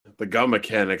The gun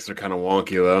mechanics are kind of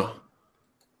wonky though.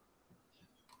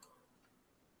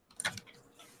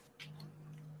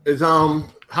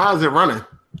 How's it running?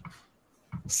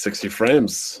 60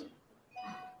 frames.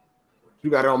 You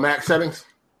got it on max settings?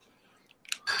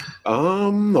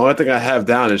 No, I think I have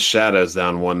down is shadows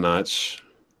down one notch.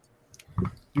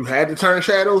 You had to turn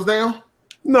shadows down?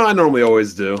 No, I normally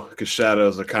always do because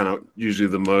shadows are kind of usually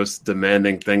the most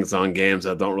demanding things on games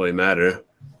that don't really matter.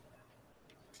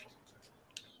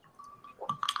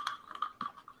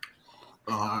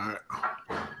 All right.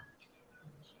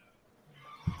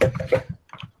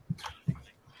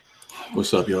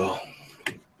 What's up, y'all?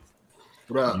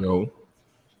 What up? Yo.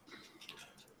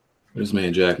 This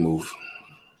man Jack move.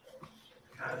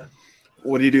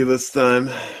 What do you do this time?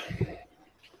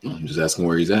 I'm just asking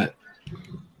where he's at.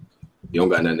 He don't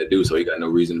got nothing to do, so he got no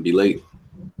reason to be late.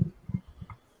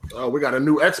 Oh, we got a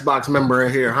new Xbox member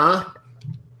in here, huh?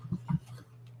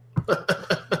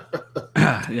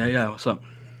 Yeah. What's up?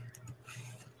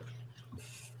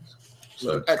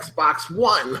 So, Xbox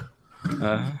One.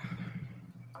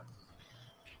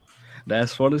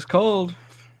 That's what it's called.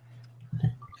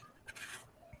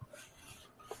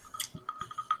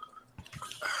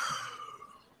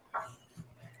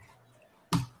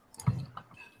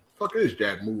 Fuck is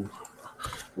Jack move?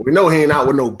 We know he ain't out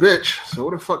with no bitch, so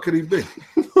what the fuck could he be?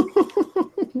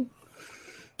 You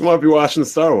might be watching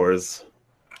Star Wars.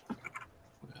 I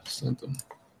sent him.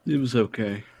 It was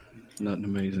okay. Nothing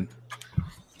amazing.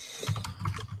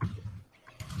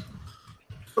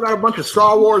 We got a bunch of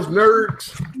Star Wars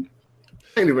nerds.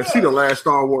 Ain't even seen the last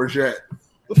Star Wars yet.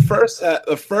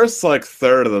 The first like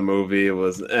third of the movie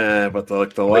was but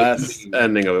the last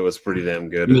ending of it was pretty damn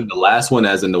good. You mean the last one,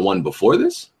 as in the one before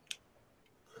this?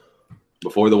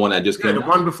 Before the one that just came the out?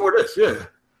 one before this, yeah.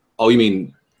 Oh, you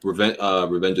mean Revenge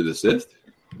of the Sith?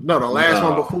 No, the last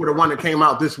one before the one that came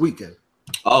out this weekend.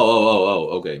 Oh,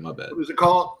 okay, my bad. What is it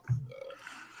called?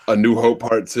 A New Hope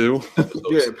Part 2.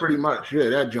 Yeah, pretty much. Yeah,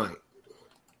 that joint.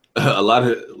 A lot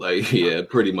of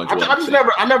pretty much.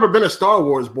 I never been a Star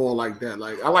Wars boy like that.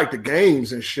 Like I like the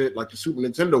games and shit, like the Super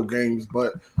Nintendo games,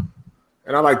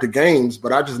 and I like the games,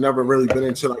 but I just never really been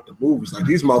into like the movies. Like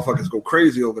these motherfuckers go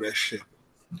crazy over that shit.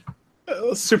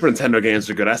 Super Nintendo games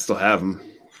are good. I still have them.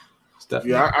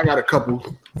 Yeah, I got a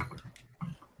couple.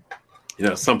 You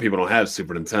know, some people don't have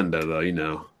Super Nintendo though. You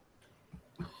know,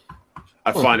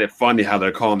 I find it funny how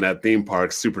they're calling that theme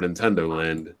park Super Nintendo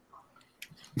Land.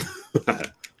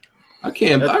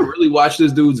 I really watched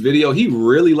this dude's video. He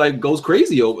really goes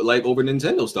crazy over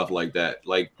Nintendo stuff like that.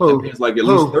 It's like at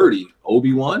least 30.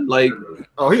 Obi-Wan,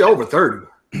 he over 30.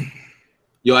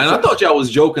 Yo, and I thought y'all was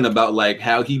joking about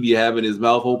how he be having his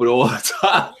mouth open all the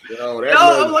time.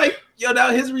 I'm like,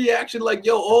 now his reaction,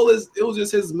 it was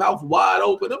just his mouth wide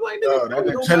open. I'm like,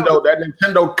 that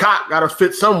Nintendo cock gotta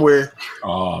fit somewhere.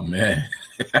 Oh man.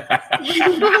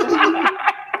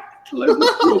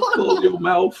 Close your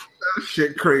mouth. That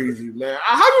shit crazy, man.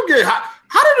 How did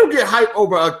you get hype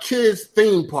over a kid's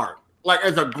theme park? Like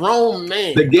as a grown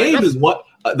man. The game is what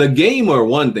the game or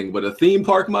one thing, but a theme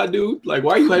park, my dude. Why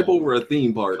are you hype over a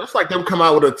theme park? That's like them come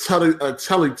out with a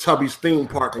Teletubbies theme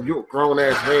park, and you're a grown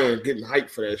ass man getting hyped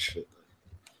for that shit.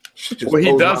 Well,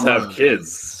 he does have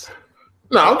kids.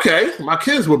 No, okay, my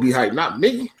kids will be hyped, not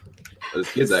me. His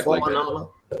kids act like that. I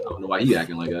don't know why he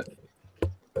acting like that.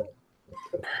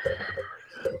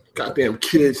 Goddamn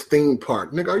kids theme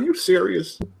park, nigga. Are you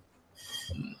serious?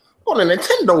 On a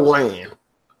Nintendo Land.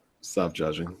 Stop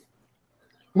judging.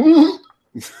 Yeah.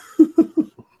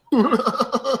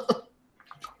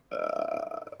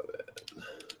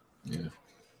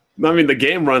 I mean, the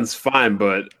game runs fine,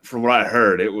 but from what I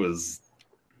heard, it was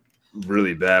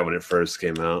really bad when it first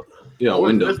came out. Yeah,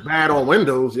 Windows. It's bad on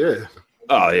Windows, yeah.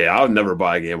 Oh, yeah, I would never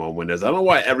buy a game on Windows. I don't know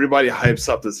why everybody hypes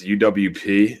up this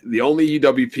UWP. The only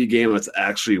UWP game that's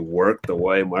actually worked the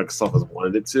way Microsoft has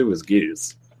wanted it to is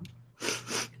Gears.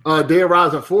 Dead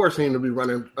Rising 4 seemed to be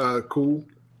running cool.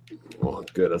 Well,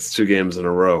 good. That's 2 games in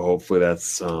a row. Hopefully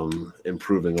that's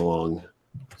improving along.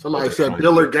 Somebody said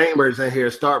Biller Gamers in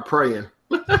here. Start praying.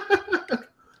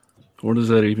 What does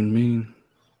that even mean?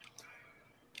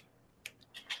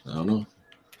 I don't know.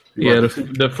 Yeah,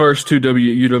 the first 2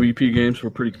 UWP games were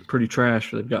pretty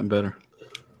trash. They've gotten better.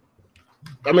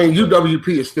 I mean, UWP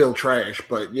is still trash,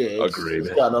 but yeah, Agreed. It's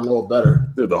gotten a little better.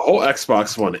 Dude, the whole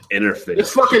Xbox One interface.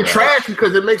 It's fucking trash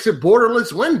because it makes it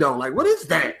borderless window. Like, what is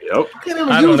that? Yep.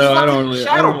 I don't know. I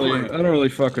don't really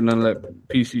fucking none of that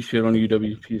PC shit on the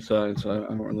UWP side, so I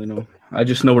don't really know. I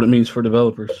just know what it means for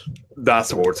developers.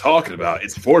 That's what we're talking about.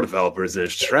 It's for developers and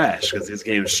it's trash because these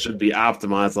games should be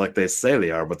optimized like they say they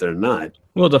are, but they're not.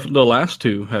 Well, the last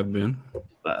 2 have been.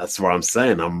 That's what I'm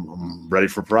saying. I'm ready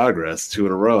for progress. 2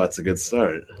 in a row. That's a good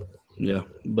start. Yeah,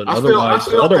 but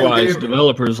otherwise,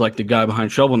 developers like the guy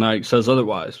behind Shovel Knight says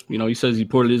otherwise. He says he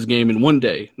ported his game in one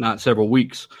day, not several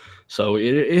weeks. So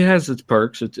it has its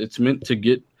perks. It's meant to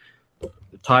get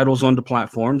titles onto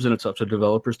platforms, and it's up to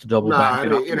developers to double back.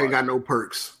 It ain't got no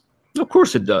perks. Of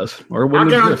course it does. I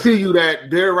guarantee you that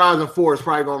Dead Rising 4 is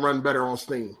probably going to run better on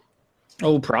Steam.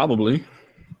 Oh, probably.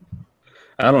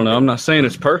 I don't know. I'm not saying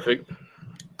it's perfect.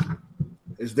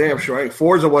 It's damn sure ain't.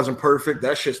 Forza wasn't perfect.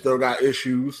 That shit still got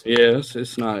issues. Yes,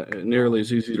 it's not nearly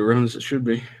as easy to run as it should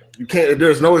be. You can't.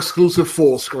 There's no exclusive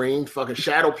full screen. Fucking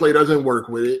Shadowplay doesn't work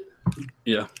with it.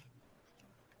 Yeah.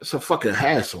 It's a fucking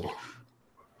hassle.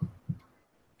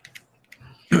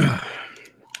 All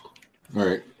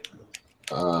right.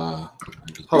 Hold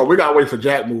on, we gotta wait for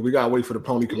Jack move. We gotta wait for the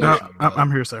Pony Commission. No,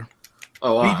 I'm here, sir.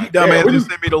 Oh, BG dumbass just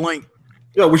sent me the link.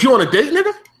 Yo, was you on a date,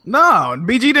 nigga? No,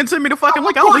 BG didn't send me the fucking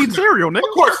link. I was eating cereal, nigga.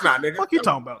 Of course not, nigga. What you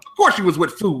talking about? Of course you was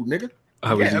with food, nigga.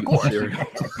 I was eating cereal.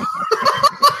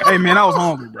 Hey, man, I was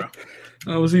hungry, bro.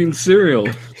 I was eating cereal.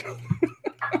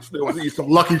 Still was eating some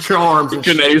Lucky Charms and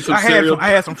shit. I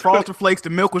had some Frosted Flakes. The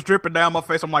milk was dripping down my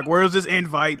face. I'm like, where's this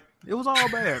invite? It was all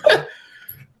bad, bro.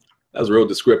 That was real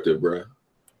descriptive, bro.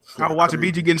 I was watching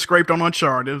BG getting scraped on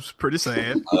Uncharted. It was pretty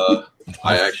sad.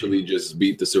 I actually just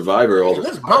beat the Survivor.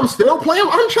 I'm still playing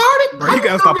Uncharted? Bro, you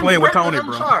gotta stop playing with Tony,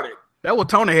 bro. That what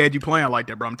Tony had you playing like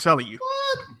that, bro. I'm telling you.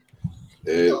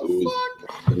 It was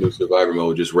the new Survivor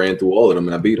mode. Just ran through all of them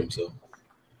and I beat them. So,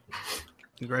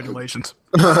 congratulations.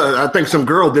 I think some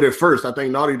girl did it first. I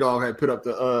think Naughty Dog had put up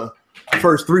the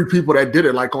first 3 people that did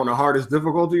it, like on the hardest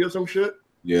difficulty or some shit.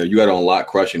 Yeah, you got to unlock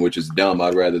crushing, which is dumb.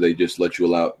 I'd rather they just let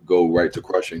you go right to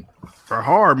crushing. For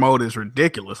hard mode is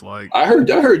ridiculous. Like I heard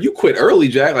you quit early,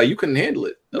 Jack. Like you couldn't handle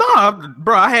it. Nah,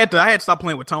 bro, I had to stop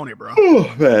playing with Tony, bro.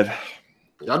 Oh man,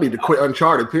 y'all need to quit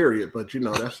Uncharted, period. But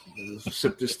that's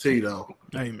sip this tea though.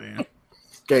 Hey man,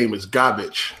 game is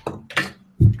garbage.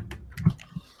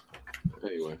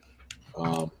 Anyway,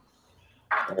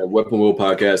 Weapon Wheel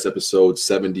Podcast episode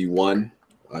 71.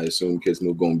 I assume Kids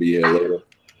Move gonna be here later.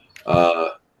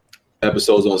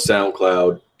 Episodes on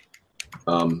SoundCloud,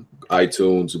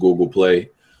 iTunes, Google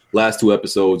Play. Last 2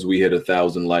 episodes we hit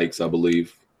 1,000 likes, I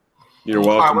believe. You're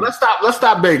welcome. All right, well, let's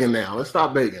stop begging now. Let's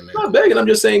stop begging now. I'm not begging. I'm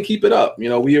just saying keep it up.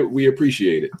 We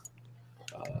appreciate it.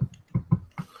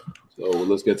 So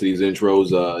let's get to these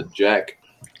intros. Jack.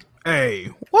 Hey,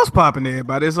 what's popping,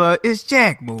 everybody? It's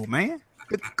Jack Move, man.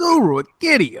 The guru of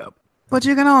Giddy Up. But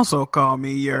you can also call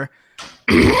me your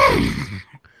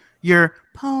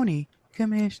Pony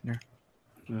Commissioner.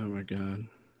 Oh my god!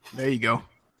 There you go.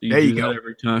 There you go.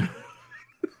 Every time.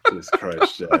 Jesus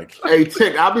Christ, Jack. Hey,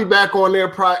 Tick, I'll be back on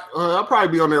there. I'll probably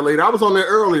be on there later. I was on there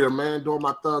earlier, man, doing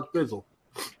my Thug Fizzle.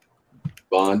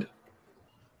 Bond.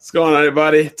 What's going on,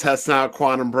 everybody? Testing out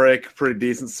Quantum Break. Pretty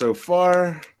decent so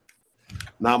far.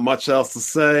 Not much else to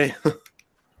say.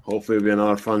 Hopefully it'll be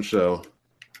another fun show.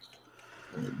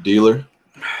 Dealer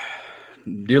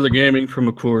Gaming from,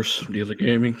 of course, Dealer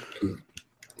Gaming.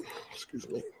 Excuse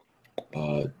me.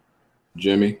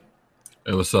 Jimmy.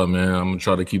 Hey, what's up, man? I'm gonna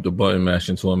try to keep the button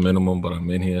mashing to a minimum, but I'm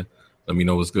in here. Let me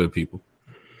know what's good, people.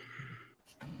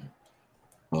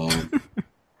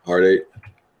 Heartache.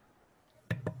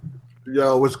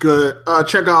 Yo, what's good?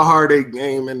 Check out Heartache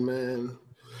Gaming, man.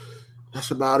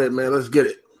 That's about it, man. Let's get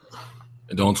it.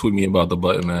 And don't tweet me about the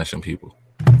button mashing, people.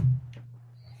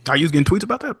 Are you getting tweets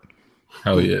about that?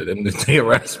 Hell yeah. They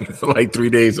harassed me for like 3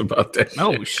 days about that.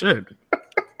 Oh, shit.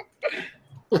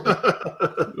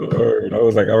 I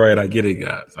was like, all right, I get it,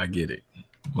 guys. I get it.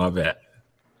 My bad.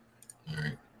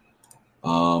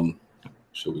 All right.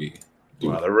 Should we do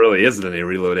Wow, there really isn't any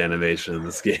reload animation in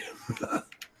this game.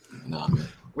 Nah, man.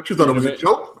 What you thought it was a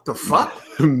joke? What the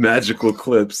fuck? Magical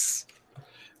clips.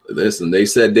 Listen, they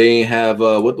said they didn't have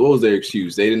what was their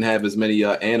excuse? They didn't have as many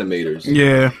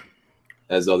animators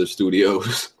as other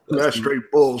studios. That's straight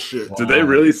bullshit. Did they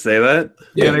really say that?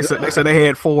 Yeah, they said they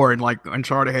had 4 and like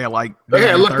Uncharted had like they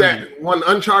had looked at when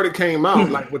Uncharted came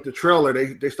out, like with the trailer,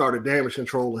 they started damage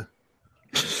controlling.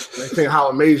 They think how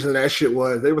amazing that shit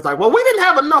was. They was like, well, we didn't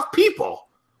have enough people.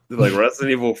 Like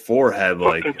Resident Evil 4 had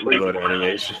like reload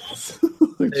animations.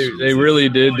 They really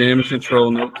did damage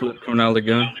control, no clip coming out of the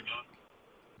gun.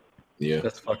 Yeah,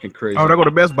 that's fucking crazy. Oh, there go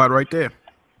the best bot right there.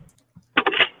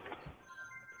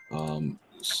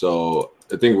 So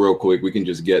I think real quick we can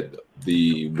just get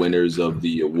the winners of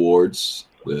the awards,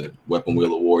 the Weapon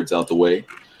Wheel Awards, out the way.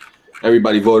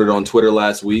 Everybody voted on Twitter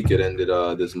last week. It ended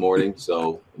this morning,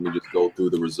 so let me just go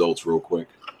through the results real quick.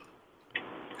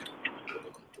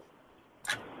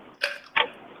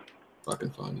 fucking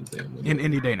find these damn windows. In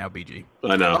any day now, BG.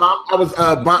 I know.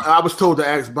 I was told to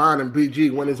ask Bond and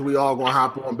BG, when is we all gonna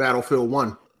hop on Battlefield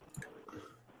 1?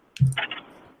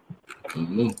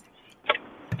 Mm-hmm.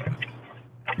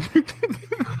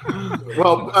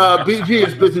 Well, BG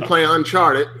is busy playing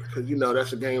Uncharted because you know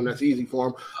that's a game that's easy for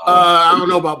him. I don't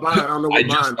know about Bond. I don't know what I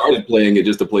just Bond. started playing it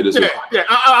just to play this. Yeah.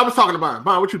 I was talking to Bond.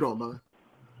 Bond, what you doing, Bond?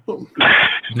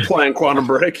 Playing Quantum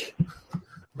Break.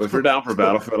 But if you're down for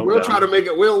Battlefield, we'll try to make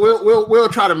it. We'll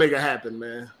try to make it happen,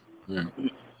 man. Yeah.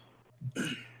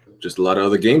 Just a lot of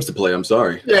other games to play. I'm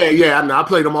sorry. Yeah. I know. I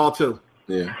played them all too.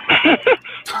 Yeah.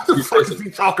 What the fuck is he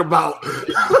talking about?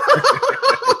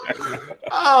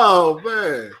 Oh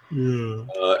man.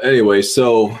 Anyway,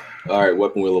 so all right,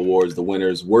 Weapon Wheel Awards. The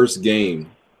winners. Worst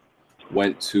game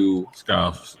went to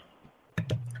Scoffs.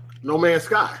 No Man's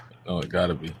Sky. Oh, it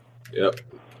gotta be. Yep.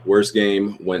 Worst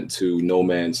game went to No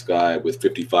Man's Sky with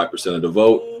 55% of the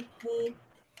vote.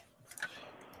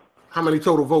 How many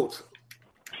total votes?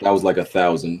 That was like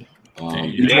 1,000.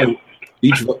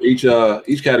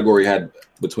 Each category had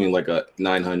between like a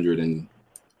 900 and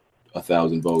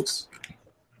 1,000 votes.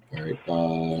 All right.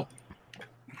 Hold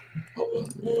on.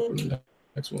 Let me open the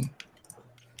next one.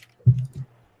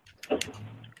 My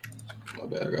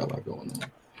bad. I got a lot going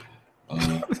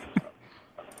on.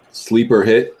 Sleeper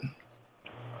Hit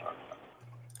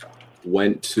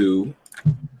went to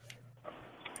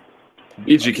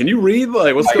BG, can you read?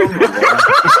 Like, what's going on?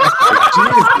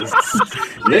 Jesus.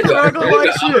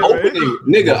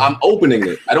 Nigga, I'm opening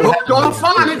it. I don't have Don't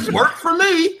phonics work for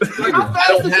me. How fast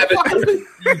don't is have your it fucking-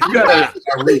 You gotta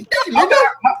read.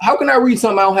 How can I read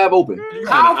something I don't have open?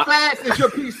 How fast is your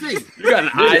PC? You got an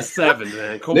i7,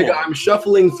 man. Come Nigga, on. I'm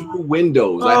shuffling through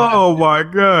windows. Oh my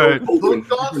god. Open,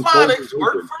 Don't phonics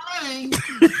work for me.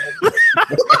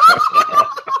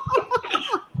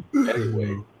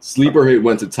 Anyway, Sleeper Hit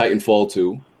went to Titanfall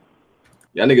 2.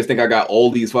 Y'all niggas think I got all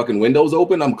these fucking windows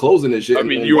open? I'm closing this shit. I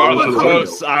mean, you are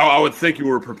close. I would think you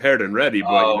were prepared and ready, but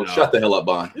Oh, shut the hell up,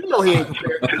 Bond. You know he ain't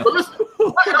prepared. But listen,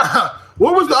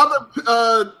 what was the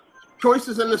other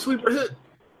choices in the Sleeper Hit?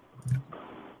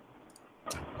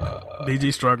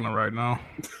 BG struggling right now.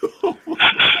 What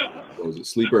was it?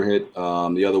 Sleeper Hit.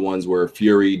 The other ones were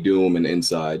Fury, Doom, and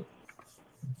Inside.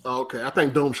 Oh, okay, I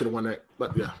think Doom should have won that,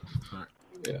 but yeah.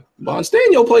 Yeah. Bond, stay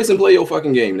in your place and play your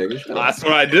fucking game, nigga. Shut up. that's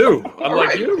what I do. I'm All like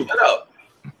right, you. Shut up.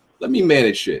 Let me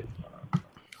manage shit.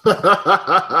 Let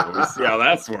me see how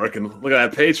that's working. Look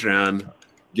at that Patreon.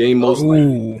 Game most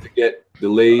likely Ooh. to get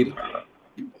delayed.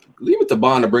 Leave it to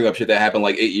Bond to bring up shit that happened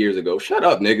like 8 years ago. Shut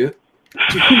up, nigga.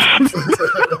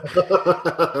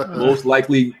 Most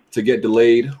likely to get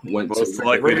delayed went Most to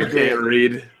likely to Red Dead. can't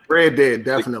read. Red Dead,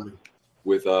 definitely.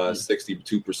 with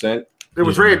 62%. It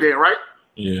was Red Dead, right?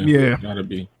 Yeah. Gotta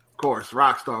be. Of course,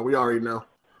 Rockstar. We already know.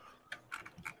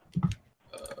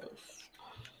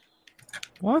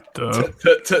 What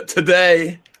the?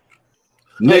 Today.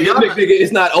 Nigga,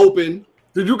 it's not open.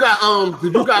 Did you got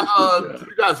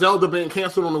Zelda being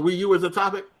canceled on the Wii U as a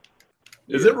topic?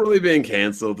 Is it really being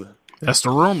canceled? That's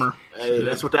the rumor. Hey,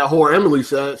 that's what that whore Emily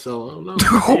said. So I don't know.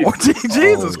 Oh,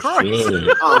 Jesus Christ!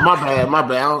 Shit. Oh, my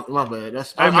bad.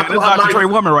 That's Hey, man, I that's thought Dr. her Trey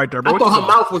woman right there, bro. I What you thought her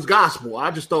talking mouth was gospel.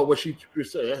 I just thought what she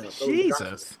said. I thought it was gospel.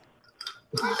 Jesus.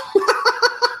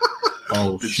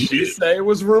 Oh, Did shit. she say it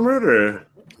was rumored or?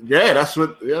 Yeah, that's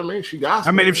what. Yeah, I mean, she gospel.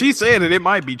 I mean, if she said it, it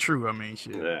might be true. I mean,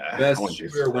 shit. Best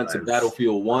shooter went to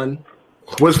Battlefield 1.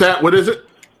 What's that? What is it?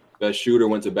 Best shooter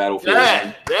went to Battlefield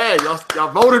Yeah,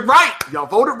 y'all voted right. Y'all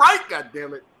voted right. God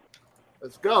damn it.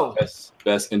 Let's go. 1.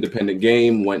 Best independent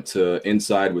game went to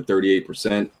Inside with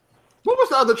 38%. What was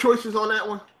the other choices on that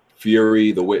one?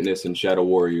 Fury, The Witness, and Shadow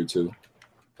Warrior 2.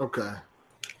 Okay.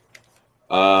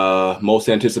 Most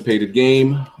anticipated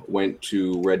game went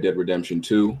to Red Dead Redemption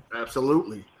 2.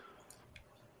 Absolutely.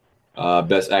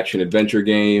 Best action adventure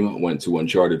game went to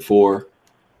Uncharted 4.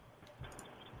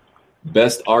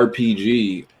 Best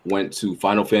RPG went to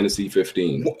Final Fantasy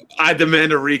 15. I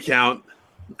demand a recount.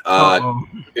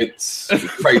 It's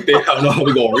right there. I don't know how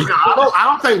we gonna read. I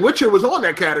don't think Witcher was on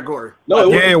that category. No,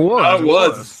 Yeah, it was. It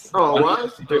was. Oh, it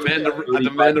was? I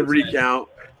demand a recount.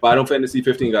 Final Fantasy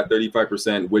 15 got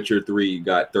 35%. Witcher 3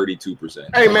 got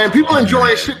 32%. Hey man, people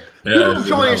enjoying shit. Yeah, People it's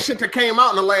enjoying about- shit that came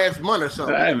out in the last month or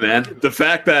something. Hey man, the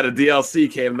fact that a DLC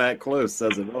came that close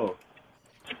says it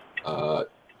all.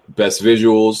 Best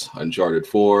visuals, Uncharted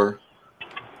 4.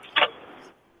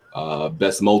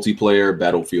 Best multiplayer,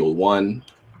 Battlefield 1.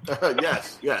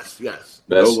 yes. No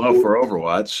Best love for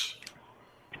Overwatch.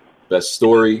 Best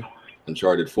story,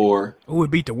 Uncharted 4. Who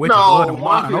would beat the Witcher? Blood No, and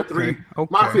Wine. Mafia Okay. 3. Okay.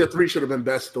 Mafia 3 should have been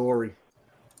best story.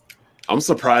 I'm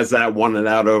surprised that won it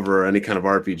out over any kind of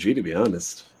RPG, to be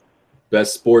honest.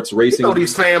 Best sports racing. You know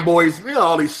these fanboys, you know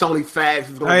all these Sony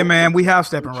fags. Hey man, we have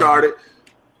stepping Uncharted.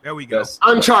 There we go.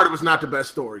 Uncharted was not the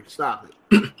best story. Stop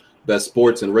it. Best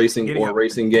sports and racing or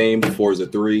racing game, Forza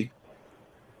 3.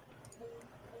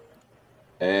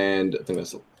 And I think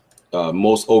that's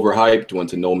most overhyped went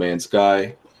to No Man's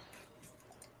Sky.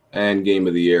 And Game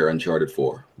of the Year, Uncharted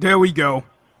 4. There we go.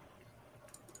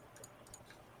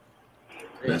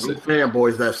 That's it.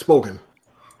 Fanboys that have spoken.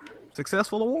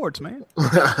 Successful awards, man.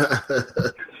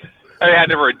 They had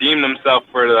to redeem themselves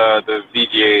for the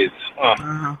VGAs.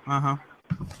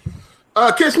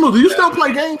 Kid Smooth, do you still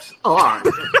play games? Oh, all right.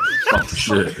 Oh,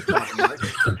 shit.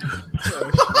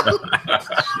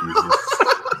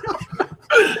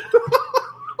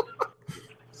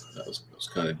 That was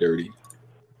kind of dirty.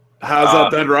 How's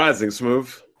that Dead Rising,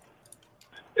 Smooth?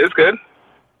 It's good.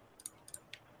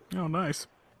 Oh, nice.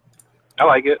 I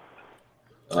like it.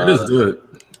 It is good.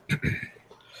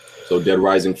 So Dead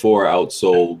Rising 4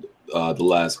 outsold The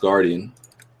Last Guardian.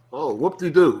 Oh,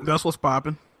 whoop-de-doo. That's what's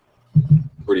popping.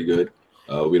 Pretty good.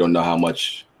 We don't know how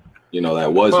much,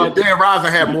 that was. Dead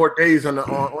Rising had more days in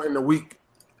the week.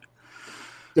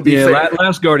 Yeah,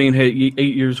 Last Guardian had 8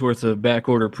 years worth of back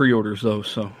order pre-orders though,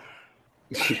 so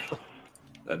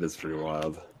that is pretty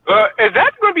wild. Is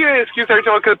that going to be an excuse every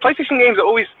time? Because PlayStation games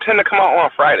always tend to come out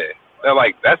on Friday. They're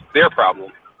like, that's their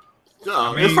problem.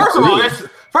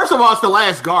 First of all, it's The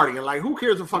Last Guardian. Like, who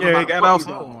cares about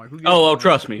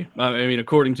trust me. I mean,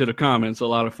 according to the comments, a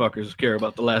lot of fuckers care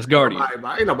about The Last Guardian.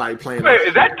 Ain't nobody playing that.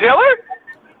 Is that Taylor?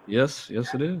 Yes,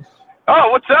 it is.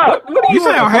 Oh, what's up? What you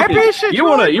sound happy as shit? You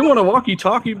want a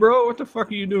walkie-talkie, bro? What the fuck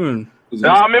are you doing? No,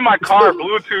 I'm in my car,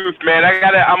 Bluetooth, man.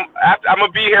 I'm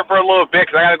gonna be here for a little bit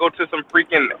because I gotta go to some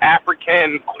freaking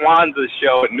African Kwanzaa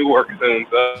show at Newark soon.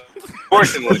 So,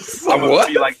 fortunately, I'm gonna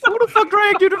be like, who the fuck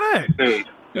dragged you to that? Soon.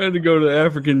 I had to go to the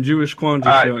African Jewish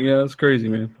Kwanzaa show. Yeah, that's crazy,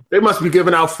 man. They must be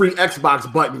giving out free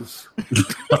Xbox buttons.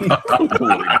 Oh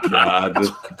my god!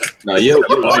 No, your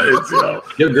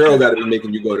girl got to be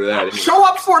making you go to that. Anyway. Show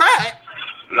up for that.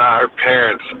 Nah, her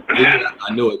parents.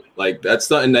 I knew it. Like, that's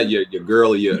something that your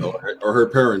girl or her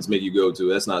parents make you go to.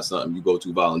 That's not something you go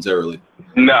to voluntarily.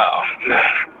 No.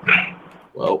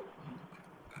 Well,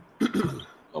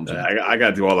 I got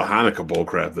to do all the Hanukkah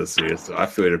bullcrap this year, so I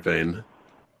feel your pain.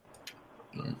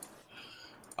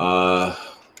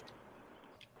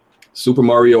 Super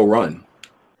Mario Run.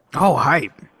 Oh,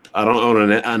 hype. I don't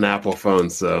own an Apple phone,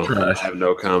 so Trash. I have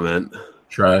no comment.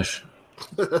 Trash.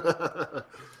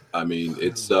 I mean,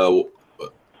 it's how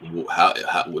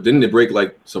didn't it break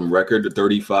like some record?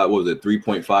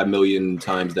 3.5 million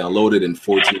times downloaded in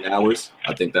 14 hours?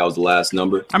 I think that was the last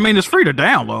number. I mean, it's free to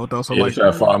download though. So It's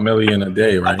at 5 million a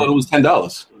day, right? I thought it was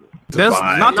 $10. That's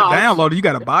not to download. You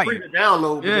got to buy Free it. to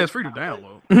download. Yeah, it's free to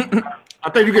download. I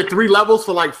think you get 3 levels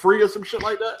for like free or some shit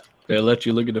like that. They let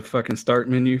you look at the fucking start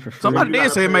menu for free. Somebody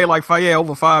did say it made like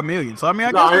over 5 million. So I mean,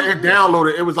 it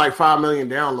downloaded. It was like 5 million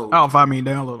downloads. Oh, 5 million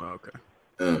download. Okay.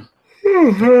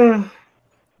 I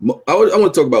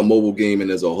want to talk about mobile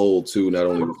gaming as a whole too. Not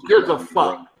only gives a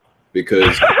fuck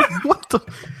because what the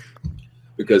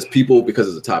because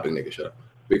it's a topic, nigga. Shut up.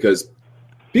 Because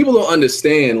people don't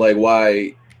understand like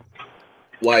why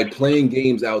playing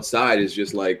games outside is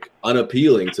just like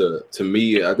unappealing to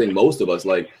me. I think most of us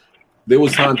like. There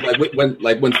was times like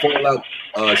when Fallout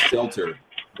Shelter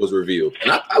was revealed,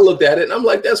 and I looked at it and I'm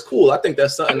like, that's cool. I think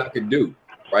that's something I could do,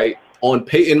 right?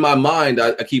 In my mind,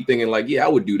 I keep thinking like, yeah, I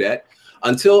would do that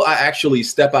until I actually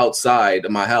step outside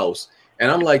of my house,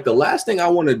 and I'm like, the last thing I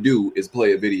want to do is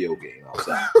play a video game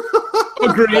outside.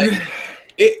 Agreed. Like,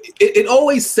 it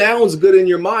always sounds good in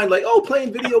your mind, like, oh,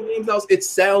 playing video games out, it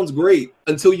sounds great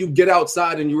until you get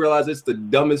outside and you realize it's the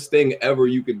dumbest thing ever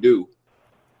you could do.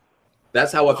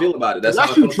 That's how I feel about it. That's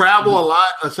unless you travel a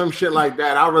lot or some shit like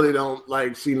that, I really don't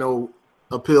like see no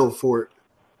appeal for it.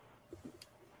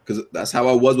 Because that's how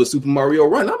I was with Super Mario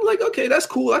Run. I'm like, okay, that's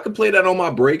cool. I can play that on my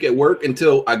break at work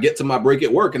until I get to my break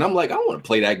at work, and I'm like, I don't want to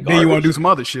play that garbage. Then you want to do some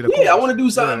other shit. Yeah, I want to do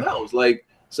something else. Like,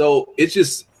 so it's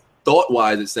just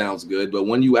thought-wise, it sounds good, but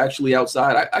when you actually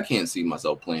outside, I can't see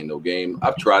myself playing no game.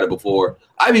 I've tried it before.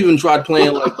 I've even tried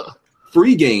playing like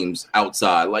free games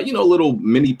outside, like little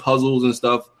mini puzzles and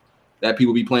stuff that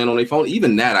people be playing on their phone.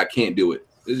 Even that, I can't do it.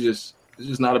 It's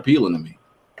just not appealing to me.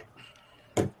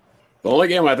 The only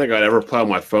game I think I'd ever play on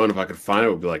my phone if I could find it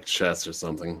would be like chess or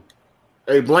something.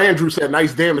 Hey, Blandrew said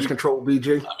nice damage control,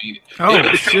 BJ. I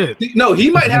mean, shit. No,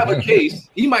 he might have a case.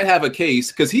 He might have a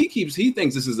case because he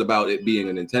thinks this is about it being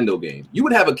a Nintendo game. You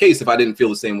would have a case if I didn't feel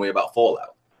the same way about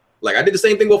Fallout. Like I did the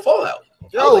same thing with Fallout.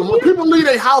 Yo, when people leave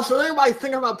their house, and everybody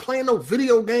thinking about playing no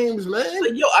video games, man.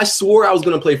 Like, yo, I swore I was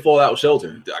gonna play Fallout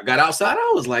Shelter. I got outside.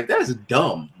 I was like, that is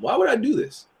dumb. Why would I do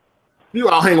this? You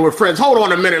out hanging with friends. Hold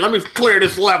on a minute. Let me clear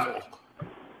this level.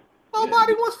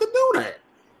 Nobody wants to do that.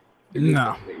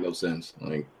 No. Make no sense.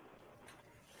 Like,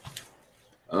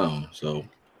 oh, so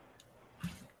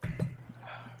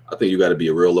I think you got to be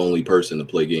a real lonely person to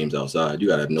play games outside. You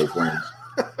got to have no friends.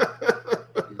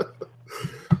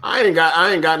 I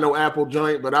ain't got no Apple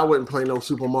joint, but I wouldn't play no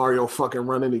Super Mario fucking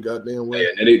Run any goddamn way.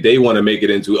 And they want to make it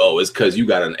into, oh, it's because you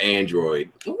got an Android.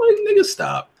 I'm like, nigga,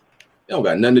 stop. It don't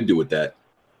got nothing to do with that.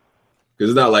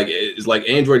 Because it's not like it's like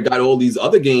Android got all these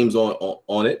other games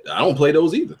on it. I don't play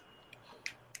those either.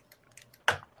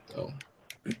 So.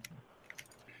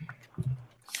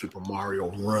 Super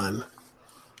Mario Run.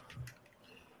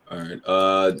 All right.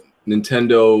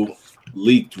 Nintendo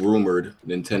leaked rumored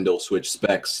Nintendo Switch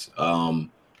specs.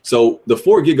 So the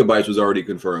 4 gigabytes was already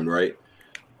confirmed, right,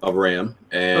 of RAM,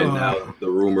 and now the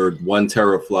rumored 1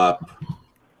 teraflop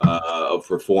of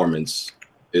performance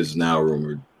is now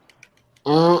rumored.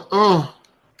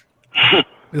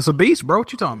 It's a beast, bro.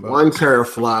 What you talking about? 1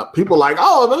 teraflop. People like,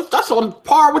 oh, that's on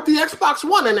par with the Xbox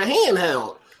One and the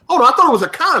handheld. Hold on, I thought it was a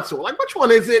console. Like, which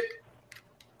one is it?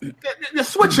 They're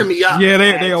switching me up. Yeah,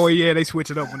 they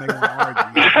switch it up when they want to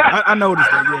argue. I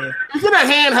noticed that. Yeah. Is it a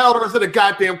handheld or is it a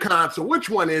goddamn console? Which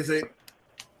one is it?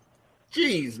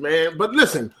 Jeez, man. But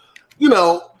listen, you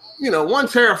know, 1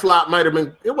 teraflop might have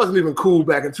been. It wasn't even cool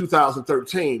back in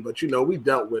 2013, but we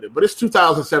dealt with it. But it's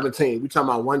 2017. We talking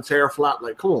about 1 teraflop?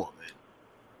 Like, come on, man.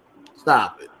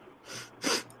 Stop it.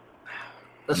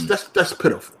 That's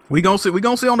pitiful. We gonna see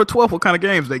on the 12th what kind of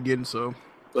games they getting. So.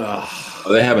 Are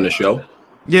they having a show?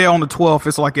 Yeah, on the 12th.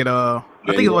 It's like at I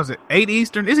think it was at 8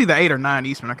 Eastern. It's either 8 or 9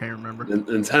 Eastern. I can't remember.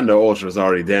 Nintendo Ultra is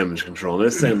already damage control. And they're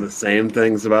saying the same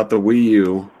things about the Wii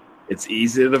U. It's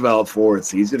easy to develop for.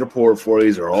 It's easy to port for.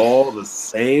 These are all the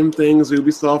same things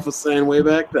Ubisoft was saying way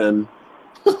back then.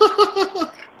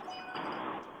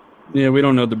 Yeah, we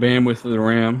don't know the bandwidth of the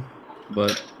RAM,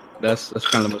 but that's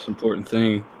kind of the most important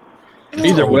thing.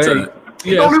 Either way.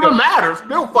 It don't even matter. It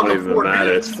don't fucking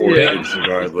matter. It's 4 gigs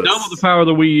regardless. Double the power of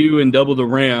the Wii U and double the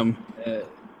RAM,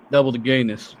 double the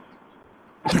gayness.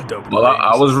 Well,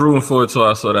 I was rooting for it till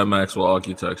I saw that Maxwell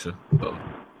architecture. So.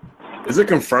 Is it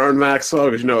confirmed, Maxwell?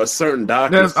 Because a certain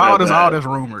doctor. There's all this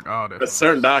rumored. A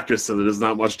certain doctor said that there's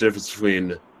not much difference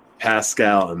between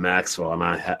Pascal and Maxwell, and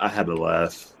I had to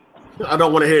laugh. I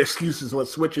don't want to hear excuses when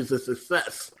Switch is a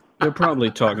success. They're probably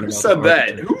talking about. Who said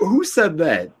that? Who said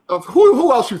that?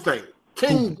 Who else you think?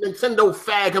 King Nintendo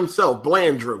fag himself,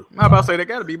 Blandrew. I'm about to say they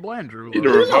got to be Blandrew.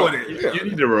 You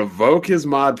need to revoke his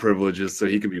mod privileges so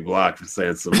he can be blocked for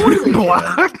saying something.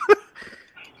 Blocked?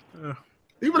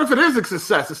 Even if it is a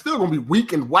success, it's still going to be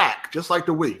weak and whack, just like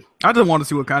the Wii. I just want to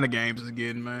see what kind of games it's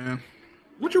getting, man.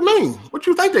 What you mean? What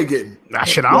you think they getting? I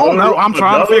don't know. I'm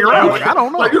trying to figure out. Like, I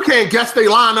don't know. Like, you can't guess they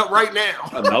lineup right now.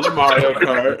 Another Mario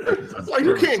Kart. It's like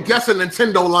you can't guess a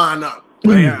Nintendo lineup.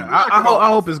 Yeah, I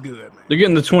hope it's good, man. They're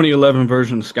getting the 2011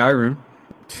 version of Skyrim.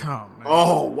 Oh, man.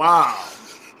 Oh, wow.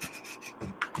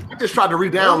 I just tried to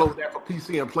re-download that for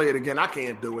PC and play it again. I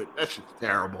can't do it. That shit's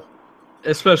terrible.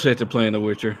 Especially after playing The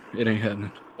Witcher. It ain't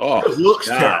happening. Oh, it looks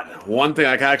terrible. One thing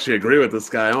I can actually agree with this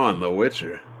guy on, The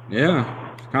Witcher.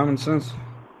 Yeah, common sense.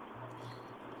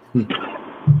 Yeah,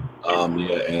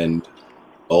 and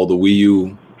all the Wii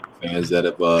U fans that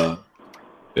have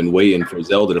been waiting for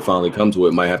Zelda to finally come to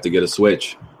it might have to get a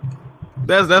Switch.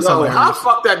 That's how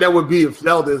fucked that would be if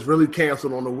Zelda is really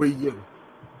canceled on the Wii U.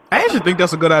 I actually think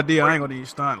that's a good idea. I ain't gonna even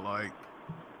stunt like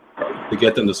to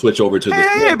get them to switch over to the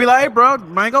Switch. Be like, hey, bro,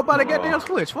 man, go buy the goddamn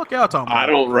Switch. Fuck y'all talking about. I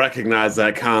don't recognize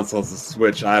that console as a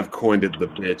Switch. I've coined it the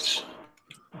bitch.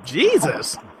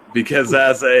 Jesus. Because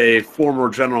as a former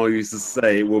general used to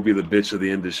say, it will be the bitch of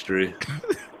the industry.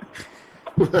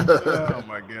 Oh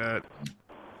my god.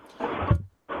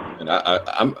 And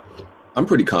I'm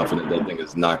pretty confident that thing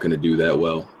is not going to do that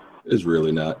well. It's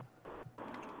really not.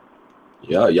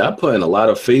 Yeah, y'all putting a lot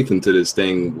of faith into this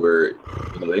thing where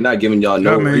they're not giving y'all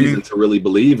no reason to really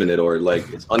believe in it, or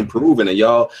like it's unproven, and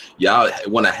y'all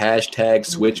want to hashtag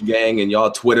Switch Gang and y'all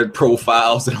Twitter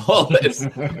profiles and all this.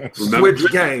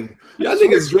 Switch Gang. Y'all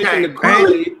think it's drinking the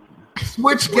Kool-Aid.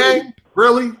 Switch Gang.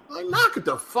 Really? Like, knock it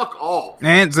the fuck off.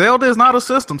 And Zelda is not a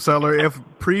system seller if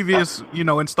previous,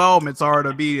 installments are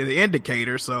to be the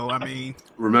indicator. So, I mean.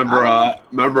 Remember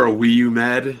Wii U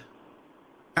Med?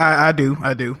 I do.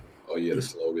 Oh, yeah, the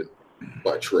slogan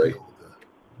by Trey.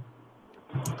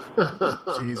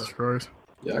 Jesus Christ.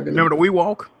 Yeah, remember the Wii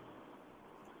Walk?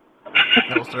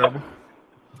 That was terrible.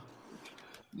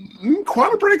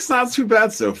 Quantum Break's not too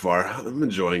bad so far. I'm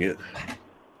enjoying it.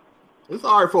 It's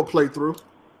all right for a playthrough.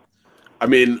 I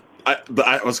mean,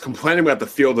 I was complaining about the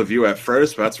field of view at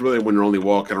first, but that's really when you're only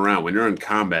walking around. When you're in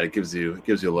combat, it gives you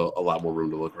a lot more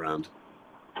room to look around.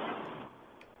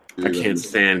 I can't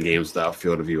stand games without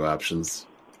field of view options.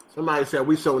 Somebody said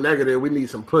we so negative, we need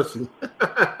some pussy.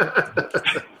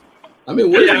 I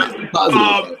mean, what is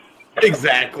positive?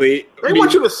 Exactly. They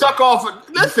want you to suck off.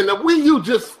 Listen, the Wii U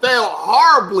just fell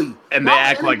horribly. And they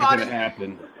act like it didn't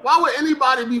happen. Why would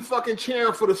anybody be fucking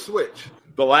cheering for the Switch?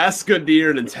 The last good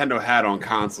year Nintendo had on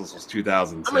consoles was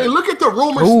 2010. I mean, look at the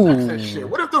rumor specs and shit.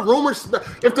 What if the rumor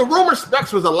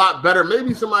specs was a lot better?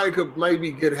 Maybe somebody could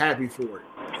get happy for it.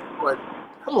 But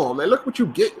come on, man, look what you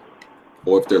get.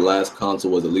 Or if their last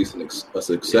console was at least a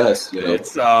success, you know.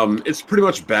 It's pretty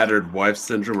much battered wife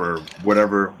syndrome or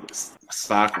whatever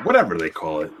whatever they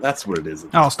call it. That's what it is.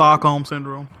 Oh, Stockholm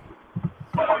syndrome.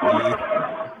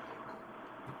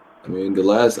 I mean,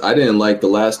 I didn't like the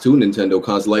last two Nintendo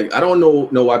consoles. Like, I don't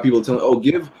know why people tell me, oh,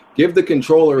 give the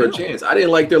controller a chance. I didn't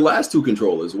like their last two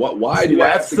controllers. Why do I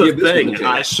have to give this one a chance?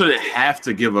 I shouldn't have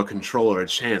to give a controller a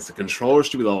chance. The controller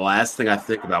should be the last thing I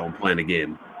think about when playing a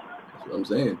game. That's what I'm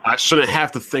saying. I shouldn't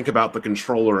have to think about the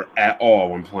controller at all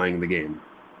when playing the game.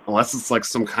 Unless it's like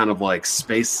some kind of like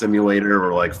space simulator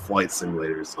or like flight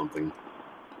simulator or something.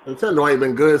 Nintendo ain't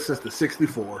been good since the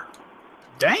 64.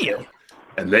 Damn.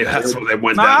 And that's what they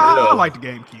went down. I like the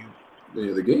GameCube.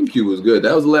 Yeah, the GameCube was good.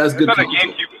 That was the last good console.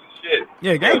 GameCube was shit.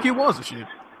 Yeah, GameCube was a shit.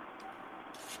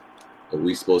 Are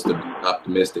we supposed to be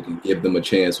optimistic and give them a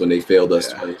chance when they failed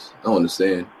us twice? I don't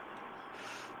understand.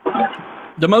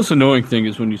 The most annoying thing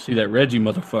is when you see that Reggie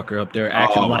motherfucker up there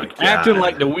acting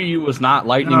like the Wii U was not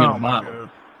lightning in a bottle. God.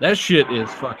 That shit is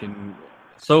fucking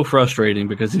so frustrating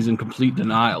because he's in complete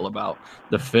denial about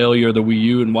the failure of the Wii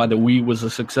U and why the Wii was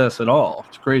a success at all.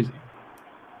 It's crazy.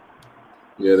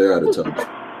 Yeah, they're out of touch.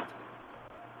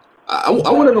 I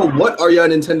want to know what are y'all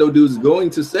Nintendo dudes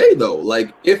going to say though?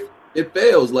 Like, if it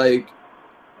fails, like,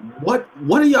 what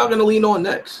are y'all going to lean on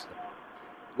next?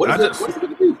 What's it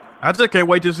going to be? I just can't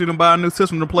wait to see them buy a new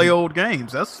system to play old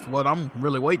games. That's what I'm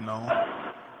really waiting on.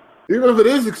 Even if it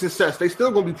is a success, they still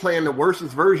going to be playing the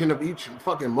worstest version of each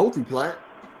fucking multiplat.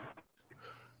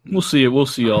 We'll see it. We'll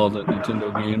see all the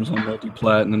Nintendo games on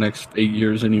multiplat in the next 8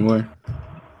 years anyway.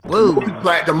 Whoa.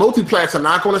 The multiplats are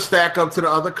not going to stack up to the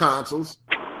other consoles.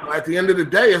 At the end of the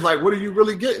day, it's like, what are you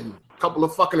really getting? A couple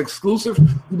of fucking exclusives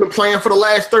you've been playing for the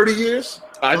last 30 years?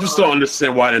 I just don't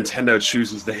understand why Nintendo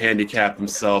chooses to handicap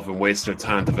themselves and waste their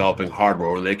time developing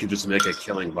hardware when they could just make a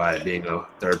killing by being a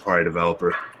third-party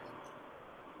developer.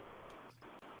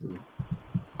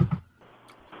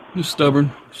 You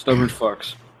stubborn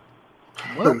fucks.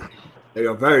 Well, they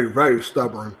are very, very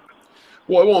stubborn.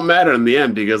 Well, it won't matter in the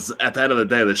end because at the end of the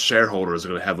day, the shareholders are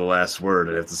going to have the last word.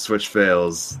 And if the Switch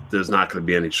fails, there's not going to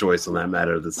be any choice on that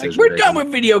matter of decision. Like, we're done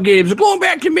with video games. We're going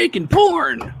back to making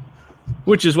porn.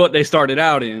 Which is what they started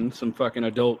out in. Some fucking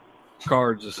adult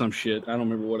cards or some shit. I don't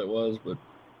remember what it was, but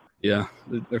yeah,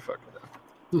 they're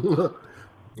fucking up.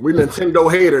 We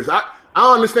Nintendo haters. I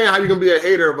don't understand how you can be a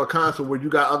hater of a console where you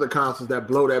got other consoles that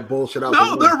blow that bullshit out.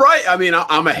 No, they're right. I mean,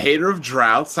 I'm a hater of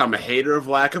droughts. I'm a hater of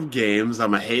lack of games.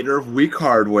 I'm a hater of weak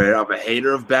hardware. I'm a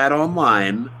hater of bad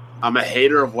online. I'm a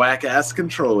hater of whack-ass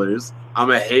controllers. I'm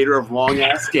a hater of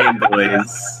long-ass game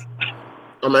delays.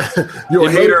 You're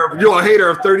a hater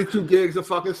of 32 gigs of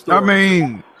fucking storage. I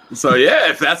mean, so yeah,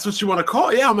 if that's what you want to call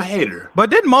it, yeah, I'm a hater. But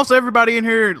didn't most everybody in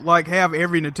here like have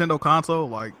every Nintendo console?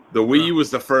 Like the Wii U was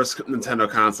the first Nintendo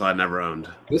console I never owned.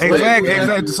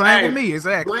 Exactly. The same with me.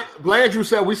 Exactly. Blandrew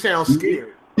said we sound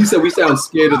scared. He said we sound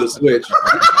scared of the Switch.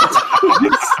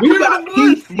 We got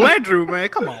Blandrew, man.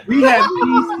 Come on. We have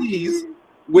PCs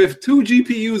with 2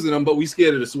 GPUs in them, but we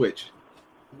scared of the Switch.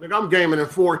 Nigga, I'm gaming in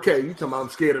 4K. You talking about I'm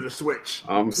scared of the Switch?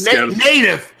 I'm scared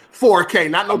native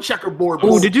 4K, not no checkerboard.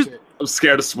 Oh, I'm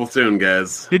scared of Splatoon,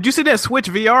 guys. Did you see that Switch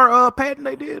VR patent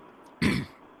they did?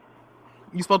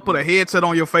 You supposed to put a headset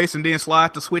on your face and then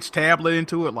slide the Switch tablet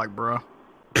into it, like, bro.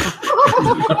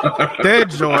 That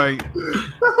joint.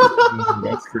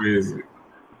 That's crazy.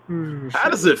 How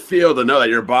does it feel to know that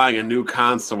you're buying a new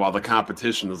console while the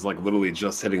competition is like literally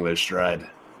just hitting their stride?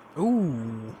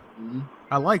 Ooh.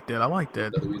 I like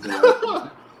that.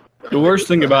 The worst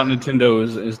thing about Nintendo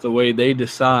is the way they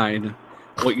decide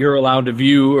what you're allowed to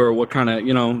view or what kind of,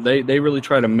 they really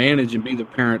try to manage and be the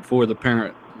parent for the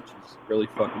parent, which is really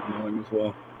fucking annoying as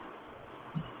well.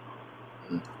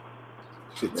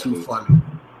 Shit too funny.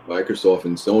 Microsoft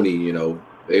and Sony,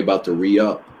 they about to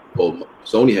re-up. Well,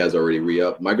 Sony has already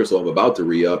re-up. Microsoft about to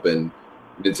re-up, and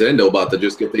Nintendo about to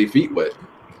just get their feet wet.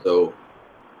 So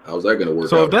how's that going to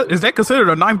work out? So is that considered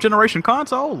a 9th generation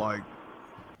console? Like,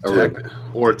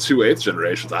 Or 2 8th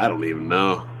generations. I don't even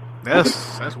know.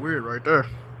 That's weird right there.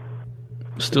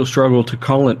 Still struggle to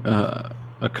call it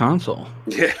a console.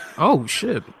 Yeah. Oh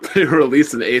shit. They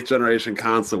released an 8th generation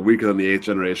console weaker than the 8th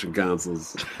generation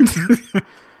consoles.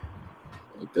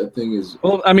 That thing is.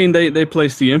 Well, I mean, they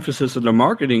place the emphasis of their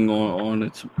marketing on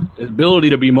its ability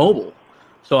to be mobile.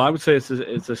 So I would say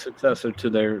it's a successor to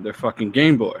their fucking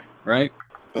Game Boy, right?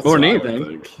 That's More than what I would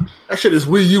anything. think. That shit is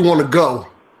where you want to go.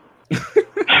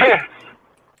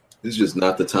 This is just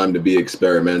not the time to be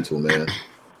experimental, man.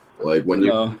 Like when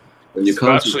you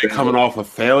Especially coming off a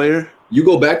failure. You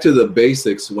go back to the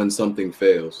basics when something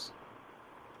fails.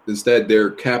 Instead,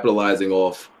 they're capitalizing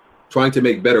off trying to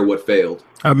make better what failed.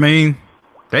 I mean,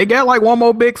 they got like one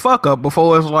more big fuck up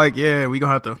before it's like, yeah, we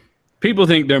gonna have to. People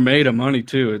think they're made of money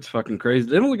too. It's fucking crazy.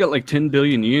 They only got like 10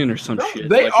 billion yen or some shit.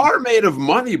 They like, are made of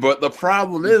money, but the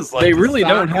problem is like they really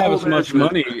don't have as much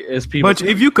money as people. But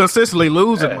if you consistently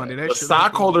losing money, the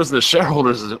stockholders and the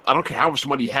shareholders, I don't care how much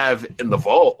money you have in the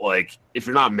vault. Like if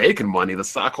you're not making money, the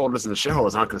stockholders and the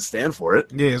shareholders aren't going to stand for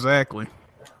it. Yeah, exactly.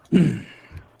 I'm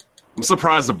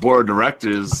surprised the board of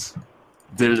directors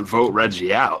didn't vote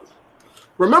Reggie out.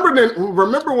 Remember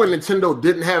when Nintendo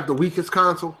didn't have the weakest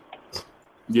console?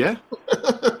 Yeah.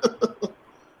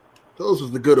 Those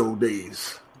was the good old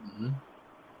days. Mm-hmm.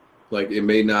 Like it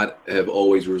may not have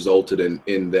always resulted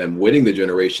in them winning the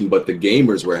generation, but the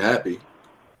gamers were happy.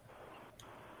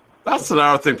 That's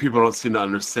another thing people don't seem to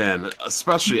understand,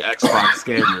 especially Xbox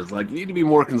gamers. Like, you need to be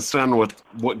more concerned with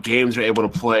what games you're able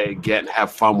to play, get, and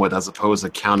have fun with, as opposed to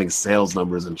counting sales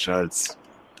numbers and charts.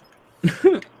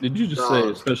 Did you just say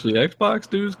especially Xbox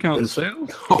dudes counting sales?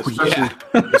 Oh yeah,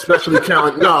 especially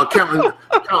counting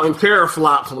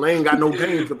teraflops when they ain't got no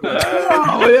games to play.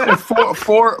 Oh yeah,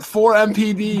 four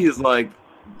MPDs. Like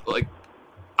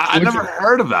I never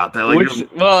heard about that. Like,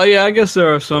 well, yeah, I guess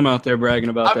there are some out there bragging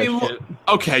about that shit.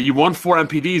 Okay, you won 4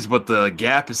 MPDs, but the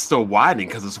gap is still widening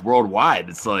because it's worldwide.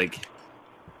 It's like.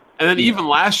 And then even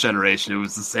last generation, it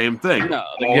was the same thing. No,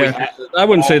 I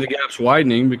wouldn't say the gap's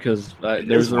widening because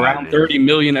there's around 30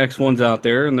 million X1s out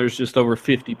there, and there's just over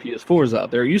 50 PS4s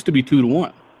out there. It used to be 2 to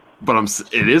 1. But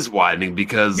it is widening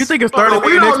because you think it's 30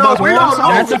 million Xbox One?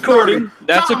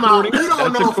 That's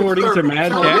according to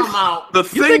Mad Cat.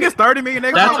 You think it's 30 million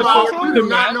Xbox? That's according to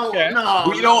Mad Cat.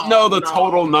 We don't know the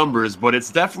total numbers, but it's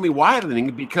definitely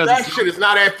widening because that shit is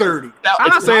not at 30.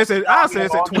 I say it's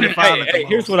at 25. Hey,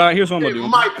 here's what I'm gonna do.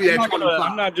 Might be at 25.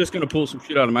 I'm not just gonna pull some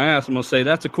shit out of my ass. I'm gonna say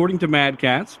that's according to Mad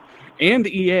Cats and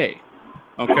EA.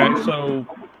 Okay, so.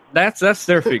 That's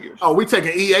their figures. Oh, we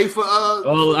taking EA for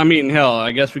Well, I mean, hell,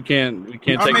 I guess we can't take.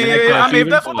 If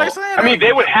that's what they're saying. I mean,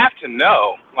 they would have to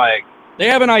know. Like, they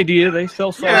have an idea. They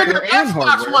sell software the and Xbox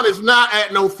hardware. One is not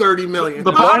at no 30 million.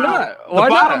 Why not? The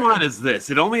bottom line is this: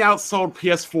 it only outsold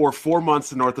PS4 4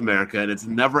 months in North America, and it's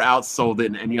never outsold it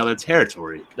in any other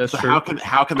territory. That's true. How can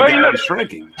the gap be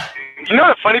shrinking? You know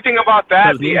the funny thing about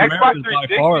that? The North Xbox America's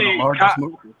by far the largest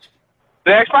movement.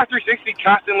 The Xbox 360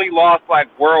 constantly lost like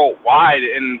worldwide,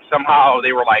 and somehow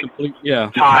they were like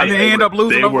tied. They end up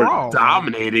losing They were overall.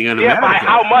 dominating in Yeah, America. by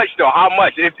how much though? How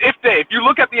much? If you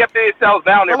look at the updated sales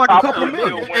now, they're like a probably couple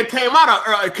million. It came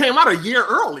out a year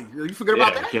early. You forget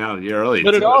about that? It came out a year early.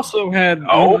 But it also had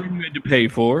online you had to pay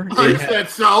for. You said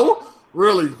so?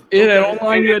 Really? It had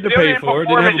online you had to pay for. It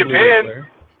didn't have a Blu-ray player.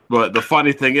 But the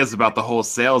funny thing is about the whole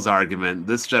sales argument,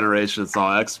 this generation it's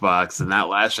all Xbox, and that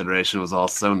last generation was all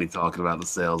Sony talking about the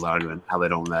sales argument, how they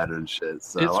don't matter and shit.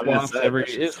 So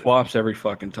it swaps every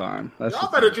fucking time.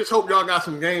 Y'all better just hope y'all got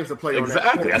some games to play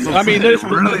exactly. on that. I mean, this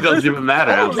really doesn't even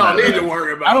matter. Y'all need to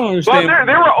worry about. I don't understand. Well,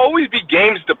 there will always be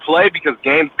games to play because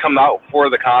games come out for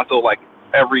the console like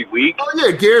every week. Oh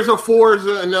yeah, Gears of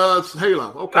Forza and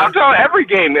Halo. Okay. I'm telling every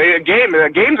game, a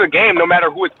game's a game, no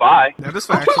matter who it's by. That is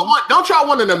don't y'all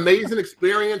want an amazing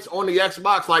experience on the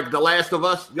Xbox like The Last of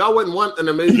Us? Y'all wouldn't want an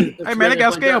amazing. Hey man, they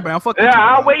got Scalebound. Fuck yeah,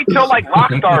 I'll wait till like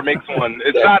Rockstar makes one.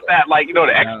 It's not that like the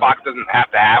Xbox doesn't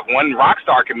have to have one.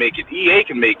 Rockstar can make it. EA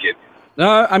can make it.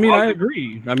 No, I mean I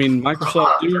agree. I mean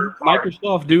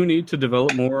Microsoft do need to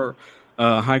develop more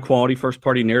high quality first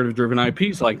party narrative driven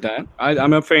IPs like that.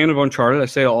 I'm a fan of Uncharted. I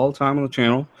say it all the time on the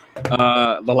channel.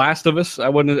 The Last of Us, I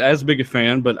wasn't as big a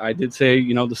fan, but I did say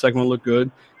the second one looked good.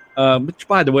 Which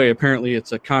by the way, apparently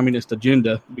it's a communist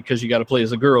agenda because you got to play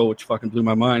as a girl, which fucking blew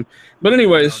my mind. But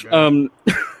anyways, I'm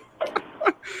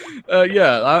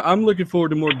looking forward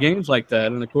to more games like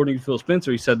that. And according to Phil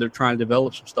Spencer, he said they're trying to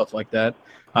develop some stuff like that.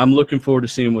 I'm looking forward to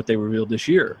seeing what they reveal this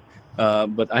year.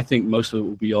 But I think most of it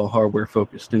will be all hardware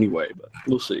focused anyway, but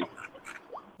we'll see.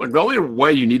 Like, the only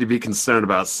way you need to be concerned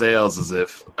about sales is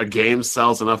if a game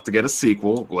sells enough to get a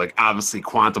sequel. Like, obviously,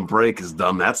 Quantum Break is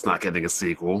dumb. That's not getting a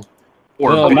sequel.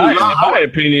 Or well, in my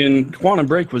opinion, Quantum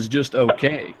Break was just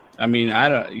okay. I mean,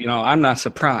 I'm not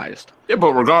surprised. Yeah,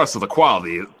 but regardless of the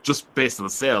quality, just based on the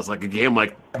sales, like a game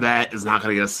like that is not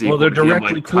going to get a sequel. Well, they're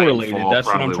directly correlated. That's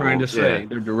what I'm trying to say. Yeah.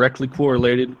 They're directly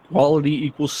correlated. Quality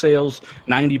equals sales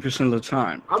 90% of the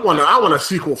time. I want a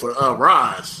sequel for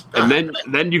Rise. And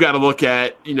then you got to look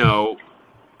at, I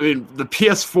mean, the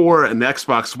PS4 and the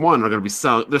Xbox One are going to be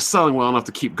selling. They're selling well enough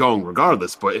to keep going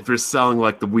regardless. But if you're selling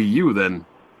like the Wii U, then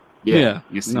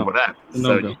you see what happens.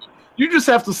 So you just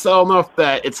have to sell enough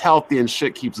that it's healthy and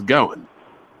shit keeps going.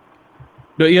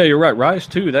 But yeah, you're right. Rise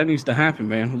 2, that needs to happen,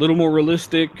 man. A little more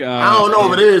realistic. I don't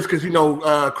know if it is because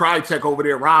Crytek over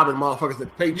there robbing motherfuckers at the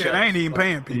paycheck. Yeah, they ain't even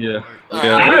paying people.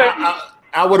 Yeah.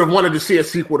 I would have wanted to see a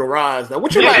sequel to Rise. Now,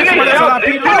 what you Didn't they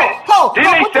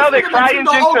sell their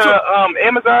clients into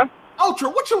Amazon? Ultra,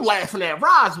 what you laughing at?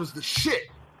 Rise was the shit.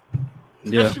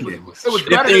 Yeah. It was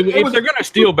better. If they're gonna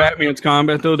steal Batman's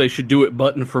combat, though, they should do it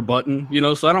button for button.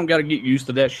 So I don't got to get used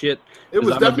to that shit. It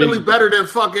was definitely better than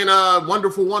fucking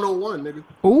Wonderful 101, nigga.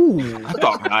 Ooh, I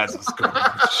thought Rise was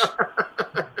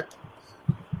garbage.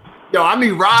 Yo, I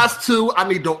need Rise 2. I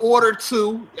need The Order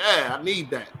 2. Yeah, I need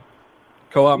that.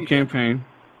 Co-op campaign.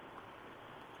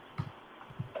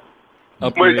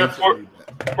 Wait,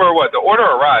 for what? The Order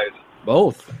or Rise?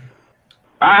 Both.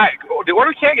 The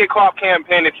Order can't get co-op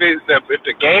campaign if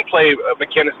the gameplay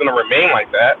mechanics going to remain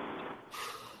like that.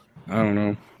 I don't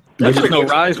know. They can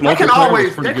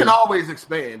always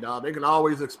expand, dog. They can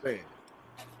always expand.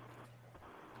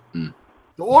 The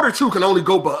Order 2 can only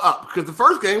go but up because the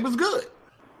first game was good.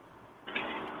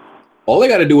 All they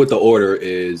got to do with the Order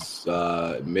is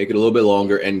make it a little bit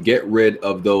longer and get rid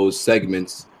of those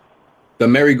segments. The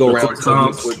merry-go-round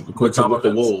segments with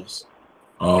the wolves.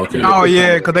 Oh, okay. Oh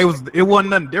yeah, because it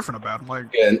wasn't nothing different about them.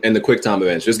 Like and the quick time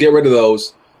events. Just get rid of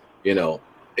those.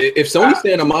 If Sony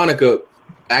Santa Monica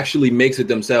actually makes it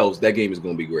themselves, that game is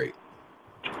going to be great.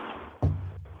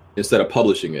 Instead of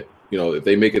publishing it, if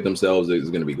they make it themselves, it's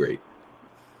going to be great.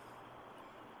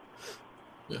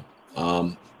 Yeah.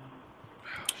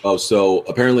 So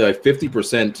apparently, like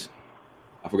 50%.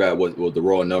 I forgot what the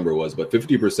raw number was, but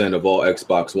 50% of all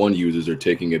Xbox One users are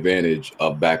taking advantage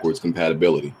of backwards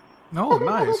compatibility. Oh,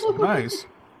 nice.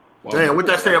 Damn, what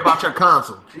that say about your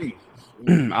console? Jeez.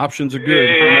 Options are good.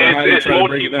 It's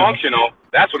multifunctional.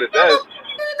 That's what it says.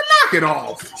 Knock it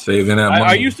off. Saving that money.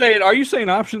 Are you saying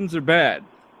options are bad?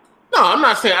 No, I'm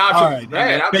not saying options are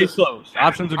bad.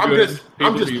 Options are good.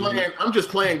 I'm just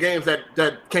playing games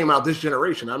that came out this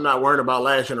generation. I'm not worried about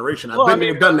last generation. I've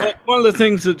done that. One of the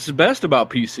things that's best about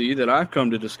PC that I've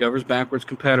come to discover is backwards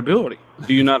compatibility.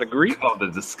 Do you not agree? To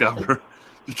discover.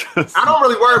 Because I don't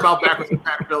really worry about backwards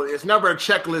compatibility. It's never a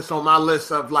checklist on my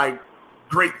list of like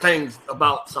great things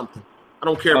about something. I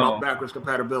don't care about backwards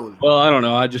compatibility. Well, I don't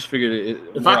know. I just figured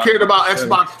if I cared about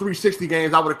Xbox 360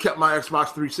 games, I would have kept my Xbox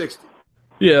 360.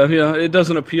 Yeah, it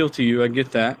doesn't appeal to you. I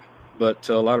get that, but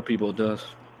a lot of people it does.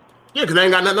 Yeah, because they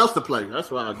ain't got nothing else to play.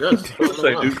 That's why I guess.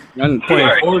 I'm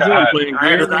playing Forza. I'm playing I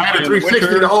had a 360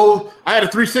 I had a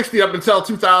 360 up until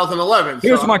 2011.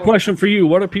 Here's my question for you: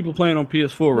 what are people playing on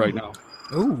PS4 right now?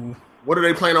 Ooh. What are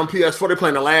they playing on PS4? They're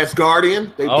playing The Last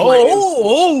Guardian. Shit!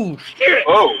 Oh.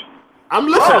 I'm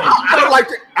listening.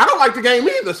 I don't like the game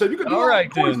either. So you can do all right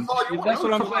then. That's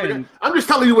what I'm saying. I'm just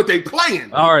telling you what they're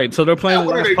playing. All right, so they're playing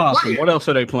The Last Possum. What else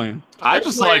are they playing? I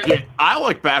just like it. I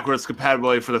like backwards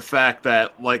compatibility for the fact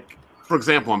that, like, for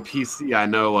example, on PC, I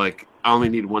know like I only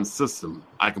need one system.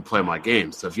 I can play my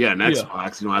game. So if you had an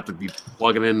Xbox, you don't have to be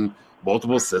plugging in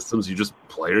multiple systems. You just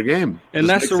play your game. And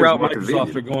that's the route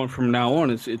Microsoft are going from now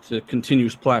on. It's a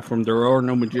continuous platform. There are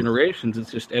no more generations.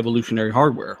 It's just evolutionary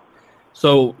hardware.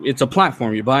 So it's a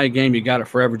platform. You buy a game, you got it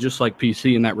forever, just like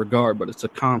PC in that regard, but it's a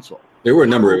console. There were a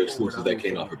number of exclusives that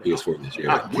came out for PS4 this year.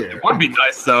 It would be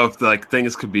nice though if like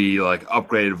things could be like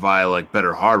upgraded via like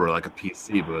better hardware, like a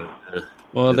PC. But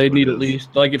well, they need at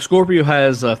least like if Scorpio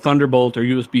has a Thunderbolt or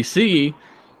USB-C,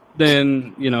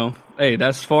 then hey,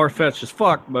 that's far fetched as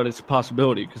fuck, but it's a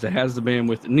possibility because it has the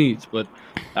bandwidth it needs. But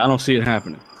I don't see it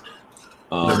happening.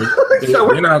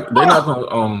 They're not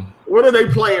gonna. What are they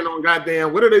playing on?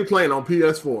 Goddamn! What are they playing on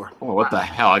PS4? Oh, what the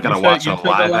hell! I gotta watch a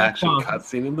live action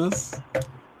cutscene in this.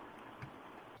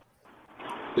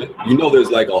 There's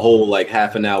like a whole like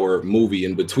half an hour movie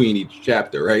in between each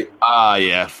chapter, right?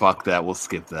 Yeah, fuck that. We'll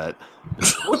skip that.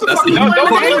 What the fuck?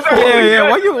 Yeah.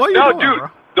 Why you? No, dude.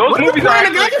 Those movies are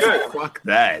actually good. Fuck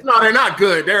that. No, they're not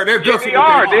good. They're good.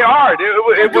 Yeah, they are.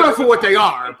 They're good for what they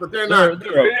are, but they're not.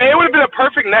 It would have been a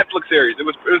perfect Netflix series. It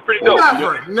was pretty dope.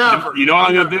 Never. You know what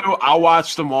I'm gonna do? I'll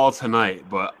watch them all tonight,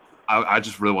 but I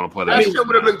just really want to play that. That shit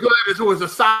would have been good if it was a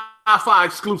sci-fi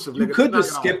exclusive. You could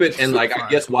just skip it and, like, I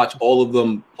guess watch all of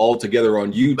them all together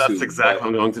on YouTube. That's exactly what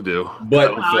I'm going to do.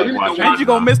 But ain't you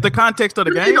gonna miss the context of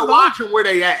the game? You need to watch them where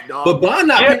they at, dog. But why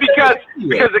not? Yeah, because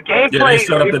the gameplay,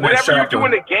 whatever you do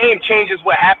in the game changes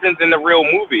what happens in the real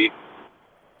movie.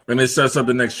 And it sets up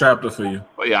the next chapter for you.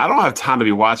 But yeah, I don't have time to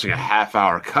be watching a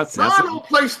half-hour cutscene. I don't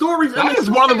play stories. That is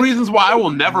one of the reasons why I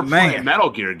will never play a Metal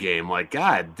Gear game. Like,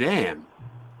 god damn.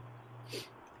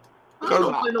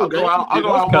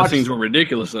 Cutscenes were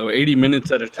ridiculous though. 80 minutes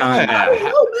at a time.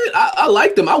 I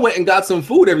liked them. I went and got some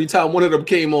food every time one of them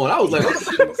came on. I was like, I'm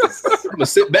gonna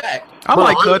sit back. I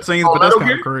like cutscenes, but that's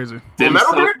kind of crazy.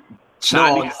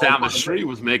 Chinese down the street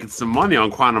was making some money on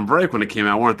Quantum Break when it came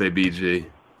out, weren't they, BG?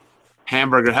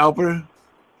 Hamburger Helper.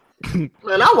 Man,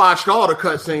 I watched all the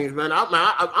cutscenes, man.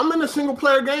 I'm in the single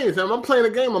player games, man. I'm playing a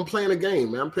game,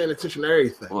 man. I'm paying attention to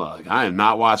everything. Look, I am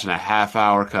not watching a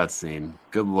half-hour cutscene.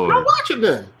 Good lord. Don't watch it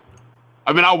then.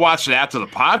 I mean, I'll watch it after the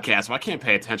podcast, but I can't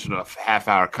pay attention to a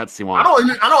half-hour cutscene. I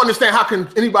don't understand how can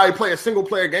anybody play a single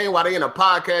player game while they in a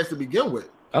podcast to begin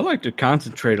with. I like to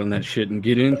concentrate on that shit and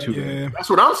get into it. That's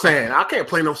what I'm saying. I can't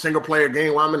play no single player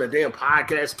game while I'm in a damn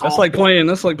podcast. That's like playing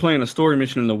a story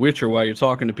mission in The Witcher while you're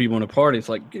talking to people in a party. It's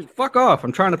like, fuck off.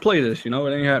 I'm trying to play this. You know,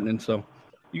 it ain't happening. So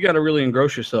you got to really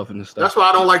engross yourself in this stuff. That's why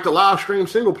I don't like to live stream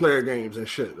single player games and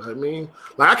shit. I mean,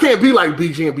 like I can't be like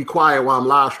BG and be quiet while I'm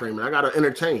live streaming. I got to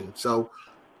entertain. So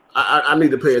I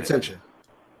need to pay attention.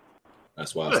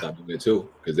 That's why I stopped doing it too,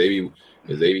 because they be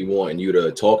wanting you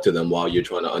to talk to them while you're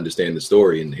trying to understand the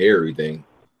story and hear everything.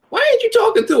 Why ain't you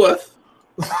talking to us?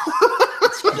 I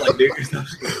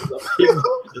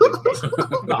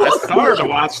started to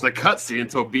watch the cutscene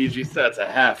until BG said it's a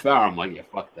half hour. I'm like, yeah,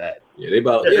 fuck that. Yeah, they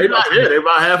about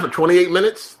half of 28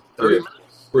 minutes, 30 minutes.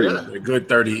 Pretty much. A good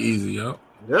 30 easy, yo.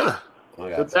 Yeah.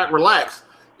 Get that relax.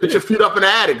 Put your feet up in the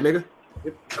attic, nigga.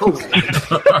 What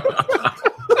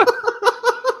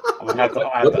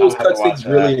those cutscenes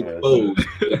really exposed.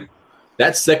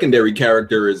 That secondary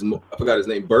character is, I forgot his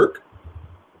name, Burke.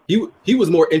 He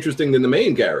was more interesting than the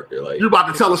main character. Like, you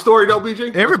about to tell a story though,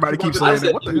 BG? Everybody keeps saying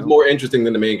that. He was more interesting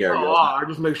than the main character. I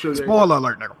just make sure. Spoiler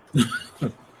alert,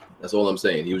 nigga. That's all I'm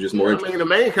saying. He was just more. I mean, the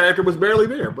main character was barely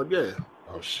there, but yeah.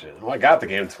 Oh shit! Well, I got the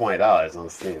game $20 on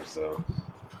Steam, so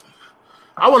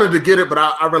I wanted to get it, but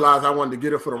I realized I wanted to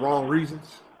get it for the wrong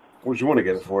reasons. What would you want to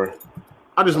get it for?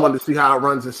 I just wanted to see how it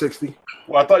runs in 60.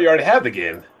 Well, I thought you already had the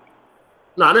game.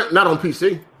 No, not on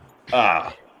PC.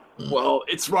 Well,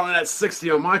 it's running at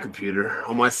 60 on my computer,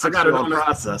 on my 60-year-old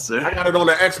processor. I got it on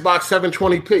the Xbox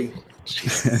 720p.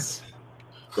 Jesus.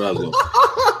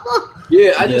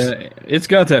 It's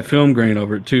got that film grain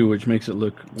over it too, which makes it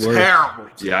look worse. Terrible.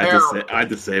 Yeah, I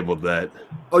disabled that.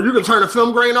 Oh, you can turn the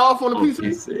film grain off on the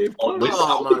PC? Oh my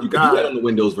God. You can do that on the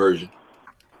Windows version.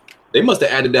 They must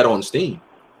have added that on Steam.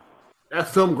 That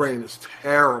film grain is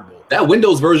terrible. That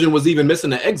Windows version was even missing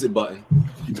the exit button.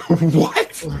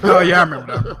 What? Oh yeah, I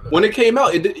remember that. When it came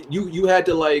out, you had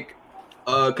to like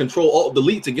Control Alt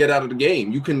Delete to get out of the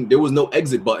game. There was no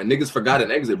exit button. Niggas forgot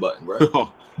an exit button,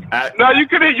 bro. No, you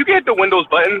can hit the Windows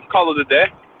button. Call it a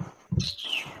day.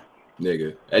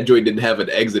 Nigga, that joint didn't have an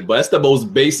exit button. That's the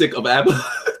most basic of Apple.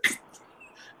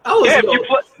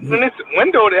 When it's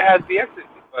windowed, it has the exit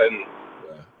button.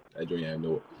 That joint had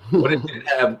no. What it didn't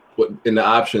have, in the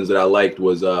options that I liked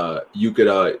was you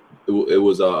could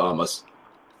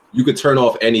you could turn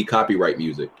off any copyright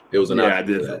music. It was an option. I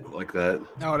did like that.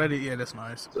 Oh, that's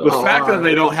nice. So, the fact that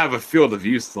they don't have a field of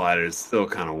view slider is still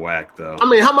kind of whack, though. I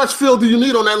mean, how much field do you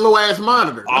need on that low ass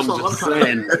monitor? I'm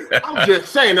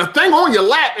just saying. The thing on your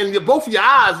lap and both of your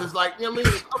eyes is like, you know what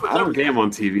I mean? I don't game on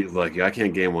TVs like you. I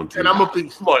can't game on TV. And I'm a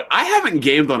beast. Look, I haven't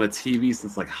gamed on a TV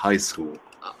since like high school.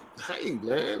 Hey,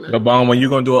 man. Yo, Bon, when you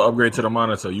gonna do an upgrade to the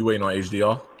monitor? You waiting on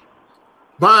HDR?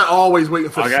 Bon always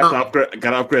waiting for something.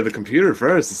 Got to upgrade the computer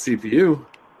first, the CPU.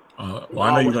 Well,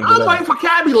 I know you're gonna do that. I'm waiting for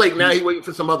Cabby Lake now. He waiting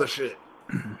for some other shit.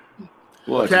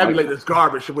 Well, Cabby Lake is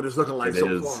garbage. What it's looking like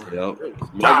so far. Yep.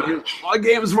 My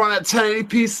games run at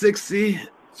 1080p 60.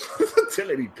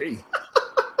 1080p.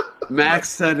 Max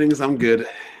settings. I'm good.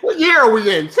 What year are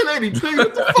we in? 1080p.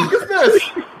 What the fuck is this?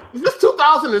 Is this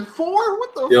 2004?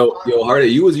 What the fuck? Yo, Hardy,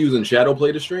 you was using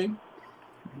Shadowplay to stream?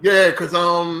 Yeah, because I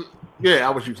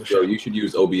was using Shadowplay. You should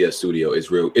use OBS Studio. It's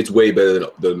way better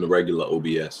than the regular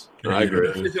OBS. I agree.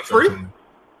 Is it free?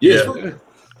 Yeah.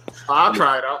 I'll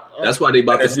try it out. That's why they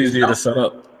about It's easier to set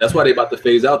up. That's why they about to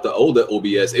phase out the older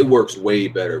OBS. It works way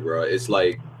better, bro. It's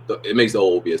like it makes the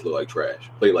old OBS look like trash.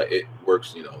 Play like it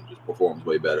works, just performs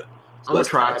way better. So I'm gonna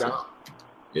try it out.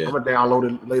 Yeah. I'm gonna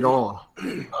download it later on.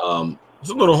 It's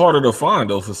a little harder to find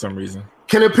though for some reason.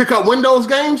 Can it pick up Windows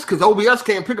games? Because OBS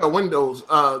can't pick up Windows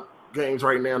games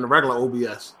right now in the regular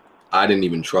OBS. I didn't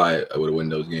even try it with a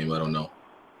Windows game. I don't know.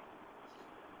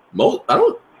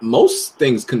 Most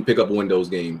things can pick up a Windows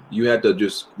game. You had to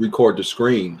just record the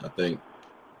screen, I think.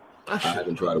 I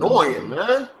haven't tried it. Annoying,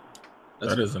 man.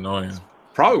 That is annoying.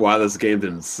 Probably why this game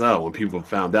didn't sell when people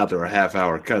found out there were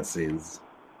half-hour cutscenes.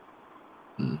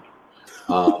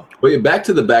 But yeah, back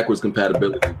to the backwards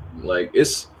compatibility. Like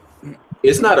it's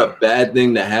not a bad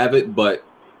thing to have it, but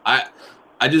I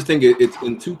just think it's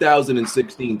in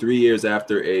 2016, 3 years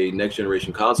after a next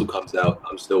generation console comes out,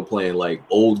 I'm still playing like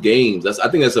old games. I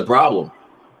think that's a problem.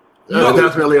 That's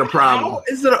definitely a problem. How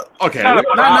is it okay?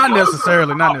 Not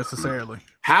necessarily. Not necessarily.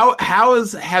 How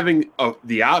is having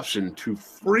the option to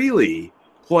freely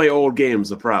play old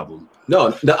games a problem?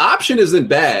 No, the option isn't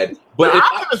bad, but the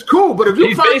option is cool. But if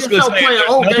you find yourself playing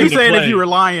old games, he's saying if you're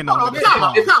relying on it.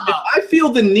 If I feel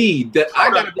the need that I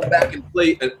got to go back and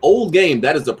play an old game,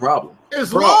 that is a problem.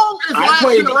 As long as last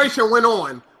generation went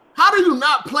on, how do you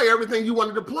not play everything you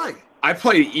wanted to play? I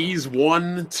played Ys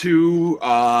 1, 2,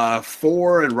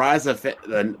 4, and Rise of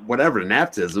whatever,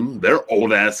 Naptism. They're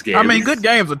old ass games. I mean, good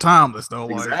games are timeless though.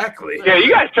 Exactly. Yeah, you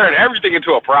guys turn everything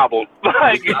into a problem.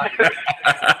 Like,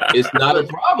 it's not a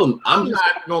problem. I'm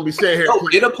not gonna be sitting here. No,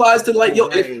 it applies to like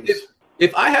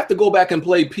if I have to go back and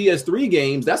play PS3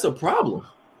 games, that's a problem.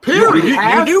 Period. You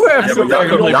do have to.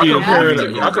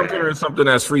 Y'all comparing something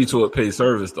that's free to a paid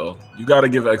service, though. You got to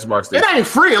give Xbox. It ain't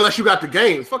free unless you got the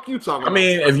games. Fuck you talking about. I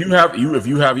mean, if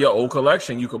you have your old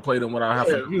collection, you can play them without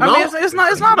having.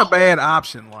 It's not a bad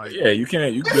option. Like, yeah, you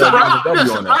can't. You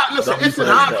Listen, it's an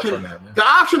option. The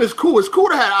option is cool. It's cool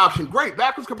to have option. Great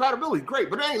backwards compatibility.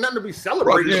 Great, but it ain't nothing to be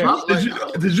celebrated about.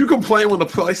 Did you complain when the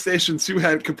PlayStation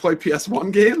 2 could play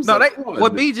PS1 games? No,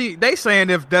 they saying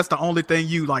if that's the only thing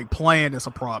you like playing, it's a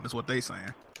problem. Is what they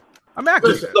saying. I mean,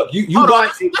 look, you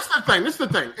buy. This is the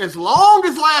thing. As long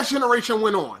as last generation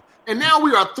went on, and now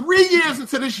we are 3 years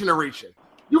into this generation,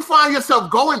 you find yourself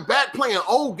going back playing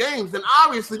old games, then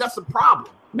obviously that's a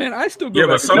problem. Man, I still go back.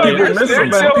 But some people miss them.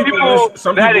 There's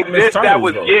people that exist that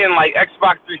was getting like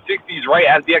Xbox 360s right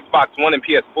as the Xbox One and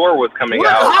PS4 was coming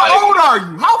out. How old are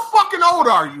you? How fucking old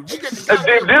are you?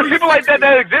 There's people like that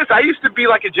exist. I used to be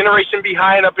like a generation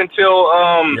behind up until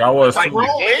I was like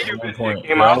GameCube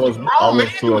came out. I was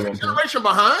two a generation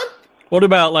behind. What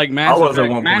about like Mass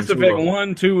Effect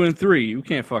 1, 2, and 3? You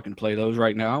can't fucking play those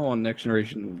right now on next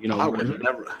generation. I would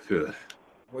never.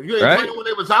 Well, you ain't playing when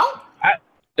it was out.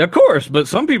 Of course, but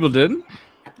some people didn't.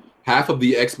 Half of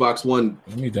the Xbox One.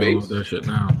 Let me download that shit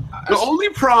now. The only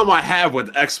problem I have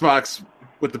with Xbox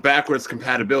with the backwards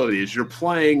compatibility is you're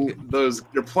playing those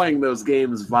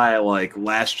games via like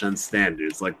last gen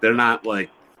standards. Like they're not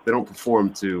like they don't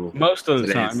perform to most of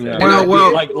the time. Yeah.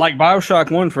 Well, like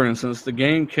BioShock 1, for instance, the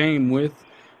game came with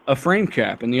a frame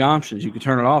cap and the options. You can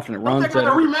turn it off and it runs. They got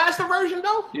a remastered version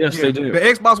though. Yes, they do. The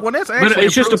Xbox One S. But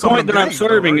it's just a point that I'm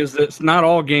serving is that not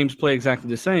all games play exactly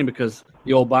the same because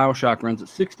the old BioShock runs at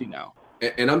 60 now.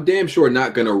 And I'm damn sure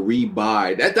not gonna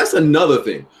rebuy that. That's another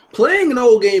thing. Playing an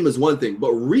old game is one thing,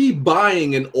 but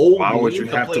rebuying an old Why game would you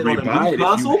have to rebuy it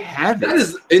console, that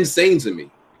is insane to me.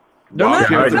 They're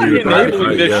not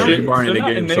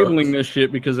enabling this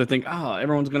shit because they think,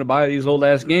 everyone's going to buy these old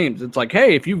ass games. It's like,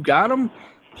 hey, if you've got them,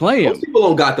 play them. Most people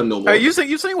don't got them no more. Hey, you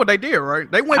seen what they did,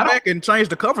 right? They went back and changed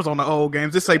the covers on the old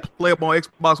games. They say play up on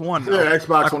Xbox One. Now. Yeah,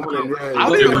 Xbox One. I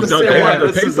don't even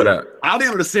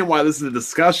understand why this is a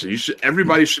discussion.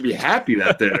 Everybody should be happy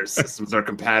that their systems are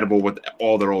compatible with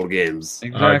all their old games.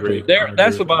 Exactly.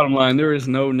 That's the bottom line. There is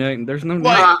no there's no.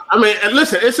 I mean, and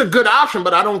listen, it's a good option,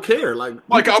 but I don't care. Like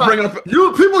I'll bring up.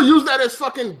 People use that as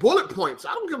fucking bullet points.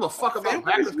 I don't give a fuck about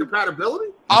backwards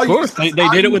compatibility. Of course, they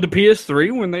did it with the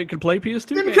PS3 when they could play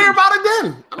PS2. Didn't care about it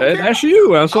then. That's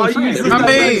you. That's what I'm saying. I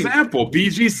mean, example.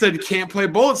 BG said you can't play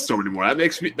Bulletstorm anymore.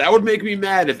 That would make me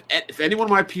mad if any one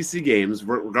of my PC games,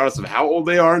 regardless of how old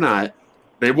they are or not,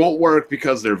 they won't work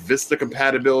because they're Vista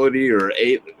compatibility or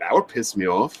 8. That would piss me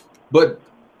off. But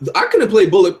I couldn't play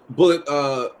what it was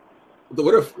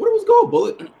called?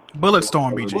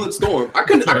 Bulletstorm, BG. Bulletstorm. I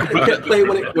couldn't play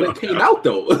when it came out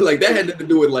though. Like that had nothing to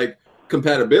do with like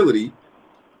compatibility.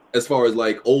 As far as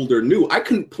like old or new, I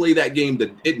couldn't play that game.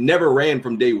 It never ran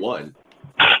from day one.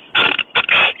 That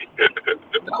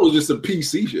was just some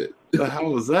PC shit. The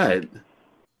hell was that?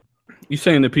 You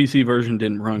saying the PC version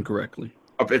didn't run correctly?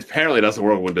 It apparently doesn't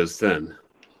work with Windows 10.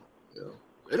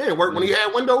 It didn't work when he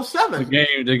had Windows 7.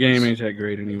 The game ain't that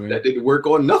great anyway. That didn't work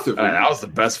on nothing. That was the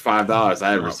best $5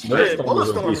 I ever spent. It was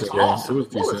a decent game. It was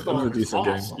decent. It was a decent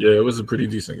game. Yeah, it was a pretty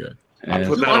decent game.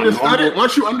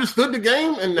 Once you understood the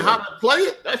game and how to play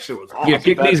it, that shit was awesome. Yeah,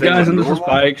 kick these guys into the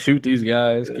spike, shoot these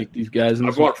guys, kick these guys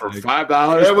into the spike. I bought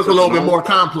for $5. It was a little bit more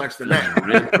complex than that.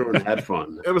 Ran through and had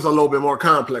fun. It was a little bit more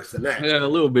complex than that. Yeah, a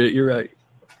little bit. You're right.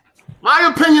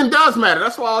 My opinion does matter.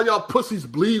 That's why all y'all pussies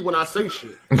bleed when I say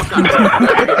shit.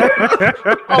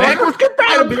 Backwards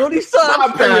compatibility sucks. My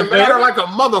opinion matter like a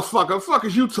motherfucker. Fuck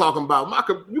is you talking about?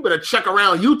 You better check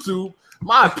around YouTube.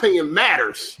 My opinion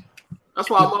matters. That's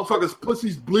why motherfuckers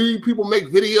pussies bleed. People make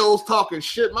videos talking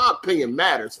shit. My opinion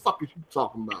matters. Fuck is you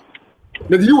talking about?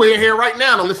 Nigga, you in here right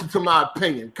now to listen to my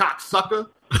opinion, cocksucker.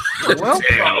 Well,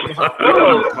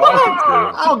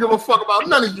 I don't give a fuck about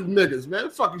none of you niggas, man.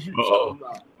 The fuck is you talking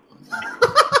about?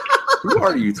 Who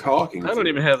are you talking to? I don't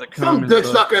even have the comment. Some dick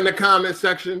sucker in the comment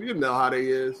section. You know how they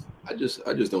is. I just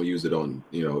don't use it on,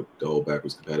 the whole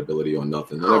backwards compatibility on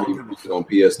nothing. I never used it on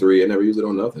PS3. I never used it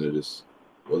on nothing. It just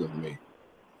wasn't for me.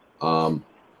 And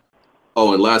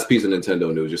last piece of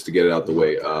Nintendo news, just to get it out the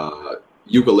way.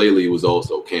 Ukulele was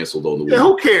also canceled on the Wii. Yeah,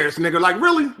 who cares, nigga? Like,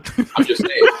 really? I'm just saying.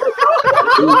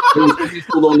 It was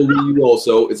canceled on the Wii U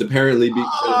also. It's apparently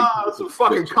it's a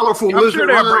fucking colorful I'm lizard. sure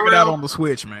they'll bring it out on the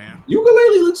Switch, man.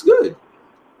 Ukulele looks good.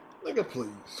 Nigga, please.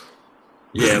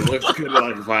 Yeah, it looks good.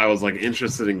 Like if I was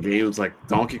interested in games like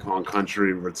Donkey Kong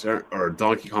Country Return or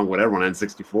Donkey Kong whatever on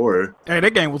N64. Hey,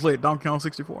 that game was lit. Donkey Kong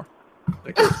 64.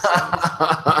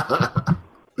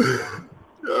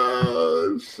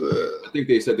 Oh, shit. I think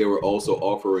they said they were also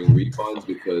offering refunds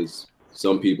because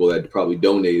some people that probably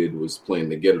donated was planning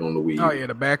to get it on the Wii U. Oh yeah,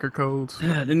 the backer codes.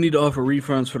 Yeah, they need to offer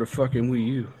refunds for the fucking Wii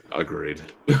U. Agreed.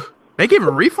 They giving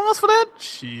refunds for that?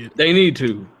 Shit. They need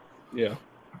to. Yeah.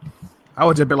 I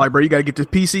would just be like, bro, you got to get this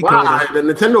PC code. Wow, the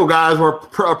Nintendo guys were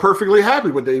perfectly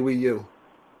happy with the Wii U.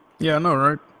 Yeah, I know,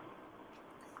 right?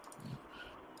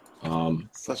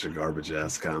 Such a garbage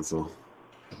ass console.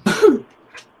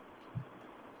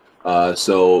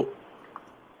 So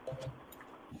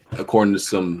according to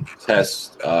some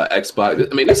tests,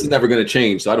 Xbox. I mean, this is never going to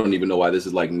change, so I don't even know why this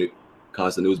is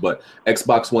constant news. But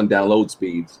Xbox One download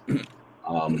speeds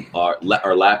are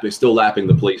still lapping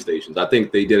the PlayStations. I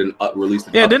think they did release.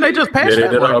 Yeah, didn't they just patch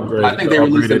that? I think they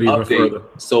released an update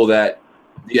so that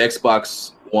the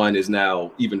Xbox One is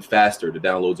now even faster. The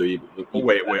downloads are even.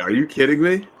 Wait, are you kidding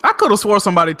me? I could have swore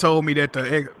somebody told me that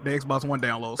the Xbox One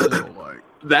download slow.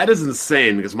 That is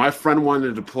insane because my friend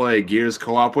wanted to play Gears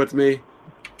co-op with me,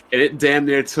 and it damn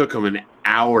near took him an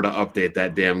hour to update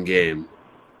that damn game.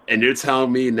 And you're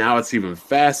telling me now it's even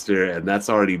faster, and that's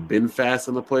already been fast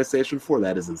on the PlayStation 4?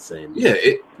 That is insane. Yeah,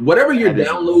 whatever your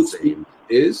download speed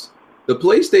is, the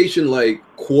PlayStation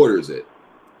quarters it.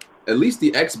 At least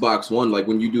the Xbox One,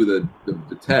 when you do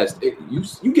the test,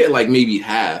 you get maybe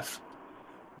half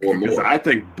or more. I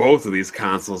think both of these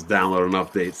consoles download an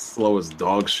update slow as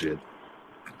dog shit.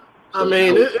 I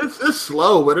mean, it's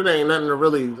slow, but it ain't nothing to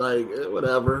really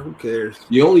whatever. Who cares?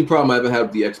 The only problem I ever had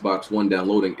with the Xbox One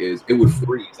downloading is it would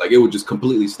freeze. It would just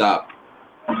completely stop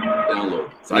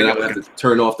download. So I would have to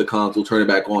turn off the console, turn it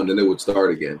back on, then it would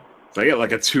start again. So I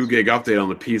get a 2 gig update on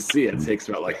the PC. It takes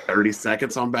about 30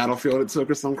 seconds on Battlefield. It took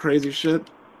or some crazy shit.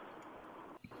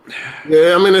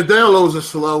 Yeah, I mean the downloads are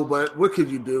slow, but what could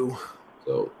you do?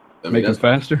 So make it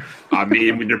faster. I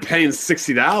mean, when you're paying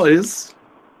 $60.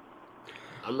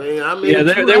 I mean, yeah,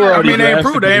 they were. I mean, they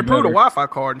improved the Wi-Fi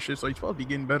card and shit, so you're supposed to be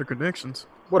getting better connections.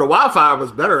 Well, the Wi-Fi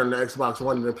was better in the Xbox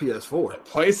One than the PS4.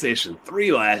 PlayStation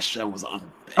 3 last gen was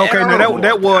unbearable. Okay, that was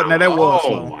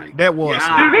slow. That was.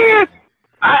 Slow.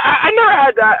 I never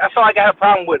had that. I felt like I had a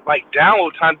problem with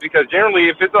download times because generally,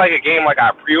 if it's a game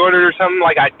I pre-ordered or something,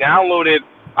 I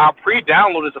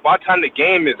pre-downloaded. So by the time the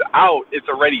game is out, it's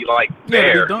already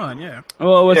there. Yeah, done. Yeah.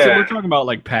 Well, we're talking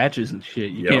about patches and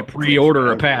shit. You can't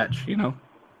pre-order a patch,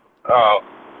 Oh.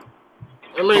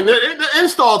 I mean, the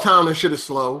install time and shit is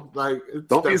slow.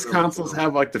 Don't these consoles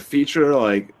have the feature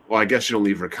well, I guess you don't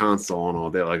leave your console on all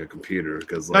day like a computer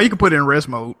because no, you can put it in rest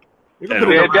mode. You can put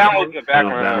it download in the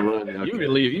background. Okay.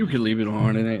 You can leave it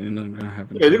on. It ain't nothing gonna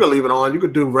happen. Yeah, you can leave it on. You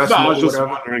could do rest mode. I was just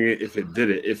wondering if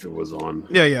it was on.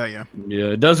 Yeah. Yeah,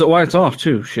 it does it while it's off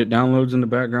too. Shit downloads in the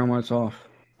background while it's off.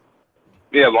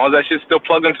 Yeah, as long as that shit's still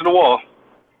plugged into the wall.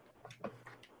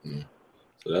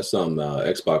 So that's something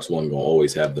Xbox One gonna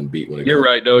always have them beat when it You're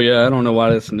right though. Yeah, I don't know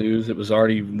why that's news. It was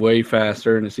already way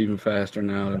faster, and it's even faster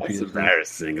now. That's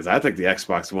embarrassing because I think the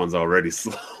Xbox One's already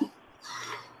slow.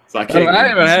 So I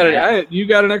haven't had it. You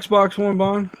got an Xbox One,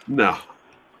 Bond? No.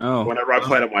 Oh, whenever I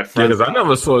played with my friends, because I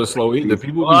never saw it slow either.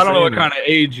 People, I don't know what kind of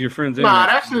age your friends in. Nah,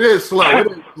 that shit is slow. It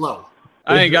is slow.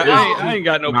 I ain't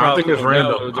got no problem. I think it's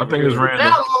random. I think it's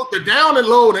random. The down and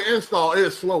load and install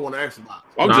is slow on the Xbox.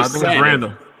 I'm just saying. It's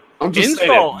random. I'm just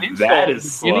saying that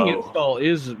is slow.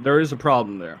 There is a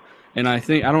problem there, and I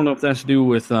don't know if that's to do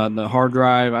with the hard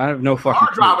drive. I have no fucking.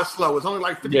 Hard drive is slow. It's only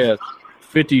like 50. Yeah,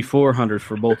 5400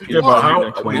 for both. Yeah,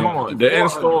 but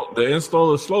the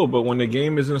install is slow, but when the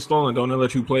game is installing, don't they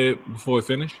let you play it before it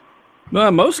finishes? No,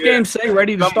 most games say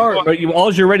ready to start, but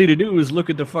all you're ready to do is look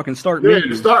at the fucking start menu.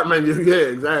 The start menu. Yeah,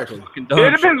 exactly. It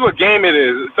depends what game it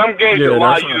is. Some games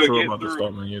allow you to get about through. the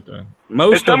start menu thing.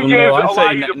 Most of them, though, I'd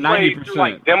say 90%.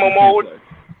 Like demo mode.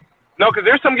 No, because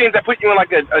there's some games that put you in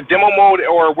like a demo mode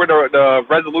or where the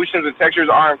resolutions and textures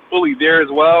aren't fully there as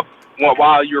well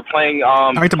while you're playing.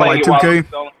 I think about like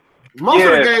 2K. Most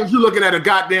of the games you're looking at a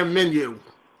goddamn menu.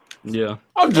 Yeah.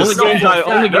 I'm just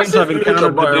only games I've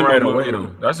encountered right away though.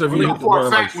 That's if you hit the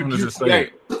button as soon as it's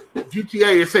saying.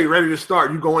 GTA is say ready to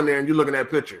start. You go in there and you're looking at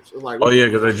pictures. It's like, oh yeah,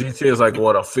 because the GTA is like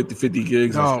what a 50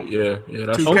 gigs. No. Yeah.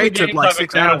 That's 2K took like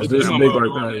 6 hours. This big like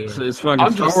that. It's fucking.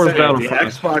 I'm just saying, the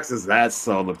Xbox is that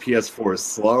slow. The PS4 is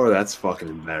slower. That's fucking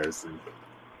embarrassing.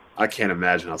 I can't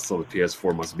imagine how slow the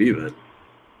PS4 must be then.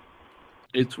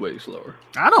 It's way slower.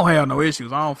 I don't have no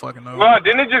issues. I don't fucking know. Well,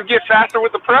 didn't it just get faster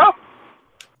with the Pro?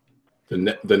 The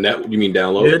net, you mean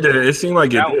download? Yeah, it did. It seemed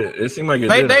like it did. It seemed like it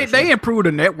did. They improved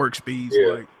the network speeds. Yeah.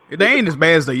 Like, they ain't as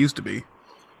bad as they used to be.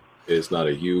 It's not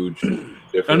a huge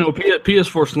difference. I know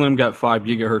PS4 Slim got 5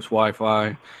 gigahertz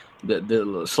Wi-Fi.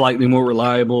 That slightly more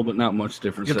reliable, but not much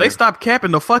difference. If they stop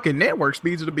capping the fucking network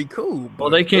speeds, it'll be cool. Well,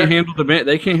 they can't handle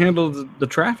the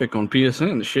traffic on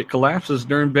PSN. The shit collapses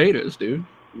during betas, dude.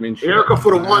 I mean, Erica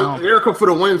for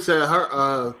the win said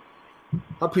her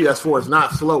PS4 is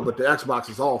not slow, but the Xbox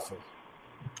is awful.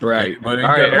 Right. But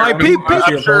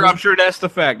I'm sure that's the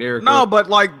fact, Erica. No, but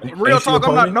like real talk,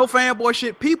 I'm not no fanboy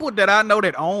shit. People that I know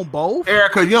that own both,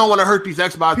 Erica, you don't want to hurt these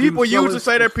Xbox. People usually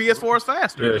say their PS4 is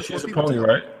faster. Yeah, she's a pony,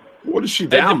 right? What is she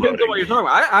downloading? downloading? What you're talking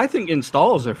about. I think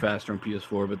installs are faster on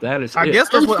PS4, but that is. I guess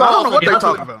that's what I don't know what they're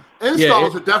talking about.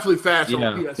 Installs are definitely faster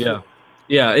on PS4.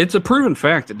 Yeah, it's a proven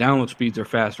fact that download speeds are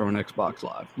faster on Xbox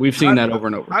Live. We've seen that over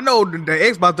and over. I know the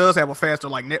Xbox does have a faster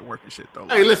like network and shit though.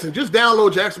 Hey, listen, just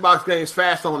download your Xbox games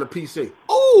fast on the PC.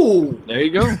 Oh, there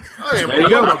you go. There you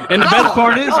go. And the best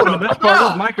part is,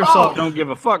 Microsoft don't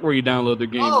give a fuck where you download the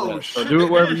game. So do it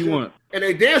wherever you want. And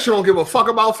they damn sure don't give a fuck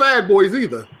about fag boys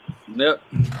either. Yep,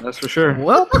 that's for sure.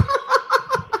 Well,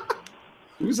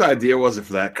 whose idea was it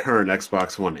for that current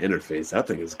Xbox One interface? That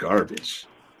thing is garbage.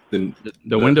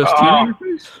 The Windows 10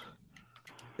 interface?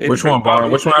 Which one,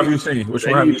 Byron? Which one have you seen? Which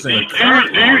one have you seen?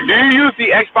 Do you use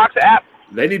the Xbox app?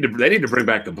 They need to bring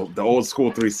back the old school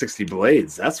 360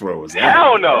 blades. That's where it was at.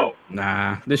 Hell no.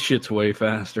 Nah, this shit's way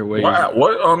faster. What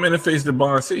interface did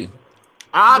Bond see?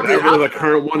 The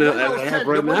current one that I have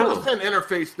right now. The Windows 10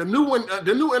 interface, the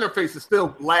new interface is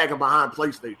still lagging behind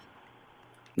PlayStation.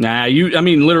 Nah,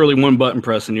 literally one button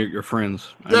press and you're friends.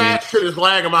 That shit is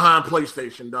lagging behind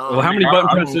PlayStation, dog. Well, how many button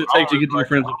presses does it take to get to your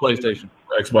friends with PlayStation?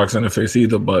 Xbox interface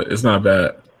either, but it's not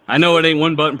bad. I know it ain't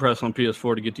one button press on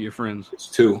PS4 to get to your friends. It's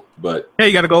 2, but yeah,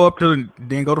 you got to go up to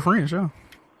then go to friends, yeah.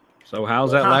 So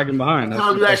how's that lagging behind? By the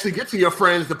time you actually get to your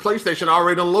friends, the PlayStation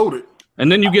already unloaded.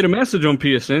 And then you get a message on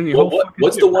PSN.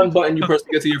 What's the one button you press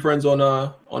to get to your friends on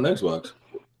Xbox?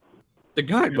 The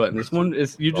guide button.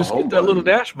 You just get that little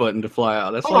dash button to fly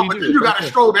out. That's all you do. You got to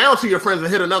scroll down to your friends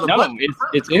and hit another button.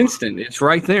 It's instant. It's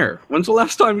right there. When's the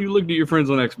last time you looked at your friends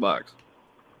on Xbox?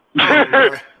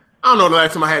 I don't know the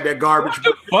last time I had that garbage. What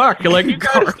the fuck? Like, you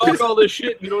guys talk all this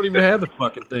shit and you don't even have the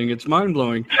fucking thing. It's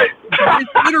mind-blowing. It's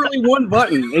literally one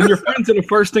button, and your friends are the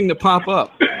first thing to pop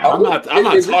up. I'm not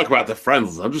talking about the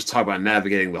friends. I'm just talking about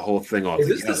navigating the whole thing all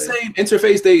together. Is this the same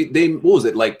interface they what was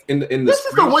it, like in the This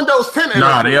is the Windows 10 interface.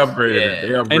 Nah, they upgraded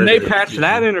it. And they patched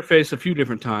that interface a few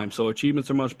different times, so achievements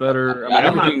are much better.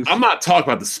 I'm not talking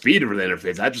about the speed of the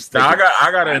interface. I just think I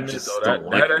gotta admit though,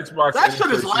 that Xbox that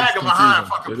shit is lagging behind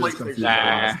fucking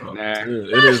PlayStation.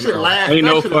 It is. Ain't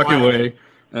no fucking way.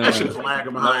 That shit is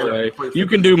lagging behind. You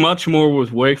can do much more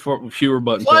with way fewer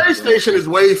buttons. PlayStation is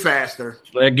way faster.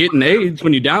 Like getting AIDS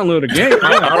when you download a game.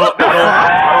 I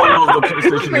don't know if the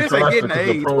PlayStation is faster because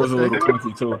the Pro is a little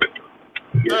clunky too.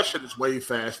 That shit is way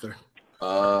faster.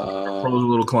 Pro's a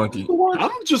little clunky.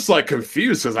 I'm just like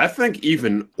confused because I think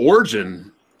even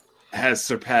Origin has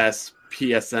surpassed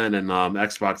PSN and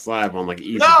Xbox Live on like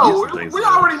easy things. We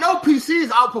already know PCs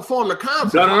outperform the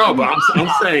console. No, but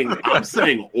I'm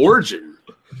saying Origin.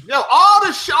 Yo, all the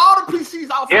PCs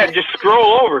out there. Yeah, just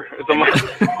scroll over.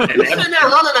 You're sitting there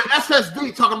running an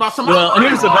SSD talking about some. Well,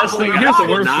 here's the best thing. Here's the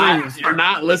worst thing. You're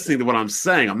not listening to what I'm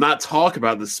saying. I'm not talking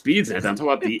about the speeds. I'm talking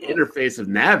about the interface of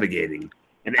navigating.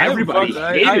 And everybody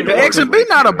hated the X and B.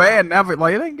 Not a bad navigate.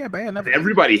 Like it ain't that bad.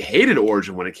 Everybody hated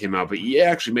Origin when it came out, but EA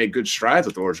actually made good strides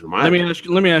with Origin. Let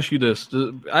me ask you this: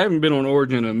 I haven't been on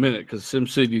Origin in a minute because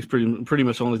SimCity is pretty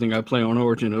much the only thing I play on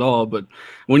Origin at all. But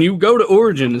when you go to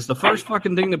Origin, is the first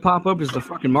fucking thing that pop up is the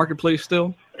fucking marketplace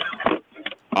still?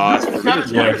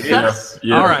 Yes.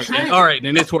 All right,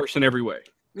 then it's worse in every way.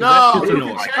 No.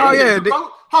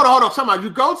 Hold on. Somebody,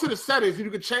 you go to the settings and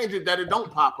you can change it that it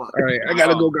don't pop up. All right, I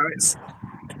gotta go, guys.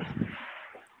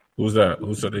 Who's that?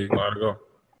 Who said they gotta go?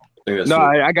 No,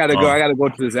 I gotta go. I gotta go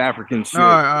to this African shit. All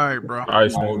right, bro. All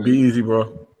right, Smoke. Be easy,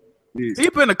 bro.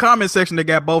 People in the comment section that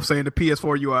got both saying the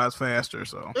PS4 UI is faster.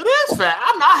 So it is fast.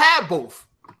 I had both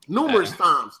numerous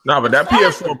times. No, but that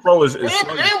PS4 Pro is and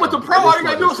with the Pro, all you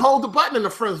gotta do is hold the button and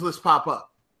the friends list pop up.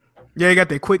 Yeah, you got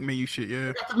that quick menu shit. Yeah,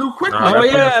 you got the new quick. Oh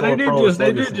yeah, they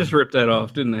did just rip that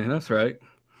off, didn't they? That's right.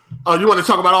 Oh, you want to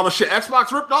talk about all the shit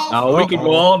Xbox ripped off? Oh, we can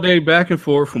go all day back and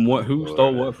forth from who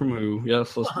stole what from who.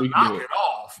 Yes, we can knock do it.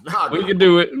 Off. We can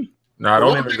do it. Nah,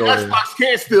 don't even go there. Xbox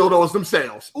can't steal those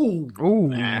themselves. Ooh.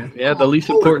 Yeah, the least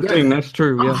important thing. That's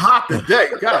true. I'm yeah. hot today.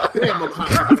 God damn, I'm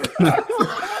hot.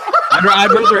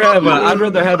 I'd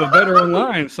rather have a better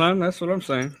online, son. That's what I'm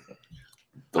saying.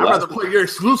 I'd rather play your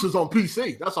exclusives on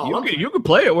PC. That's all. You can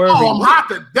play it wherever. I'm hot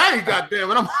today. God damn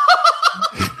it, I'm.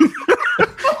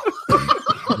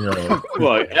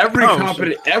 Look,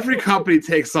 every company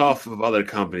takes off of other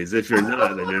companies. If you're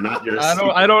not, then you're not.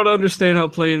 I don't understand how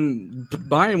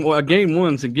buying a game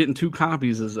once and getting 2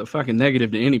 copies is a fucking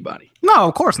negative to anybody. No,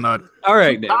 of course not. All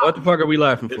right, then. What the fuck are we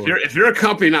laughing for? If you're a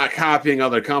company not copying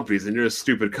other companies, then you're a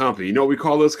stupid company. You know what we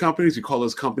call those companies? We call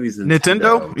those companies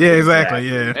Nintendo? Yeah, exactly.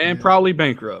 Yeah, and probably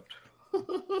bankrupt.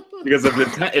 Because if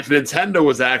Nintendo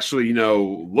was actually,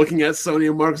 looking at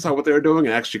Sony and Microsoft, what they were doing,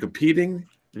 and actually competing.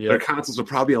 Yep. Their consoles are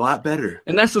probably a lot better.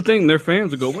 And that's the thing. Their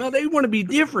fans will go, well, they want to be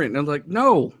different. And I was like,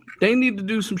 no, they need to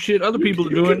do some shit other people are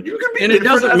doing. And it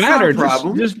doesn't matter.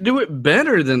 Just do it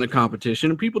better than the competition.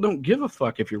 And people don't give a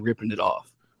fuck if you're ripping it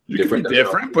off. You can be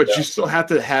different, but you still have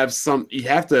to have you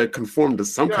have to conform to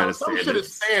some kind of standard. Some shit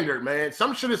is standard, man.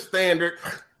 Some shit is standard,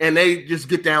 and they just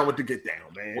get down with the get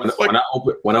down, man.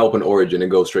 When I open Origin, it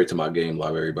goes straight to my game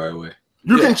library, by the way.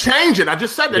 You can change it. I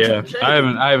just said that. Yeah,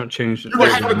 I haven't changed it. You're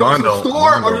gonna have it go to the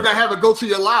store, or you're gonna have it go to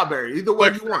your library. Either way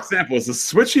you want. For example, is the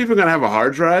Switch even gonna have a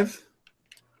hard drive?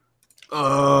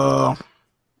 I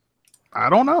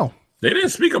don't know. They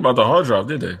didn't speak about the hard drive,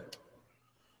 did they?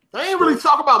 They ain't really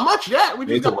talk about much yet. We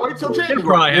just gotta wait till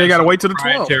January. They gotta wait till the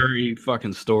 12th. Proprietary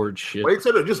fucking storage shit.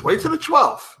 Just wait till the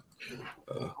 12th.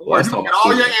 You can get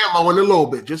all your ammo in a little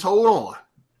bit. Just hold on.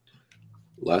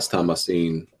 Last time I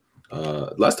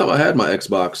had my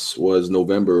Xbox was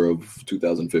November of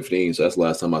 2015, so that's the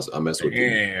last time I messed with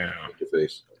your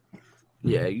face.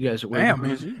 Yeah, you guys are damn,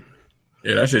 man.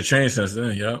 Yeah, that shit changed since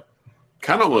then. Yep.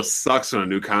 Kind of almost sucks when a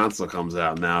new console comes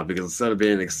out now because instead of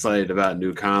being excited about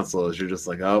new consoles, you're just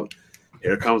like, oh,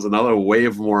 here comes another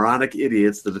wave of moronic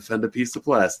idiots to defend a piece of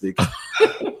plastic.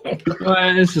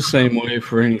 It's the same way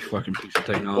for any fucking piece of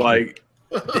technology.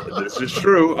 This is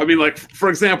true. I mean, for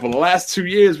example, the last 2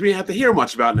 years, we didn't have to hear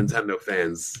much about Nintendo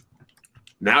fans.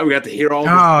 Now we got to hear all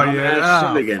this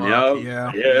shit again, yo.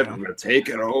 Yeah, we're going to take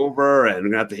it over, and we're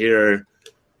going to have to hear...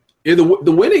 Yeah,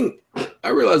 the winning... I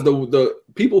realize the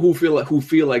people who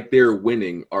feel like they're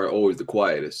winning are always the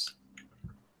quietest.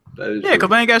 Yeah, because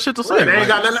they ain't got shit to say. They ain't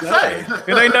got nothing to say.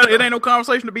 It ain't no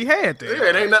conversation to be had there. Yeah,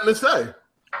 it ain't nothing to say.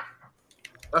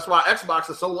 That's why Xbox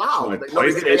is so loud.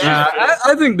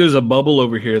 I think there's a bubble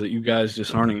over here that you guys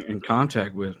just aren't in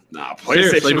contact with. Nah,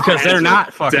 seriously, because they're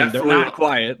not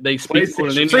quiet. They speak for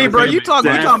an See, bro, you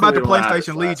talking about the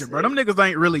PlayStation Legion, bro. Them niggas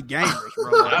ain't really gamers,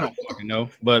 bro. I don't fucking know,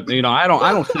 but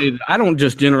I don't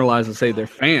just generalize and say they're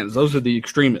fans. Those are the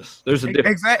extremists. There's a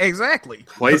difference. Exactly.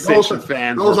 PlayStation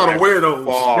fans. Those are the weirdos.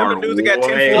 Them dudes that got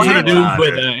Those are the dudes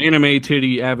with anime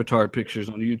titty avatar pictures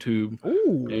on YouTube.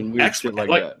 Ooh. And weird shit like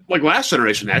that. Like last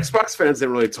generation. Xbox fans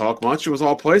didn't really talk much. It was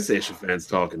all PlayStation fans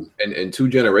talking. And 2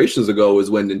 generations ago is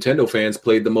when Nintendo fans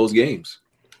played the most games.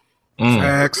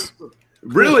 Facts.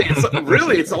 Really,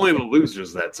 it's only the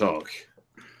losers that talk.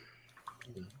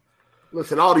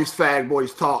 Listen, all these fag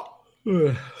boys talk.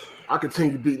 I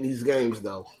continue beating these games,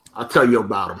 though. I'll tell you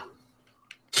about them.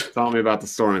 Tell me about the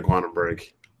story in Quantum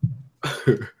Break.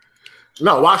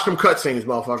 No, watch them cutscenes,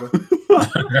 motherfucker.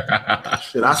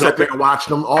 Shit, I sat there and watched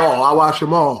them all. I watched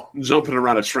them all. Jumping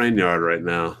around a train yard right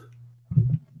now.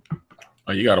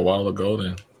 Oh, you got a while ago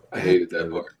then. I hated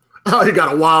that part. Oh, he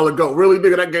got a while ago. Really,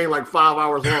 nigga, that game like 5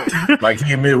 hours long. Like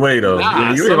he midway though.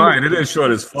 Nah, you ain't lying. It is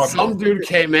short as fuck. Some dude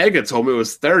K Mega told me it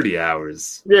was 30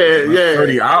 hours. Yeah.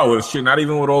 30 hours. Shit, not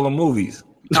even with all the movies.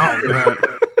 Oh, God.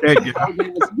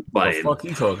 What the fuck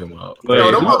you talking about?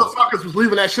 Yo, them motherfuckers was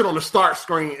leaving that shit on the start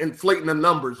screen, inflating the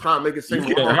numbers, trying to make it seem.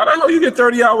 How the hell you get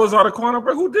 30 hours out of Quantum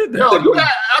Break? Who did that? Yo,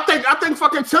 I think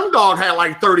fucking Tim Dog had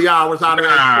like 30 hours out of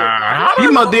that shit.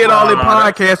 He must did all the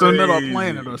podcasts in the middle of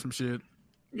playing it or some shit.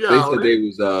 Yeah, they said they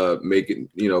was making,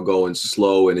 going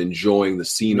slow and enjoying the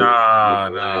scenery. Nah.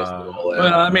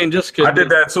 Well, I mean, just I did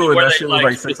that too, and that shit was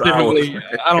like 6 hours.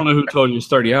 I don't know who told you it's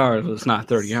 30 hours. It's not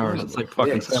 30 hours. It's like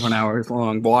fucking 7 hours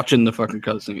long watching the fucking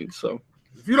cutscenes. So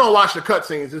if you don't watch the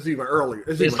cutscenes, it's even earlier.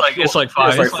 It's like 5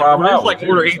 hours. It's like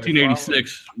Order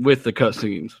 1886 with the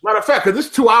cutscenes. Matter of fact, because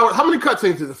it's 2 hours. How many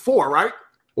cutscenes is it? 4, right?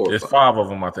 It's 5 of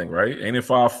them, I think, right? Ain't it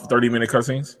 5 30-minute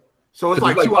cutscenes? So it's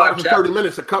like 2 hours and 30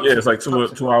 minutes of cutscenes. Yeah, it's like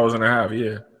 2 hours and a half.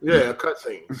 Yeah. Yeah,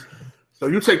 cutscenes. So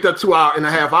you take that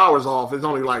 2.5 hours off, it's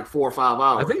only like 4 or 5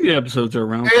 hours. I think the episodes are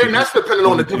around. And that's depending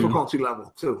on the difficulty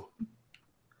level too.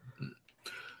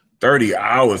 30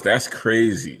 hours, that's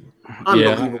crazy.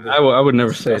 Yeah, I would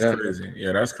never say that. Crazy.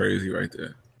 Yeah, that's crazy right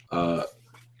there. The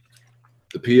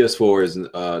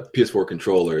PS4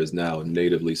 controller is now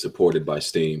natively supported by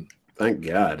Steam. Thank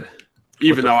God.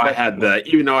 Even though I had the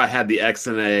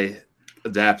XNA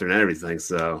adapter and everything,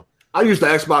 so I use the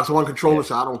Xbox One controller,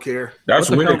 so I don't care.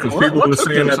 That's weird because people were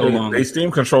saying that they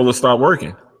Steam controller stopped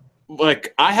working.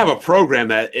 Like I have a program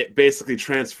that it basically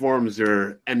transforms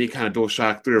any kind of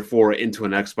DualShock 3 or 4 into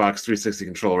an Xbox 360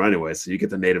 controller anyway, so you get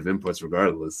the native inputs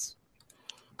regardless.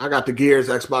 I got the Gears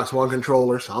Xbox One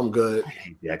controller, so I'm good. I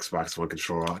hate the Xbox One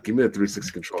controller. Give me the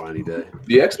 360 controller any day.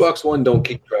 The Xbox One don't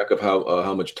keep track of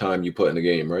how much time you put in the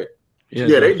game, right?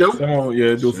 Yeah, they do.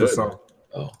 They do for some.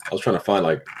 Oh, I was trying to find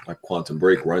like Quantum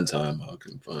Break runtime. I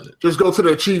couldn't find it. Just go to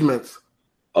the achievements.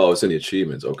 Oh, it's in the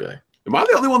achievements. Okay. Am I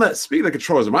the only one that, speaking of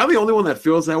controllers, am I the only one that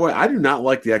feels that way? I do not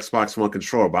like the Xbox One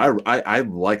controller, but I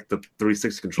like the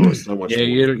 360 controller so much. Yeah,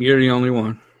 you're the only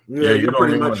one. Yeah, you're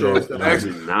pretty much it. The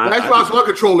Xbox One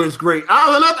controller is great.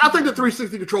 I think the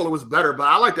 360 controller was better, but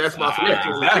I like the Xbox One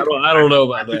controller. I don't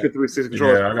know about that. The 360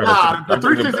 controller. The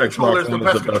 360 controller is the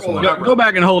best controller ever. Go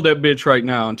back and hold that bitch right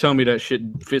now and tell me that shit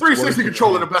fits. 360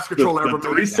 controller, the best controller ever. The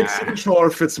 360 controller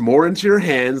fits more into your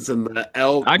hands than the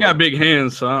L. I got big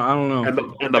hands, so I don't know.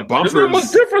 And the bumpers. There's not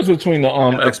much difference between the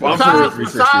Xbox and the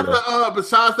 360.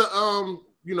 Besides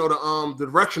the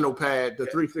directional pad, the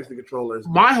 360 controller is.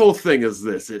 My whole thing is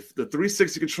this: if the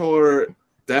 360 controller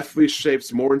definitely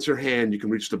shapes more into your hand, you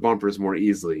can reach the bumpers more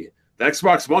easily. The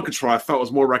Xbox One controller I felt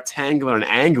was more rectangular and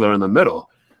angular in the middle.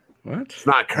 What? It's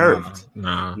not curved.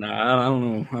 Nah, I don't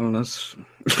know. And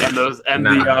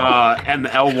the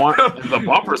L1, the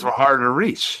bumpers were harder to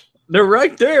reach. They're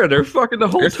right there. They're fucking the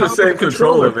whole. It's the same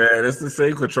controller, man. It's the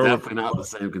same controller. Definitely not the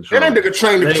same controller. It ain't the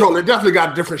controller. It definitely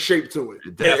got a different shape to it.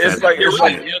 It's like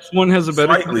one has a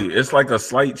better. Slightly. It's like a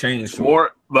slight change.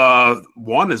 The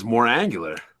one is more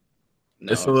angular.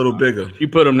 No, it's a little bigger. If you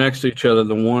put them next to each other,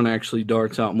 the one actually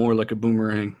darts out more like a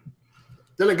boomerang.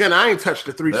 Then again, I ain't touched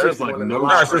the 360.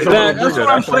 That's what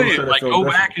I'm saying. Like, go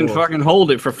back and fucking hold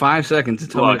it for 5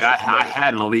 seconds. Look, I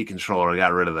had an Elite controller. I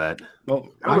got rid of that. Well,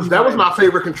 that was my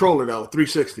favorite controller, though,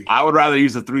 360. I would rather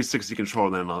use a 360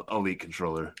 controller than an Elite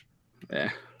controller. Yeah,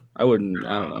 I wouldn't.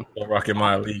 I don't know. I'm rocking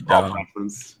my Elite. I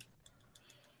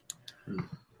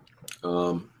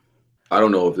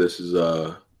don't know if this is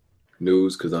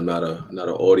news because I'm not an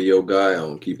audio guy. I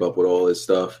don't keep up with all this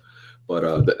stuff.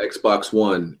 But the Xbox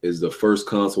One is the first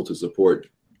console to support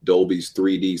Dolby's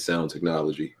 3D sound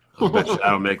technology. I bet you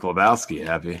that'll make Lebowski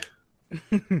happy.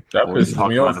 That pisses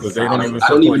me off because they don't even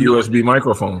support USB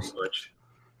microphones.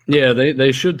 Yeah,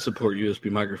 they should support USB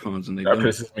microphones, and that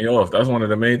pisses me off. That's one of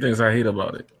the main things I hate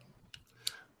about it.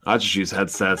 I just use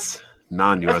headsets,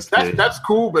 non-USB. That's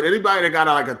cool, but anybody that got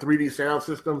like a 3D sound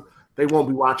system, they won't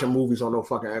be watching movies on no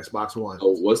fucking Xbox One.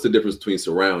 So what's the difference between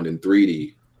surround and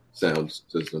 3D sound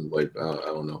system? Like I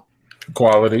don't know.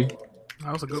 Quality.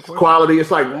 That was a good question. Quality.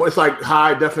 It's like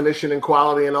high definition and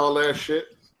quality and all that shit.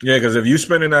 Yeah, because if you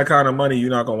spending that kind of money, you're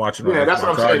not gonna watch it. Yeah, that's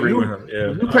what I'm saying.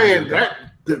 You paying that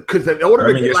because in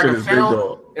order to get like a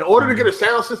sound, in order to get a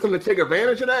sound system to take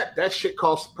advantage of that shit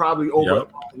costs probably over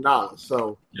 $1,000.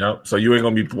 So so you ain't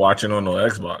gonna be watching on no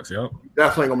Xbox.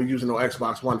 Definitely gonna be using no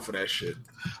Xbox One for that shit.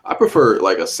 I prefer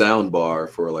like a sound bar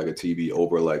for like a TV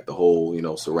over like the whole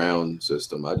surround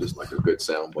system. I just like a good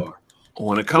sound bar.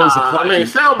 When it comes to playing,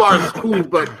 sound bars is cool,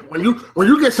 but when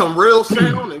you get some real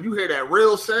sound and you hear that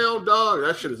real sound, dog,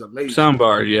 that shit is amazing. Sound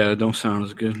bar, don't sound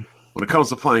as good. When it comes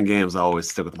to playing games, I always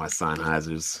stick with my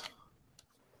Sennheisers.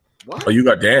 What? Oh, you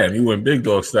went big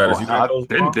dog status. I've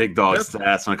been big dog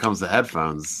status when it comes to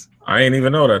headphones. I ain't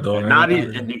even know that though.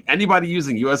 Anybody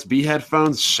using USB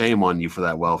headphones, shame on you for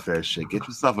that welfare shit. Get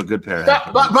yourself a good pair of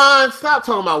headphones. Stop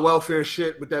talking about welfare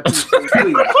shit with that PC,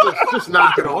 please. Just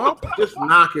knock it off. Just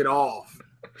knock it off.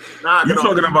 What are you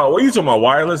talking about?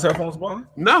 Wireless headphones, Bond?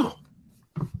 No.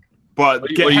 But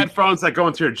get headphones that go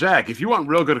into your jack. If you want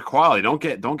real good quality, don't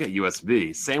get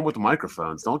USB. Same with the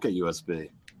microphones. Don't get USB.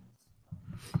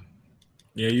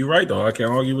 Yeah, you're right though. I can't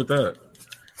argue with that.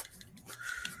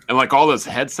 And like all those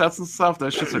headsets and stuff,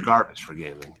 those shits are garbage for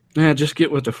gaming. Yeah, just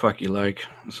get what the fuck you like.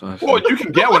 Well, you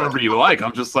can get whatever you like.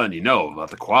 I'm just letting you know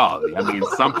about the quality. I mean,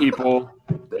 some people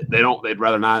they'd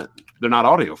rather not. They're not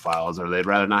audiophiles, or they'd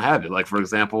rather not have it. Like for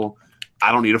example,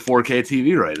 I don't need a 4K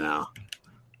TV right now.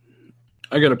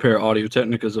 I got a pair of Audio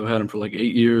Technicas. I've had them for like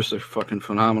 8 years. They're fucking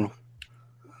phenomenal.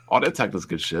 Audio Technica's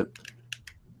good shit.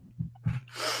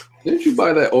 Didn't you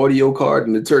buy that audio card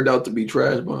and it turned out to be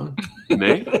trash, man?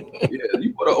 Me? Yeah,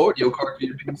 you bought an audio card for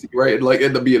your PC, right? It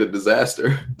ended up being a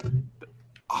disaster.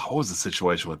 Oh, what was the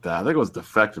situation with that? I think it was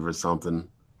defective or something.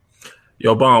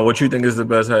 Yo, Bond, what you think is the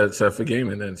best headset for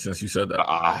gaming then, since you said that?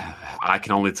 I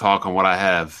can only talk on what I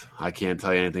have. I can't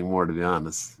tell you anything more, to be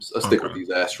honest. I'll stick with these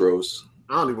Astros.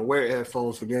 I don't even wear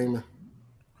headphones for gaming.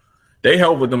 They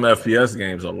help with them FPS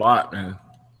games a lot, man.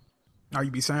 Oh,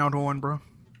 you be sound horn, bro?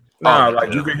 Nah,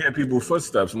 you can hear people's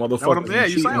footsteps, motherfuckers. Yeah,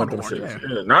 you cheating sound them horn, shit.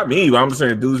 Yeah, not me, but I'm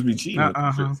saying dudes be cheating.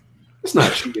 It's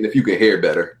not cheating if you can hear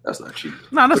better. That's not cheating.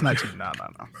 No, that's not cheating. No.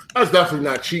 That's definitely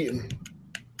not cheating.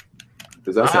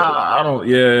 I don't.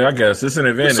 Yeah, I guess it's an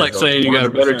advantage. It's like saying you got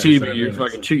a better TV, you're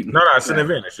fucking cheating. No, it's an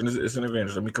advantage. It's an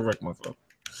advantage. Let me correct myself.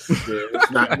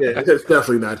 It's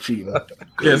definitely not cheating.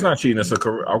 Yeah, it's not cheating.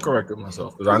 I'll correct it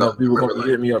myself because I know people gonna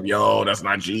hit me up. Yo, that's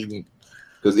not cheating.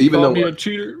 Because even though a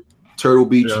cheater. Turtle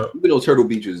Beach, even though Turtle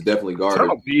Beach is definitely garbage.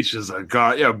 Turtle Beach is a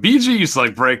god. Yeah, BG used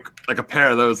to break a pair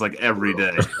of those every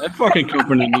day. That fucking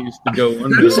company needs to go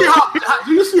under. Do you see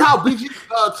how BG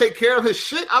take care of his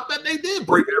shit? I bet they did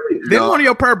break everything. Didn't one of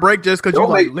your pair break just because you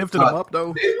lifted them up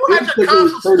though? You had your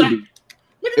console stacked.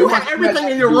 You had everything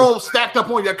in your room stacked up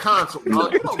on your console.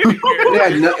 It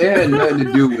had nothing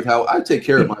to do with how I take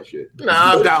care of my shit.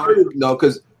 Nah, I doubt it. No,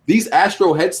 because these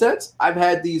Astro headsets, I've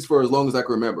had these for as long as I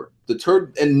can remember.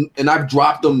 And I've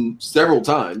dropped them several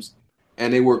times,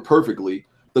 and they work perfectly.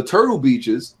 The Turtle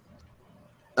Beaches,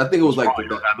 I think it was the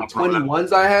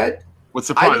 21s I had. What's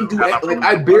the point?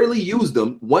 I barely used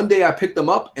them. One day I picked them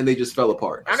up, and they just fell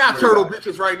apart. I got Turtle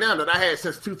Beaches right now that I had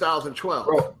since 2012.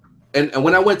 Bro. And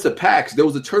when I went to PAX, there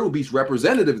was a Turtle Beach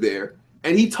representative there,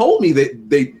 and he told me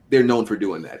that they're known for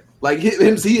doing that. That's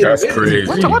crazy.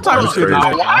 What type of shit is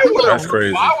that? That's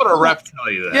crazy. Why would a rep tell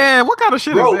you that? Yeah, what kind of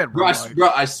shit is that, bro?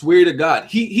 I swear to God,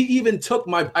 he even took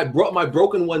I brought my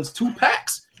broken ones to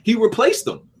PAX. He replaced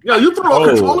them. Yo, you threw a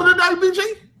controller today,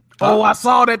 BG? Oh, I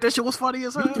saw that. That shit was funny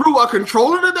as hell. You threw a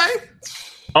controller today?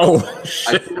 Oh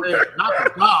shit!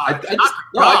 I just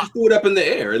threw it up in the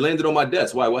air. It landed on my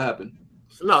desk. Why? What happened?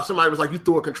 No, somebody was like, "You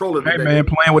threw a controller." Hey man,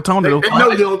 playing with Tony.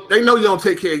 They know you don't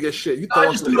take care of your shit.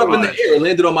 I just threw it up in the air and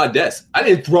landed on my desk. I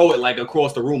didn't throw it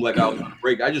across the room like I was on a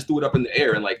break. I just threw it up in the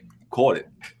air and caught it.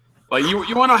 You want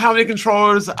to know how many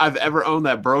controllers I've ever owned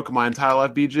that broke my entire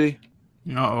life, BG?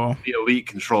 Uh-oh. The Elite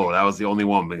controller. That was the only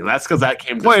one. That's because that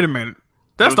came. Wait a minute.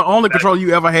 That's the only controller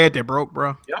you ever had that broke,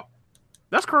 bro. Yep.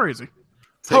 That's crazy.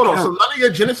 Hold on. So none of your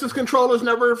Genesis controllers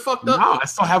never fucked up? No, I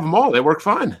still have them all. They work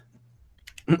fine.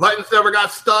 Buttons never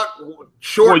got stuck.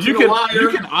 Short. You can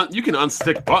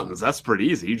unstick buttons. That's pretty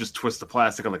easy. You just twist the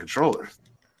plastic on the controller.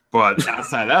 But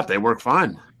outside that, they work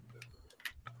fine.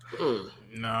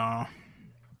 No.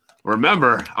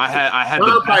 Remember, I had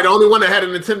the only one that had a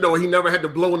Nintendo. He never had to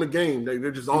blow in the game.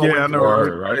 They're just always I know,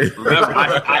 right? Remember,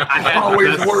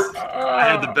 I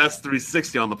had the best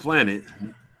 360 on the planet.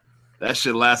 That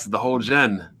shit lasted the whole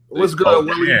gen. What's good,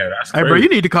 Willie? Yeah, that's hey, bro, you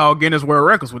need to call Guinness World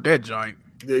Records with that joint.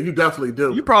 Yeah, you definitely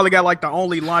do. You probably got the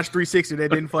only launch 360 that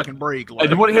didn't fucking break. Hey,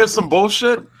 you want to hear some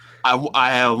bullshit?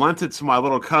 I lent it to my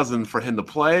little cousin for him to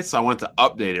play, so I went to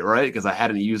update it, right? Because I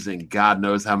hadn't used it in God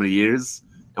knows how many years.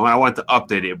 And when I went to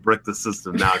update it bricked the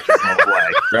system. Now it's just no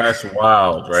play. That's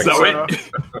wild, right? So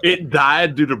it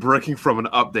died due to bricking from an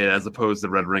update as opposed to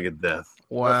Red Ring of Death.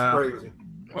 Wow. That's crazy.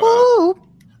 Wow.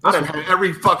 I done had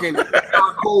every fucking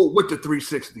code with the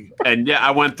 360. And yeah, I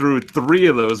went through 3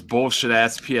 of those bullshit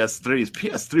ass PS3s.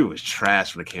 PS3 was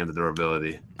trash when it came to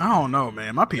durability. I don't know,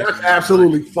 man. My PS3 That's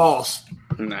absolutely false.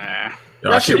 Nah.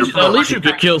 That shit was at least you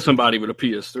could kill somebody with a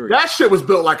PS3. That shit was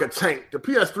built like a tank. The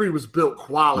PS3 was built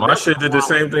quality. My shit did the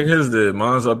same thing his did.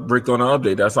 Mine's bricked on the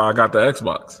update. That's how I got the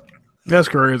Xbox. That's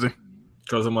crazy.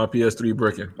 Because of my PS3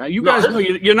 bricking. Now, you guys know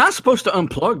you're not supposed to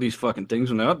unplug these fucking things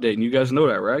when they're updating. You guys know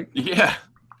that, right? Yeah.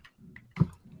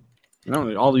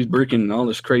 No, all these bricking and all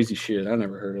this crazy shit I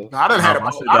never heard of. No, I done had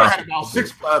about 6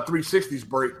 360s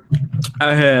break.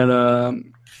 I had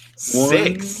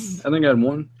 6. I think I had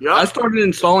 1. Yeah. I started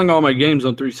installing all my games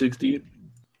on 360,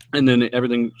 and then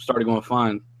everything started going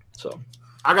fine. So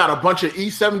I got a bunch of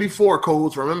E74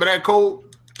 codes. Remember that code?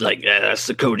 Like, that's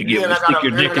the code you get when you stick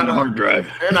your dick in the hard drive.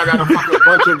 And I got a fucking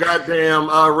bunch of goddamn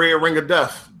Red Ring of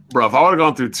Death. Bro, if I would have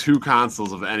gone through 2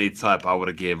 consoles of any type, I would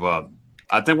have gave up.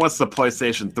 I think once the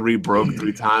PlayStation 3 broke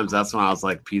 3 times, that's when I was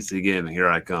like, PC gaming, here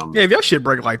I come. Yeah, if your shit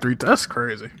break like 3, that's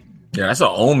crazy. Yeah, that's an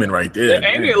omen right there.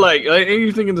 Ain't it like ain't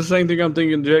you thinking the same thing I'm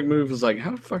thinking? Jack Move is like,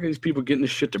 how the fuck are these people getting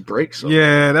this shit to break? So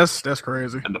Yeah, that's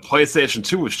crazy. And the PlayStation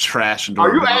 2 was trash.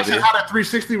 Are you asking how that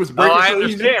 360 was breaking? I so easy?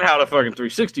 understand how the fucking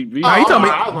 360. Nah, he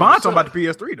talking about the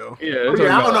PS3 though. Yeah,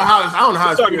 I don't know how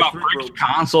it's talking about breaking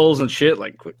consoles and shit.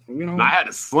 Like, you know, I had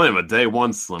a Slim, a day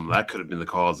 1 Slim. That could have been the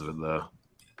cause of it, though.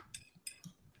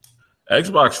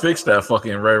 Xbox fixed that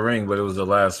fucking red ring, but it was the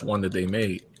last one that they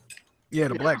made. Yeah,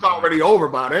 the black. It's already over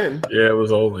by then. Yeah, it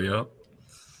was over. Yeah.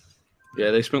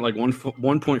 Yeah, they spent like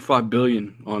 1.5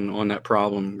 billion on that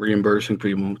problem, reimbursing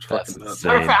people. It's fucking nuts.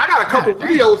 Matter of fact, I got a couple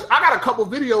videos. I got a couple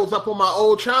videos up on my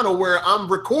old channel where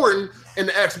I'm recording and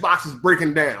the Xbox is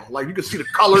breaking down. Like you can see the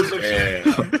colors and shit.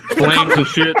 Flames and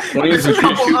shit. Flames and shit.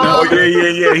 Oh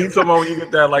yeah. He's talking about when you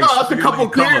get that like. No, it's a couple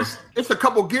Gears. It's a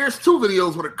couple Gears 2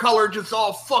 videos where the color just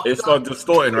all fucked up. It started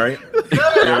distorting, right?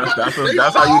 Yeah, that's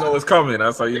how you know it's coming.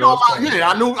 That's how you know it's coming. Yeah,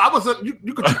 I knew I was. You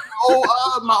could check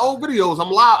my old videos.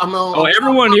 I'm live.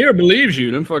 Everyone here believes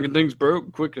you. Them fucking things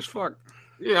broke quick as fuck.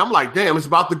 Yeah, I'm like, damn, it's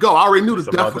about to go. I already knew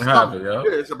the death was coming. Yeah,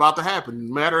 it's about to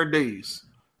happen. Matter of days.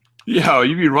 Yo,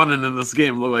 you be running in this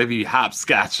game, look like you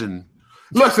hopscotching.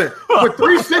 Listen, with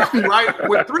 360, right?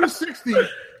 With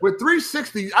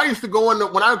 360, I used to go in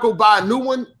when I go buy a new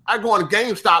one, I go on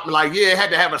GameStop and like, yeah, it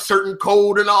had to have a certain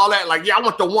code and all that. Like, yeah, I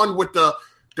want the one with the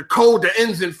code that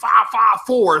ends in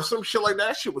 554 or some shit like that.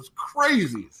 That shit was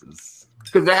crazy.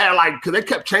 Because they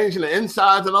kept changing the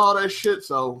insides and all that shit.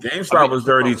 So GameStop was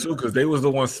dirty too, because they was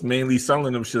the ones mainly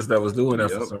selling them shits that was doing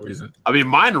that for some reason. I mean,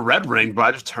 mine red ring, but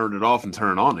I just turned it off and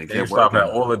turned it on. GameStop had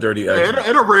all the dirty. Yeah,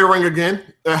 it'll red ring again.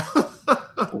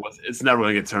 It's never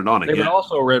going to get turned on again. It would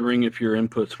also red ring if your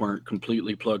inputs weren't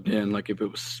completely plugged in. Like if it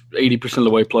was 80% of the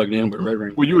way plugged in, but red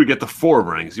ring. Well, you would get the 4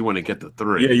 rings. You wouldn't get the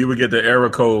 3. Yeah, you would get the error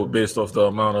code based off the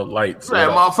amount of light. So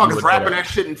motherfuckers wrapping that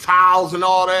shit in towels and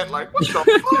all that. Like, what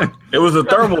the fuck? It was a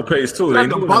thermal paste too. They had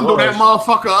to bundle that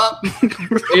motherfucker up.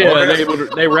 Yeah,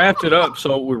 they wrapped it up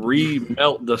so it would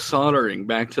remelt the soldering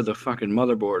back to the fucking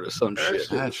motherboard or some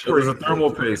shit. It was a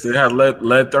thermal paste. It had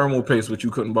lead thermal paste, which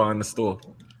you couldn't buy in the store.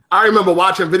 I remember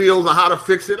watching videos on how to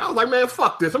fix it. I was like, man,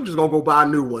 fuck this. I'm just going to go buy a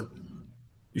new one.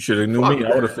 You should have knew me.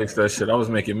 I would have fixed that shit. I was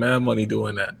making mad money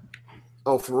doing that.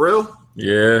 Oh, for real?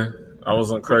 Yeah. I was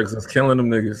on Craigslist killing them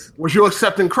niggas. Was you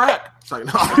accepting crack? It's like,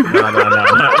 no.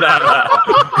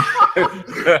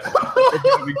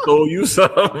 We told you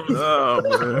something. Oh,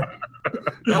 man.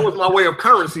 That was my way of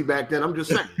currency back then. I'm just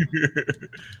saying.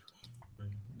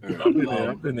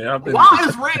 I've been there. Why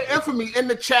is Red Infamy in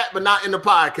the chat but not in the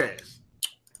podcast?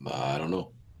 I don't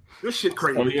know. This shit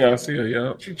crazy. Oh, yeah, I see her,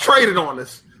 yeah. She traded on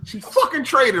us. She fucking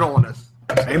traded on us.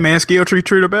 Hey, man, Skill Tree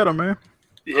treat her better, man.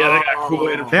 Yeah, they got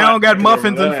Kool-Aid. They don't got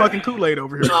muffins and fucking Kool-Aid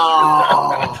over here.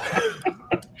 How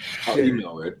do you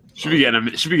know it? Should be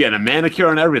getting a manicure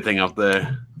and everything up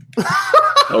there.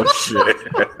 Oh, shit.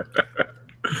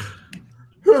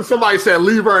 Somebody said,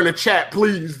 leave her in the chat,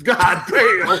 please. God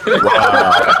damn. Wow.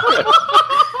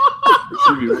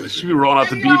 Should be rolling out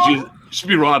the BGs. Should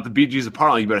be rolling out the BGs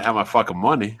apartment. You better have my fucking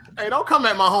money. Hey, don't come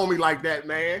at my homie like that,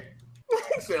 man.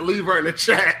 He said, leave her in the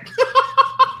chat.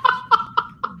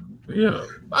 Yeah.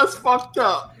 That's fucked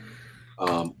up.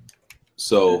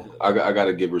 So I got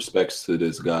to give respects to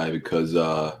this guy because,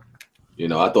 I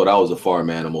thought I was a farm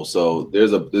animal. So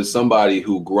there's somebody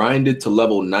who grinded to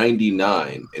level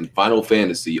 99 in Final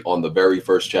Fantasy on the very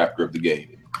first chapter of the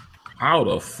game. How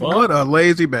the fuck? What a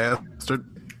lazy bastard.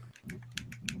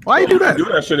 Why you do that? You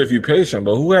do that shit if you're patient,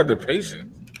 but who had the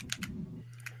patience?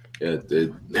 Yeah,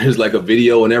 there's like a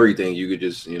video and everything. You could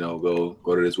just, go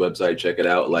to this website, check it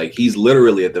out. Like he's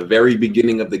literally at the very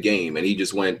beginning of the game, and he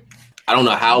just went. I don't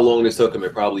know how long this took him.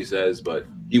 It probably says, but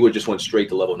he just went straight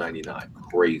to level 99.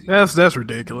 Crazy. That's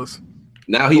ridiculous.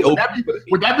 Now he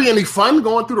would that be any fun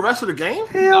going through the rest of the game?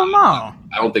 Hell no. I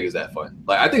don't think it's that fun.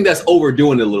 Like I think that's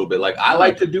overdoing it a little bit. Like I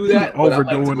like to do that, but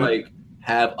overdoing I like to,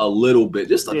 have a little bit,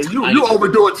 just a you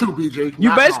overdo it too, BJ.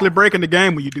 You basically breaking the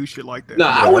game when you do shit like that. No,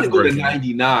 I wouldn't go to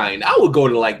 99. I would go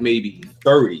to like maybe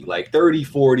 30, like 30,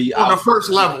 40. On the first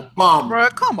level, bomb. Bro,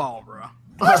 come on, bro.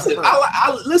 Listen,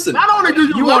 listen. Not only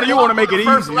do you want to make it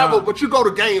first easy, level, huh? but you go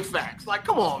to game facts. Like,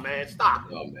 come on, man, stop.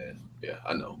 Oh man, yeah,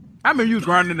 I know. I remember you was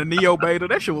grinding the Neo Beta.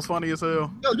 That shit was funny as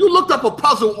hell. Yo, you looked up a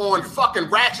puzzle on fucking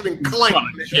Ratchet and Clank.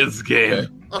 Kids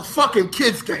game. A fucking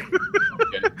kids game.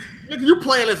 Okay. Nigga, you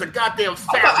playing as a goddamn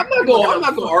fat. I'm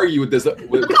not gonna argue with this. Don't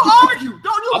argue.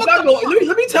 I'm not gonna.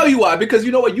 Let me tell you why. Because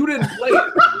you know what, you didn't play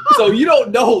it, so you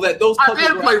don't know that those puzzles.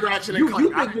 I did play Ratchet and Clank.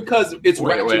 You think because it's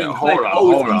Ratchet and Clank.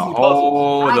 Hold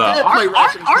on.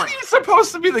 Aren't you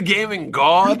supposed to be the gaming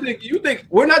god? You think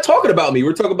we're not talking about me?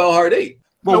 We're talking about Hard 8.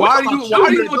 Well, why are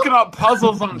you looking up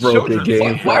puzzles on children's?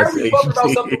 Why are we talking about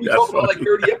something we talked about like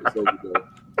 30 episodes ago?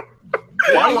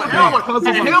 I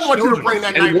want you to bring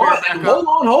that nightmare back up.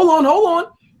 Hold on.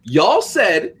 Y'all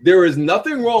said there is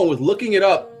nothing wrong with looking it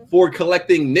up for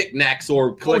collecting knickknacks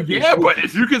or collecting. Yeah, but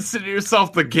if you consider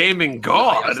yourself the gaming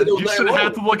god, you shouldn't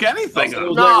have to look anything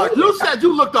up. No, you said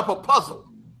you looked up a puzzle.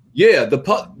 Yeah,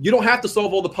 you don't have to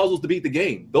solve all the puzzles to beat the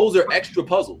game. Those are extra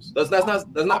puzzles. That's not.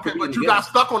 Okay, but you got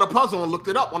stuck on a puzzle and looked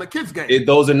it up on a kid's game.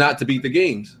 Those are not to beat the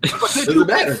games. But did you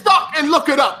get stuck and look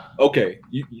it up? Okay,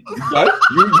 you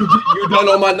done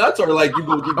on my nuts or like you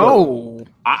go? Oh,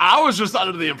 I was just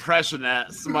under the impression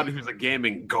that somebody who's a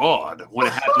gaming god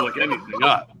wouldn't have to look anything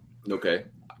up. Okay,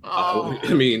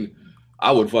 I mean,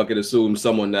 I would fucking assume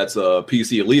someone that's a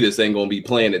PC elitist ain't gonna be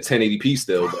playing at 1080p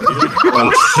still. But...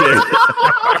 oh shit!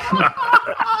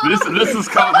 This is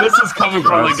coming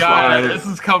from the guy. This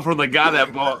is coming from the guy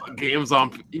that bought games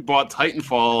on. He bought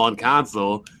Titanfall on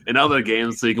console and other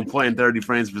games, so you can play in 30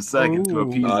 frames per second to a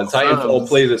PC. Titanfall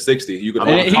plays at 60. You can.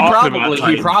 He probably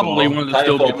wanted to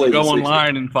still go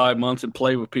online in 5 months and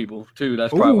play with people too.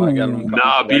 That's probably why I got him.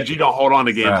 Nah, BG don't hold on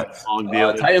to games that long,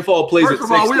 deal. Titanfall plays at 60.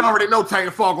 First of all, we already know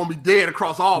Titanfall gonna be dead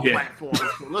across all platforms.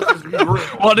 So let's just be real.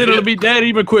 Well, then it'll be dead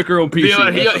even quicker on PC.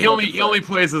 Yeah, he only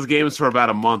plays his games for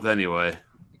about a month anyway.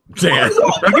 Damn.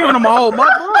 You're giving him a whole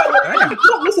month, bro? Damn. You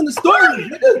don't listen to stories.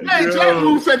 Hey, Jack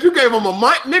Blue said you gave him a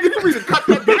month. Nigga, you need to cut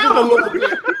that down a little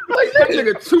bit. Like that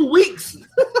nigga 2 weeks.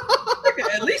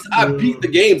 At least I beat the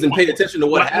games and paid attention to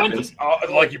what happens.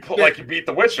 Like you beat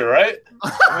The Witcher, right?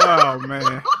 Oh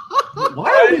man.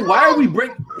 Why are we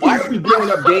bringing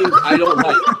up games I don't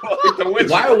like?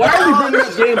 Why are we bringing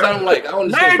up games I don't like? I don't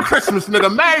understand. Merry Christmas,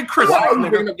 nigga. Merry Christmas. Why are we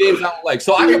bringing up games I don't like?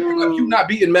 So I can bring up you not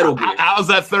beating Metal Gear. How's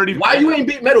that 30? Why you ain't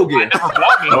beat Metal Gear?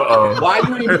 Why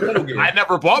you ain't beat Metal Gear? I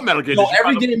never bought Metal Gear. So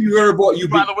every game you ever bought, you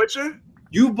beat. Buy The Witcher?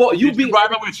 You beat buy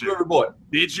The Witcher? You ever bought?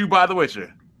 Did you buy The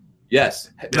Witcher?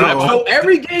 Yes. So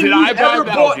every game you ever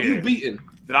bought, you beaten.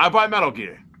 Did I buy Metal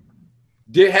Gear?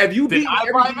 Have you beaten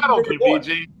every buy Metal Gear,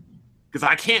 BG? Because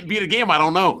I can't beat a game I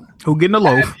don't own. Who getting the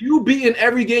loaf? Have you beaten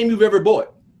every game you've ever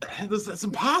bought? That's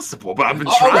impossible, but I've been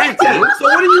trying to. So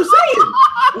what are you saying?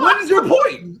 What is your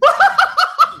point?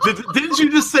 Didn't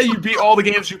you just say you beat all the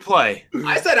games you play?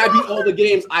 I said I beat all the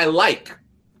games I like.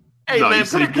 Hey, man,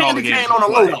 put a candy cane on a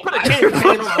loaf. Put a candy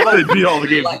cane on a loaf. Beat all the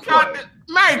games you play.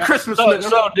 Merry Christmas, nigga.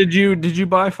 So did you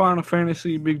buy Final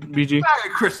Fantasy, BG? Merry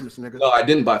Christmas, nigga. No, I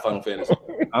didn't buy Final Fantasy.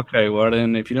 Okay, well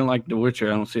then, if you didn't like The Witcher,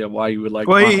 I don't see why you would like.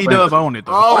 Well, he does own it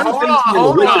though.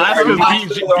 Hold on. That's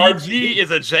because BG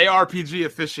is a JRPG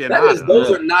aficionado.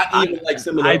 Those are not even like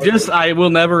similar. I will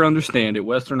never understand it.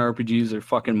 Western RPGs are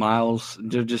fucking miles.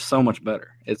 They're just so much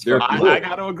better. I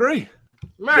got to agree.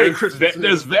 Merry Christmas.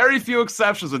 There's very few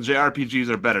exceptions when JRPGs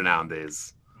are better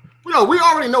nowadays. No, we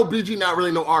already know BG not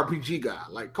really no RPG guy.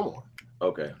 Like, come on.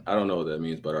 Okay, I don't know what that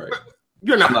means, but all right.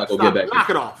 You're not. I'm not gonna get back. Knock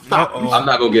it off. Stop. I'm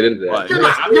not gonna get into that. You're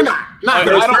not.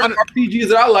 There's certain RPGs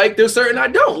that I like. There's certain I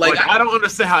don't like. I don't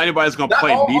understand how anybody's gonna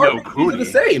play Ni no Kuni. The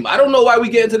same. I don't know why we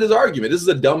get into this argument. This is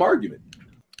a dumb argument.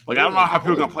 Like, I don't know how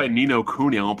people are gonna play Ni no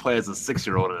Kuni. I'm gonna play as a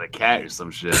 6-year-old and a cat or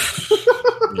some shit.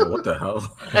 Yeah, what the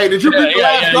hell? Hey, did you beat the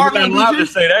Last Guardian? You're not allowed to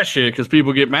say that shit because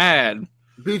people get mad.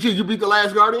 BG, you beat the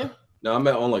Last Guardian? No, I'm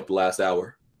on like the last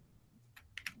hour.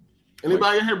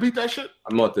 Anybody in here beat that shit?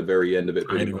 I'm at the very end of it.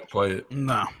 I didn't even play it.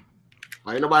 No.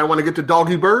 Ain't nobody want to get to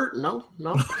Doggy Bird? No.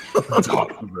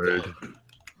 Doggy Bird.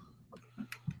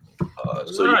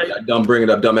 So you got done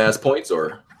bringing up dumbass points,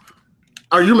 or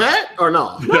are you mad or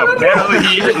no? No, apparently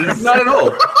he is. Not at all.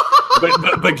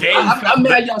 But the game. I'm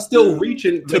mad y'all still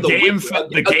reaching to the game.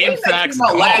 The game facts.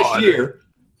 Last year.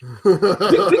 We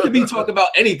could be talking about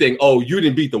anything. Oh, you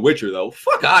didn't beat The Witcher though.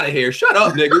 Fuck out of here. Shut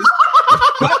up, niggas.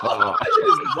 That shit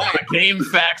is whack. The game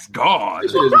facts gone.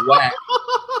 That shit is whack.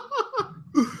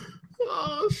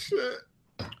 Oh shit.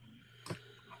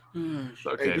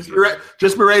 Okay. Hey,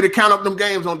 just be ready to count up them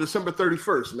games on December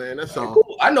 31st, man. That's all.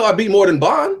 Cool. I know I beat more than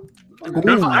Bond.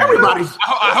 Everybody's.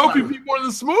 I hope you beat more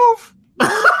than Smooth.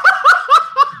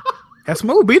 That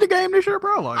Smooth beat the game this year,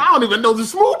 bro. Like, I don't even know the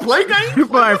Smooth play game. You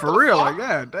playing for real? Like,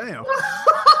 god damn.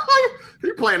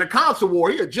 He playing a console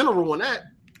war. He a general on that.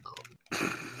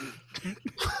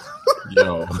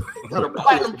 Yo, Got a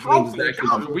platinum trophy.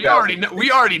 We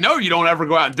already know you don't ever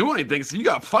go out and do anything, so you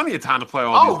got plenty of time to play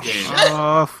all these games. Shit.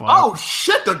 Fuck. Oh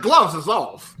shit! The gloves is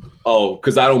off. Oh,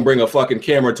 because I don't bring a fucking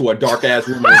camera to a dark ass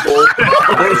room. I'm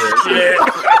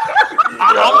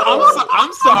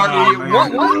sorry.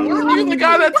 Weren't you the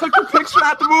guy that took the picture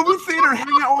at the movie theater,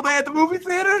 hanging out all day at the movie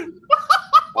theater?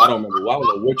 I don't remember. I don't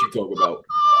know what you talk about.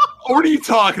 What are you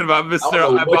talking about, Mister? I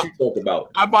don't know what you talk about.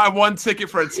 I buy one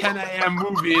ticket for a 10 a.m.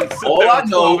 movie and sit All there I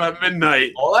know at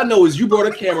midnight. All I know is you brought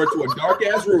a camera to a dark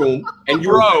ass room, and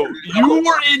you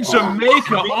were in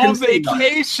Jamaica on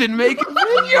vacation making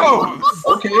videos.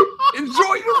 Okay,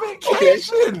 enjoy your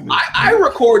vacation. Okay. I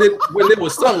recorded when there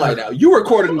was sunlight out. You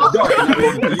recorded in the dark.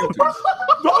 And YouTube.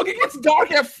 Dog, it gets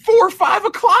dark at 4 or 5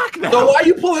 o'clock now. So why are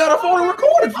you pulling out a phone and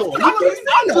recording for?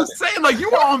 I'm just saying, like,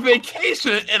 you were on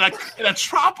vacation in a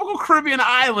tropical Caribbean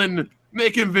island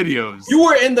making videos. You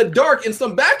were in the dark in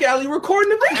some back alley recording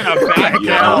the video. In a back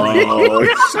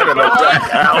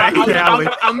alley.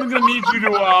 I'm gonna need you to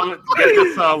get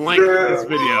this link to this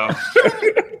video.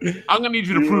 I'm gonna need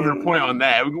you to prove your point on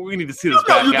that. We need to see this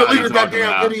back alley. You deleted that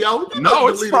damn video? No,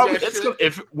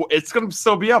 it's gonna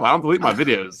still be up. I don't delete my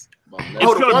videos.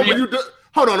 Hold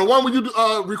on, the one where you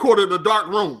recorded in the dark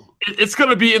room. It's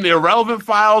gonna be in the irrelevant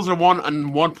files or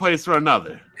one place or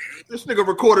another. This nigga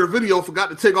recorded a video, forgot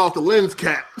to take off the lens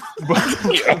cap.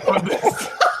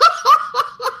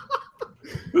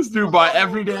 This dude buy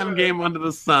every damn game under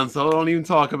the sun, so don't even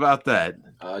talk about that.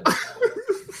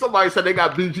 Somebody said they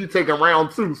got BG taking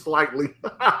round 2 slightly.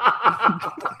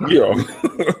 Yo.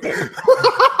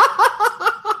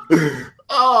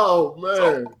 Oh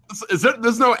man! So is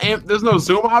there's no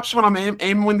zoom option when I'm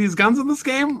aiming these guns in this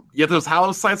game? Yet there's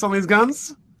hollow sights on these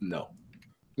guns? No.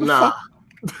 Nah.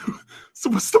 So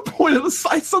what's the point of the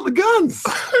sights on the guns?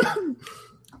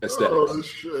 Aesthetics. Oh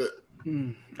shit!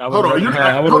 I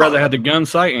would rather have the gun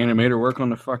sight animator work on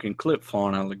the fucking clip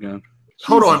falling out of the gun.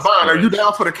 Hold on, Vaughn, are you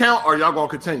down for the count or y'all gonna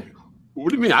continue?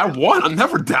 What do you mean? I won. I'm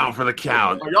never down for the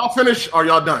count. Are y'all finished or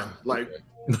y'all done? Like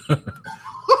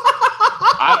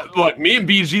look, me and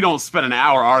BG don't spend an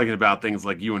hour arguing about things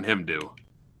like you and him do.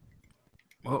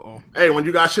 Uh-oh. Hey, when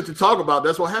you got shit to talk about,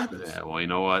 that's what happens. Yeah, well, you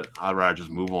know what? I'd rather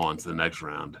just move on to the next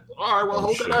round. All right, well,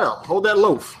 hold that out. Hold that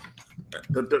loaf.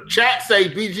 The chat say,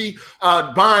 BG,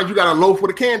 Bond, you got a loaf with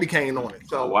a candy cane on it.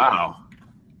 So wow.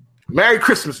 Merry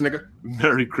Christmas, nigga.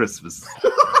 Merry Christmas.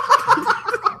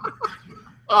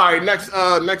 All right, next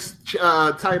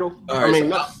title. All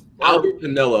right, Albert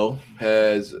Pinello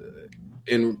has,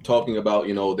 in talking about,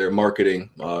 their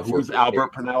marketing. Who's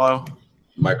Albert Pinello?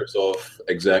 Microsoft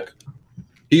exec.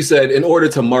 He said, in order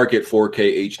to market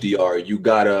 4K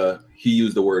HDR, he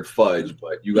used the word fudge,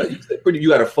 but you got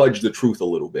to fudge the truth a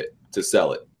little bit to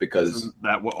sell it, because isn't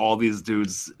that what all these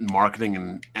dudes in marketing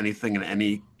and anything in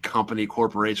any company,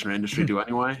 corporation, or industry do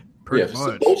anyway? Pretty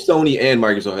much. Both Sony and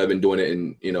Microsoft have been doing it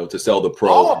to sell the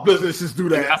Pro. All businesses do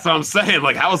that. That's what I'm saying.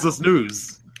 Like, how is this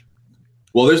news?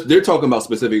 Well, they're talking about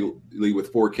specifically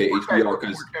with 4K HDR,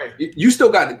 because you still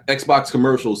got Xbox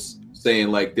commercials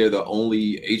saying like they're the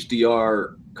only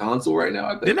HDR console right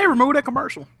now. Didn't they remove that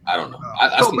commercial? I don't know.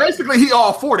 So basically, he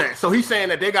all for that. So he's saying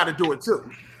that they got to do it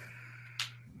too.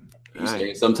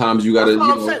 Sometimes you got to.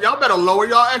 Y'all better lower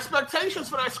y'all expectations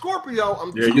for that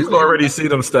Scorpio. You can already see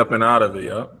them stepping out of it.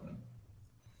 Yeah.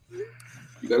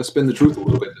 You got to spin the truth a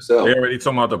little bit to sell. They already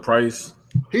talking about the price.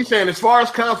 He's saying as far as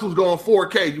consoles going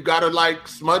 4K, you gotta like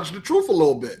smudge the truth a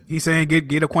little bit. He's saying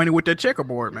get acquainted with that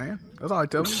checkerboard, man. That's all I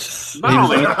tell him.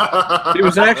 He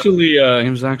was actually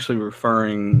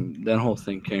referring, that whole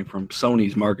thing came from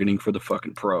Sony's marketing for the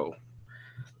fucking Pro.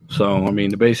 So I mean,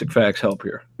 the basic facts help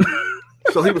here.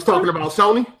 So he was talking about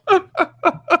Sony?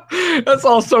 That's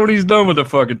all Sony's done with the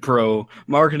fucking Pro.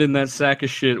 Marketing that sack of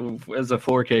shit as a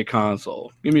 4K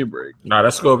console. Give me a break. Nah,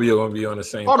 that Scorpio gonna be on the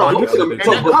same. Hold on.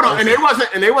 And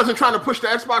they wasn't trying to push the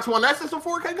Xbox One S as a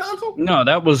 4K console? No,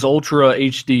 that was Ultra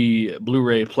HD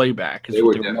Blu-ray playback. Is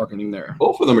what they were marketing there.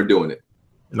 Both of them are doing it.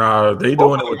 Nah, they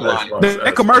doing it with the Xbox.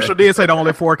 That commercial did say the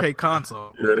only 4K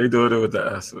console. Yeah, they doing it with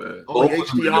the S, man. Only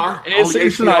HDR? Only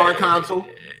HDR console?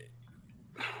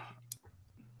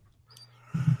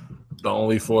 The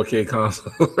only 4K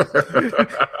console.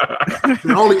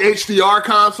 The only HDR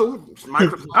console.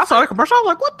 I saw the commercial. I was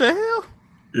like, what the hell?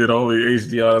 Yeah, the only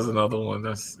HDR is another one.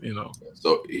 That's,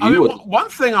 So one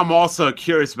thing I'm also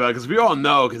curious about, because we all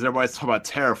know, because everybody's talking about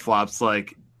teraflops,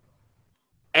 like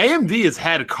AMD has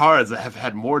had cards that have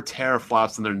had more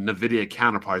teraflops than their NVIDIA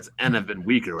counterparts and have been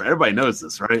weaker. Everybody knows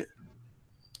this, right?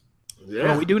 Yeah,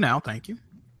 well, we do now. Thank you.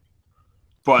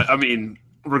 But I mean,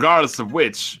 regardless of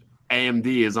which, AMD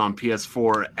is on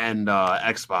PS4 and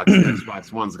Xbox.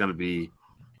 Xbox One's going to be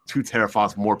 2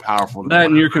 teraflops more powerful. That,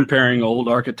 and you're comparing old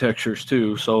architectures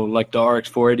too. So, like the RX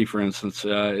 480, for instance,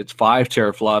 it's 5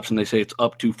 teraflops, and they say it's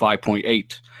up to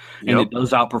 5.8, and it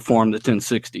does outperform the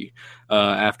 1060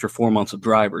 after 4 months of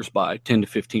drivers by 10 to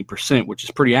 15%, which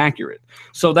is pretty accurate.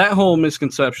 So that whole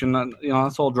misconception,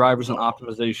 that's all drivers and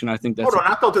optimization. I think that's. Hold on,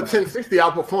 I thought the 1060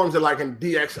 outperforms it like in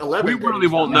DX11. We really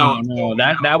won't know. No,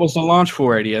 that was the launch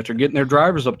 480 after getting their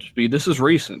drivers up to speed. This is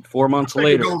recent, 4 months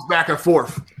later. It goes back and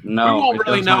forth. No, we won't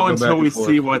really know until we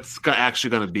see what's actually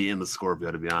going to be in the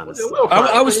Scorpio. To be honest,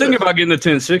 I was thinking about getting the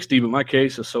 1060, but my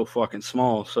case is so fucking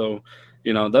small. So,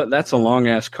 that's a long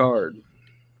ass card.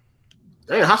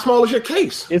 Damn, how small is your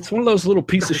case? It's one of those little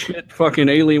piece of shit fucking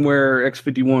Alienware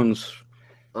X51s.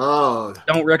 Oh,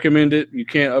 don't recommend it. You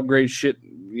can't upgrade shit.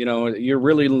 You're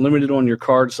really limited on your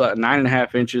card size.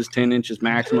 9.5 inches, 10 inches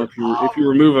maximum. If you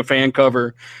remove a fan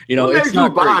cover, it's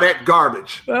not buy that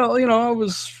garbage. Well,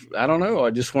 I don't know.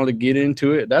 I just wanted to get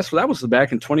into it. That was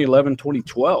back in 2011,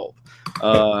 2012.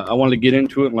 I wanted to get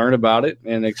into it, learn about it,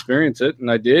 and experience it, and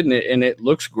I did, and it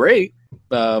looks great.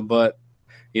 But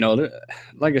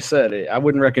like I said, I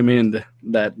wouldn't recommend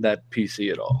that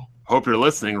PC at all. Hope you're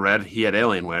listening, Red. He had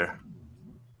Alienware.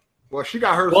 Well, she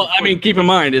got hers. Well, I mean, keep in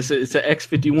mind, it's an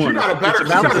X51. She got a better,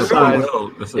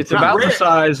 it's about the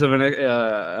size of an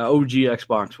OG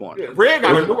Xbox One. Yeah, Red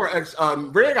got a newer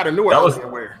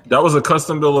Alienware. That was a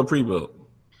custom build or pre-built?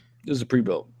 This is a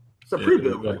pre-built. It's a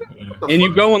pre-built. And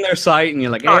you go on their site and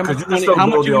you're like, hey, how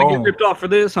much you want to get ripped off for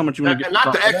this? How much you want to get ripped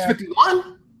off for that? Not the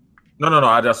X51?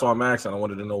 No. That's why I'm asking. I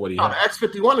wanted to know what he had. The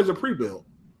X51 is a pre-built.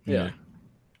 Yeah.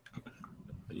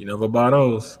 You never buy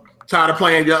those. Tired of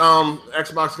playing your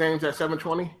Xbox games at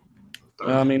 720?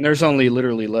 I mean, there's only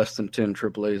literally less than 10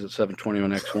 AAAs at 720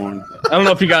 on X1. I don't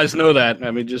know if you guys know that.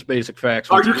 I mean, just basic facts.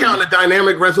 Are you counting the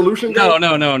dynamic resolution? No,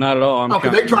 not at all. I'm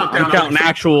counting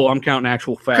actual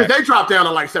facts. Because they dropped down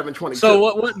to like 720. So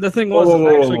what the thing was,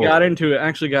 I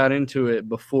actually got into it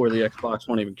before the Xbox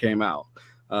One even came out,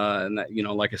 and that,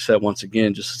 like I said, once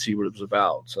again, just to see what it was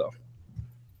about. So,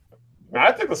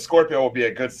 I think the Scorpio will be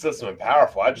a good system and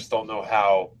powerful. I just don't know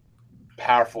how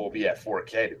powerful will be at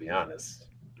 4K, to be honest.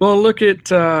 Well, look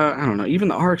at I don't know, even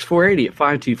the RX 480 at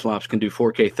 5 T-flops can do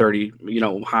 4K 30,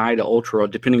 high to ultra,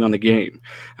 depending on the game.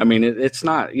 I mean, it's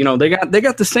not, they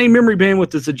got the same memory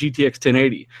bandwidth as the GTX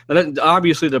 1080. Now,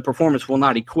 obviously, the performance will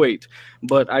not equate,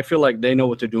 but I feel like they know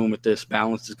what they're doing with this.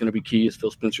 Balance is going to be key, as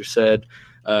Phil Spencer said,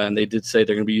 and they did say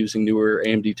they're going to be using newer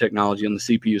AMD technology on the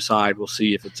CPU side. We'll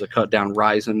see if it's a cut down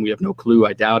Ryzen. We have no clue.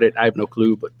 I doubt it. I have no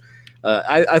clue, but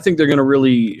I think they're going to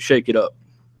really shake it up.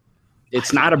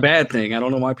 It's not a bad thing. I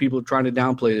don't know why people are trying to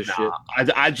downplay this shit.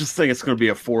 I just think it's going to be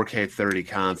a 4K 30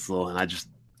 console, and I just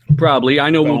probably. I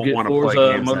know we'll get Forza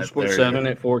Motorsport 7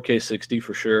 at 4K 60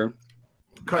 for sure.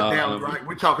 Cut down, right?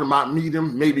 We're talking about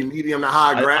maybe medium to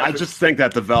high graphics. I just think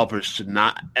that developers should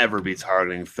not ever be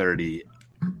targeting 30.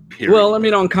 Period. Well, I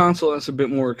mean, on console, that's a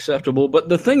bit more acceptable. But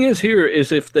the thing is here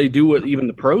is if they do what even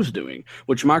the pros doing,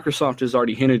 which Microsoft has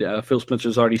already hinted at. Phil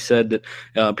Spencer's already said that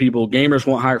gamers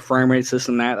want higher frame rates, this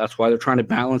and that. That's why they're trying to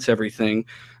balance everything.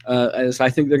 As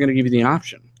I think they're going to give you the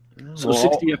option. So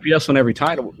 60 FPS on every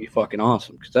title would be fucking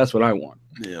awesome because that's what I want.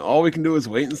 Yeah, all we can do is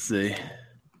wait and see.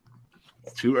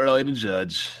 It's too early to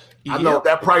judge. I know if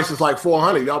that price is like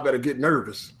 $400, y'all better get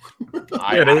nervous.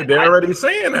 They're already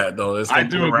saying that though. It's I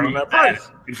do around that price.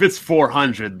 If it's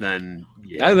 $400, then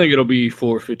yeah. I think it'll be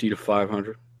 $450 to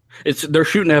 $500. They're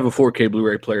shooting to have a 4K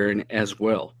Blu-ray player in as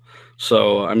well.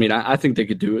 I mean, I think they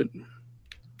could do it.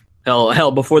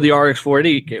 Hell, before the RX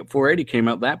 480 came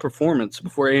out, that performance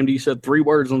before AMD said 3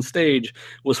 words on stage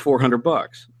was $400.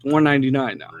 It's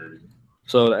 $199 now.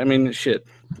 So I mean, shit,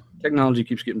 technology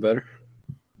keeps getting better.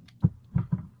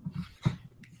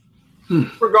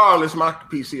 Regardless, my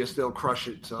PC will still crush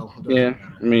it. So yeah,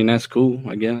 I mean that's cool,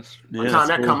 I guess. By the time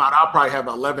that come out, I'll probably have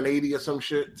 1180 or some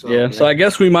shit. So, yeah, so I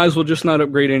guess we might as well just not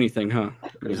upgrade anything, huh?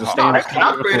 They can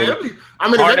upgrade it. I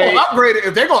mean,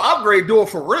 if they're gonna upgrade, do it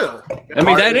for real. I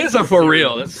mean, that is a for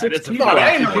real. That's ain't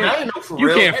no for you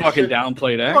real. can't fucking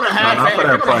downplay that. Not for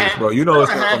that price, bro. You know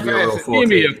it's gonna be a real 4K. Give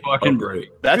me a fucking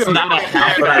break. That's not a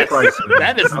half price.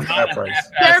 That is not that price.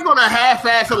 They're gonna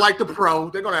half-ass it like the Pro.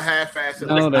 They're gonna half-ass it.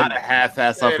 No, not a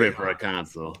half-ass upgrade for a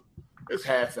console. It's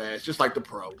half-ass, just like the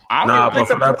Pro. But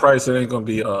for that price, it ain't gonna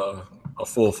be a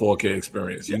full 4K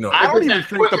experience. You know, I don't even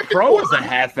think the Pro is a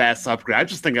half-ass upgrade. I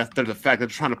just think that's the fact that they're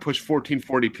trying to push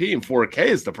 1440p and 4K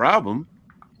is the problem.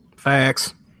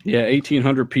 Facts. Yeah,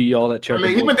 1800p, all that. I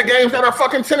mean, even the games that are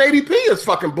fucking 1080p is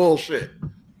fucking bullshit.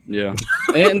 Yeah,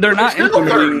 and they're not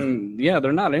implementing. Yeah,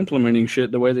 they're not implementing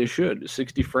shit the way they should.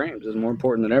 60 frames is more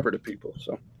important than ever to people.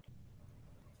 So.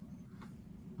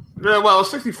 Yeah, well,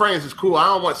 60 frames is cool. I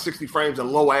don't want 60 frames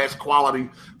and low ass quality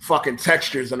fucking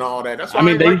textures and all that. That's why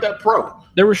I like that Pro.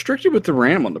 They're restricted with the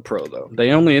RAM on the Pro, though.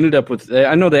 They only ended up with.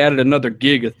 I know they added another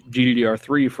gig of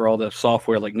GDDR3 for all the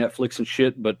software like Netflix and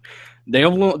shit, but they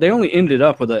only ended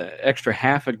up with an extra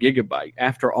half a gigabyte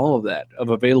after all of that of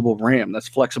available RAM. That's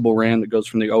flexible RAM that goes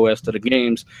from the OS to the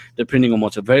games, depending on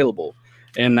what's available,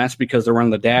 and that's because they're running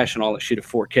the dash and all that shit at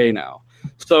 4K now.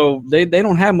 So they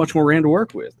don't have much more RAM to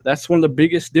work with. That's one of the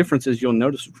biggest differences you'll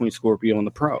notice between Scorpio and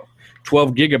the Pro.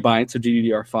 12 gigabytes of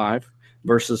GDDR5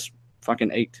 versus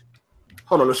fucking 8.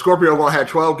 Hold on, the Scorpio gonna have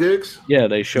 12 gigs? Yeah,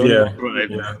 they showed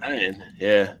it.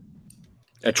 Yeah.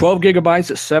 At 12 gigabytes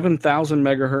at 7,000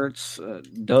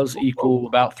 megahertz does equal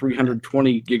about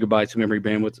 320 gigabytes of memory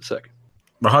bandwidth a second.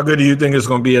 But how good do you think it's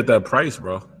going to be at that price,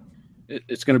 bro?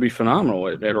 It's going to be phenomenal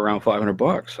at around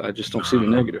 $500. I just don't see the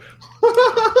negative.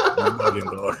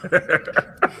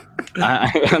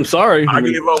 I'm sorry. I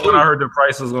gave up when I heard the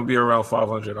price was going to be around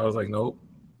 $500. I was like, nope.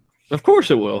 Of course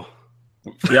it will.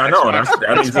 Yeah, I know.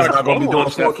 That means it's not going to be doing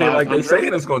 4K like they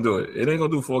saying it's going to do it. It ain't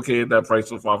going to do 4K at that price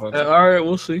for $500. All right,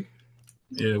 we'll see.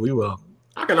 Yeah, we will.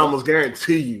 I can almost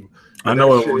guarantee you. I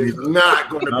know it is not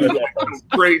going to be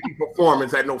crazy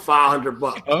performance at no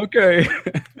 $500. Okay.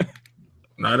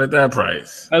 Not at that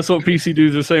price. That's what PC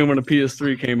dudes are saying when the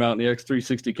PS3 came out and the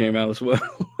X360 came out as well.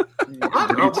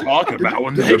 What are you talking about?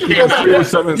 When they came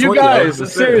out? You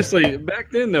guys, seriously,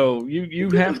 back then though, you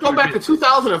have to go back to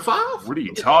 2005. What are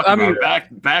you talking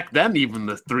about? Back then, even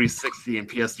the 360 and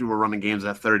PS3 were running games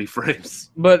at 30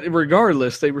 frames. But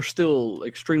regardless, they were still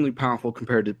extremely powerful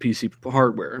compared to PC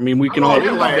hardware. I mean, we can all.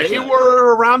 They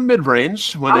were around mid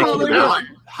range when they came out.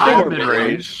 Higher mid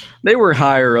range. They were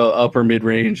higher upper mid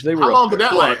range. They were. How long did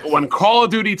that last? When Call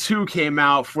of Duty 2 came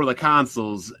out for the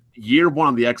consoles, year one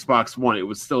on the Xbox One, it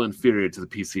was still inferior to the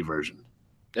PC version.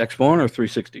 X1 or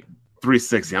 360?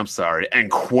 360. I'm sorry. And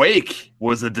Quake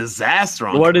was a disaster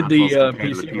on. What did the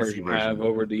PC version have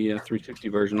over the 360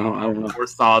 version? I don't know. More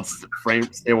solid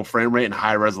stable frame rate and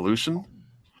high resolution.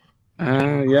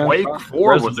 Yeah. Quake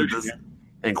 4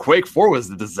 and Quake 4 was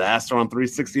a disaster on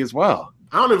 360 as well.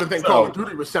 I don't even think Call of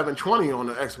Duty was 720 on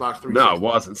the Xbox 360. No, it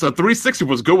wasn't. So 360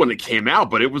 was good when it came out,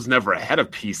 but it was never ahead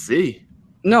of PC.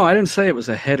 No, I didn't say it was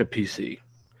ahead of PC.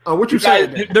 Oh, what you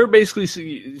saying? They're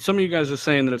basically, some of you guys are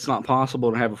saying that it's not possible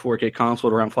to have a 4K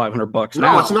console at around $500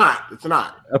 now. No, it's not. It's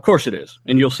not. Of course it is,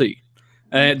 and you'll see.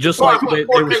 And just like they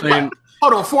were saying.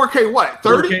 Hold on, 4K what?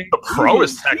 30? The Pro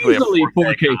is technically easily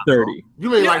 4K 30. You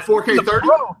mean like 4K 30?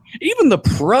 Even the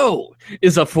Pro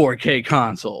is a 4K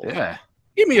console. Yeah.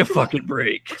 Give me a fucking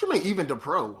break. What you mean even the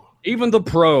Pro? Even the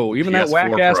Pro, even that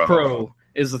whack-ass Pro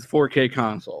is a 4K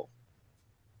console.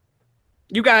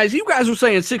 You guys were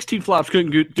saying 16 flops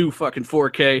couldn't do fucking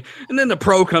 4K, and then the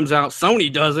Pro comes out,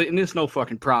 Sony does it, and it's no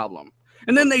fucking problem.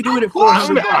 And then they do it at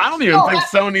 $400. I don't even think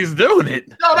Sony's doing it.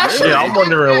 No, that's shit. I'm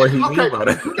wondering what he means about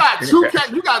it. You got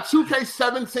 2K, you got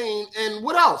 2K17, and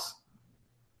what else?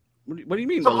 What do you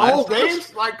mean? Some old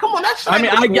games? Like, come on, that's. I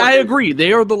mean, I agree.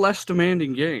 They are the less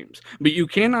demanding games, but you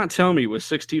cannot tell me with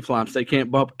 6 T-flops they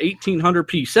can't bump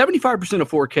 1800p, 75% of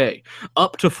 4K,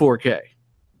 up to 4K.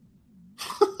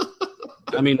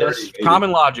 I mean, that's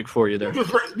common logic for you there.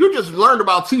 You just learned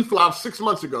about T-flops 6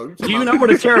 months ago. Do you know what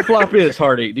a teraflop is,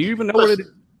 Hardy? Do you even know what it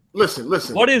is?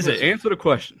 Listen. What is it? Answer the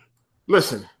question.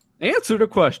 Listen. Answer the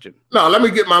question. No, let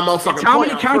me get my motherfucking It's how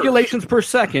many calculations per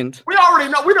second? We already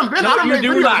know. We done been. No, I done you made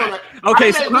do videos not. on that.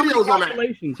 Okay, so how many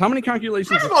calculations? How many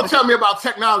calculations? You gonna tell me about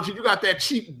technology? You got that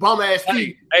cheap bum ass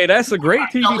TV. Hey, that's a great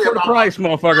TV for the price,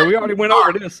 motherfucker. We already went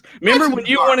over this. Remember when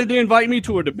you wanted to invite me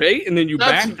to a debate and then you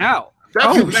backed out?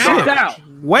 You backed out.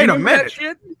 Wait a minute.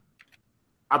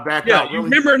 I backed out. You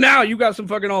remember now? You got some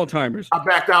fucking Alzheimer's. I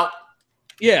backed out.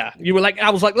 Yeah, you were like, I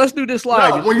was like, let's do this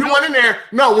live. No, when you went in there,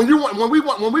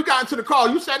 when we got into the call,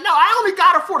 you said, no, I only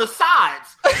got her for the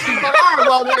sides. But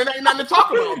it ain't nothing to talk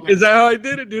about. Is that how I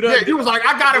did it, dude? Yeah, he was like,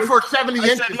 I got it for 70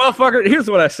 inches. Said, motherfucker, here's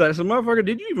what I said. I said, motherfucker,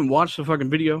 did you even watch the fucking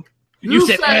video? You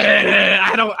said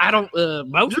I don't.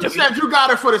 Most you said you got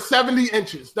it for the 70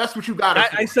 inches. That's what you got it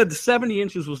for. I said the 70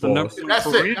 inches was the number. That's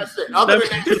it. That's it. Other than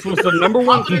that, was the number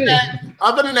one.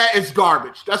 Other than that, it's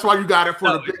garbage. That's why you got it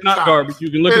for the big. It's not garbage. You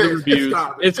can look at the reviews.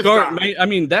 It's garbage. I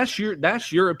mean, that's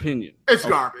your opinion. It's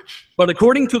garbage. But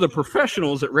according to the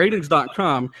professionals at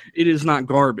ratings.com, it is not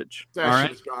garbage. That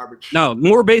shit is garbage. No,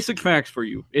 more basic facts for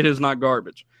you. It is not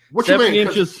garbage. What you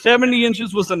mean? 70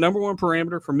 inches was the number one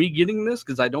parameter for me getting this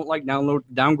because I don't like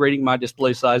downgrading my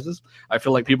display sizes. I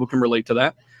feel like people can relate to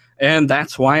that. And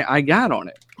that's why I got on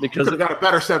it. Because it got a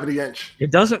better 70-inch. It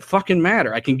doesn't fucking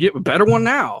matter. I can get a better one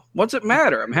now. What's it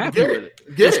matter? I'm happy with it.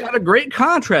 It's got a great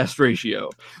contrast ratio.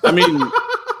 I mean,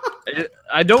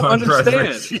 I don't understand.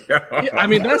 I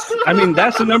mean, that's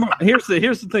the number. Here's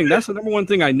the thing. That's the number one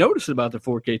thing I noticed about the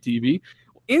 4K TV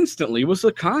instantly was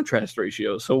the contrast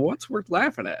ratio. So what's worth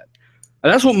laughing at?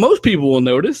 And that's what most people will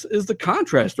notice is the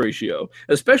contrast ratio,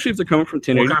 especially if they're coming from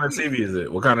 1080. What kind of TV is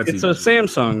it? What kind of TV? It's a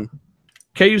Samsung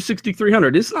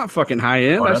KU6300. It's not fucking high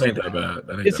end. That ain't that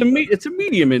bad. It's a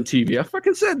medium end TV. I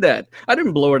fucking said that. I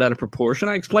didn't blow it out of proportion.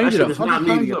 I explained it 100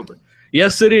 times over.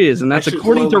 Yes, it is, and that's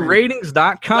according to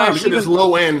ratings.com. That shit is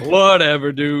low end.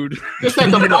 Whatever, dude. Just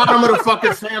at the bottom of the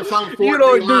fucking Samsung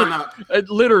 4K lineup.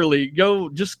 Literally, go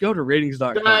to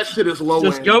ratings.com. That shit is low end.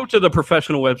 Just go to the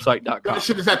professionalwebsite.com. That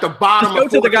shit is at the bottom of 4K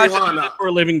lineup. Go to the guys that do it for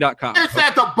a living.com. It's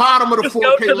at the bottom of the 4K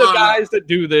lineup. Go to the guys that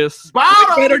do this.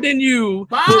 Bottom. Better than you.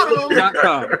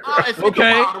 Bottom.com.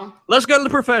 Okay? Let's go to the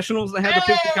professionals that have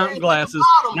the 50-count glasses,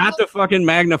 not the fucking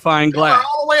magnifying glass.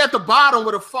 All the way at the bottom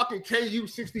with a fucking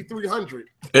KU6300.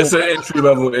 It's an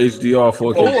entry-level HDR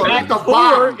 4K.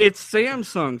 Or it's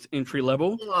Samsung's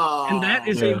entry-level, and that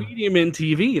is a medium-end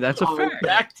TV. That's a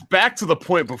fact. Back to the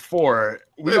point before,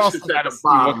 we also got to see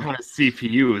what kind of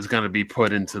CPU is going to be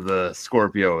put into the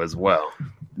Scorpio as well.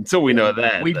 Until we know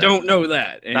that. We don't know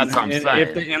that. And, that's what I'm saying.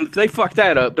 If they fuck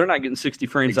that up, they're not getting 60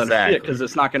 frames out of shit because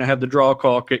it's not going to have the draw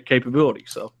call capability.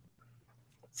 So,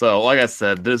 like I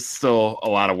said, there's still a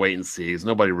lot of wait and sees.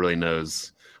 Nobody really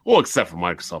knows. Well, except for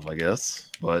Microsoft, I guess.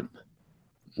 But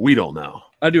we don't know.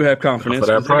 I do have confidence.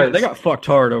 They got fucked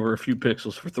hard over a few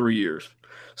pixels for 3 years.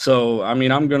 So, I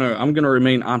mean, I'm gonna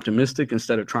remain optimistic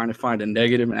instead of trying to find a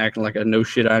negative and acting like I know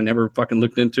shit I never fucking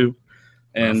looked into.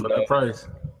 And for that price.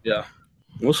 Yeah.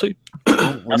 We'll see.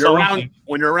 When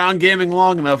you're around gaming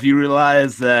long enough, you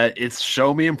realize that it's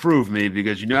show me, improve me,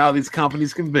 because you know how these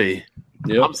companies can be.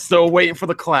 Yep. I'm still waiting for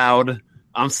the cloud.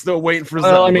 I'm still waiting for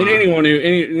Zelda. I mean,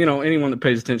 anyone that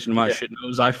pays attention to my shit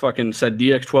knows I fucking said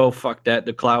DX12, fuck that.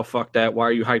 The cloud, fuck that. Why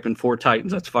are you hyping 4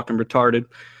 Titans? That's fucking retarded.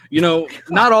 You know,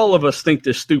 not all of us think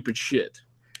this stupid shit.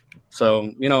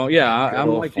 So, I'm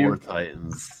like 4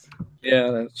 Titans.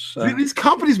 Yeah, that's these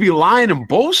companies be lying and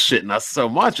bullshitting us so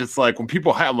much. It's like when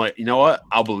people I'm like, you know what?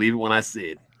 I'll believe it when I see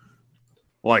it.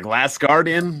 Like Last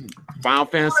Guardian, Final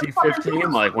Fantasy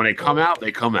 15, like when they come out,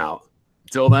 they come out.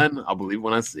 Until then, I'll believe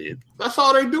when I see it. That's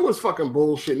all they do is fucking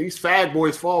bullshit. These fag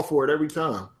boys fall for it every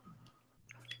time.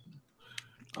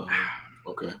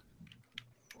 Okay.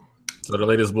 So the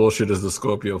latest bullshit is the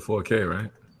Scorpio 4K,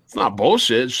 right? It's not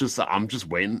bullshit. It's just I'm just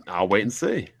waiting. I'll wait and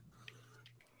see.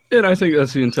 And I think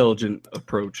that's the intelligent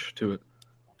approach to it.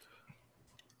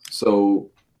 So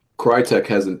Crytek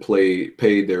hasn't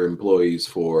paid their employees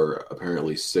for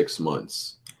apparently 6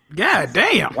 months. God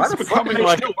damn. Why the fuck are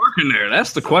they still working there?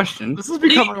 That's the question. This is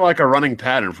becoming like a running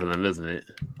pattern for them, isn't it?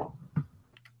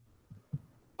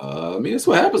 I mean, that's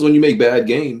what happens when you make bad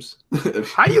games.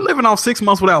 How you living off 6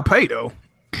 months without pay, though?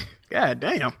 God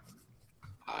damn.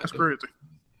 That's crazy.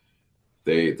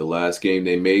 The last game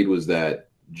they made was that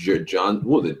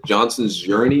Johnson's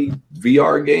Journey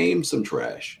VR game, some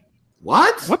trash.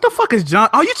 What? What the fuck is John?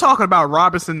 Oh, you talking about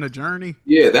Robinson the Journey?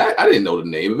 Yeah, that I didn't know the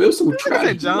name of it. It was some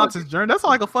trash. Johnson's Journey. That's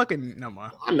like a fucking no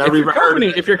man.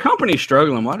 If your company's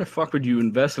struggling, why the fuck would you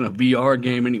invest in a VR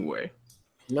game anyway?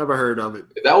 Never heard of it.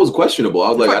 That was questionable. I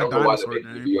was like, I don't know why they made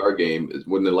a VR game. It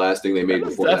wasn't the last thing they made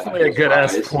before. Definitely a good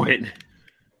ass point.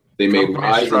 They made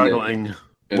Rise struggling.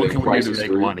 What can we do to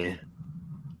make money?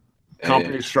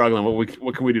 Company's struggling.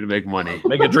 What can we do to make money?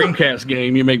 Make a Dreamcast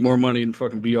game. You make more money than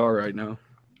fucking VR right now.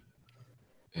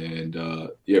 And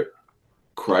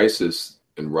Crysis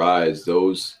and Rise,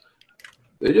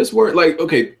 they just weren't like,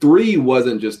 okay, 3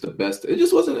 wasn't just the best. It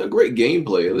just wasn't a great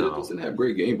gameplay. It just didn't have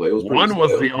great gameplay. It was 1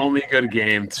 was the only good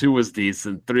game. 2 was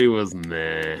decent. 3 was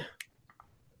meh.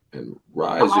 And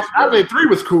Rise. I mean, 3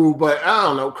 was cool, but I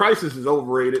don't know. Crysis is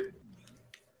overrated.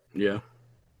 Yeah.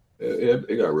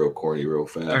 It got real corny real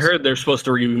fast. I heard they're supposed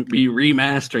to be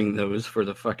remastering those for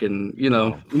the fucking,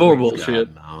 more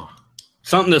bullshit. No.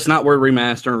 Something that's not worth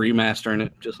remastering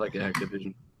it, just like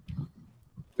Activision.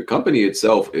 The company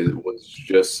itself was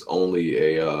just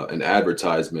only an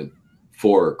advertisement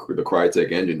for the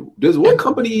Crytek engine. What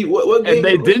company? What game? And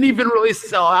they didn't even really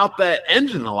sell out that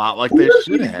engine a lot like they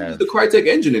should have. The Crytek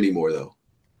engine anymore, though.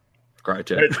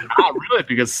 Crytek. Not really,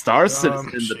 because Star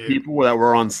Citizen, the people that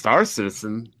were on Star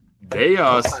Citizen, they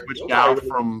switched out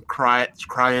from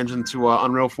CryEngine to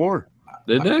Unreal 4.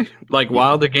 Did they? Like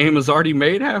while the game is already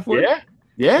made halfway?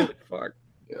 Yeah. Fuck.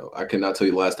 I cannot tell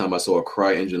you the last time I saw a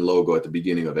CryEngine logo at the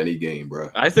beginning of any game, bro.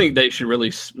 I think they should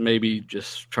really maybe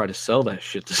just try to sell that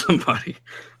shit to somebody.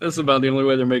 That's about the only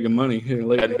way they're making money here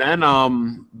lately. And then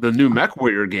the new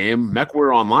MechWarrior game,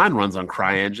 MechWarrior Online, runs on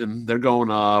CryEngine. They're going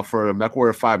for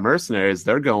MechWarrior 5 Mercenaries.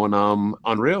 They're going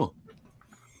Unreal.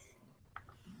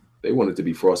 They want it to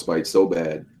be Frostbite so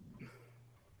bad.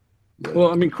 Yeah.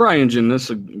 Well, I mean, CryEngine, that's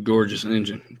a gorgeous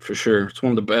engine for sure. It's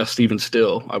one of the best, even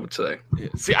still, I would say. Yeah.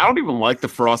 See, I don't even like the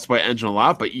Frostbite engine a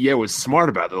lot, but EA was smart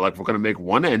about it. They're like, we're going to make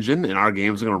one engine, and our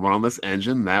games are going to run on this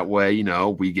engine. That way,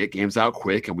 we get games out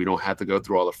quick, and we don't have to go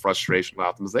through all the frustration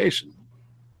of optimization.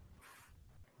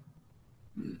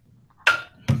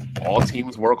 All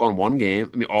teams work on one game.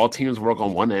 I mean, all teams work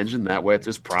on one engine. That way, if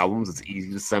there's problems, it's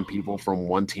easy to send people from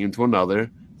one team to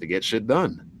another to get shit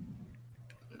done.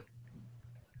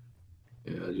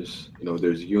 Yeah, just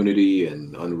there's Unity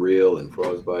and Unreal and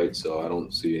Frostbite, so I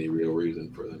don't see any real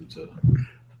reason for them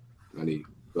any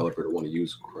developer to want to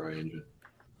use CryEngine.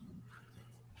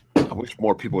 I wish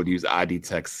more people would use ID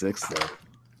Tech 6 though.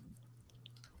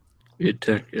 id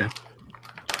Tech, yeah.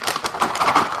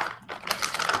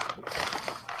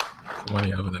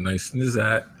 Money over the niceness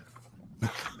that.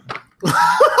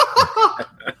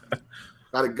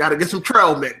 Gotta get some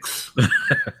trail mix.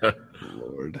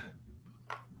 Lord.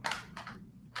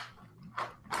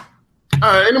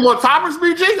 Any more topics,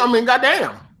 BG? I mean,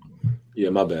 goddamn.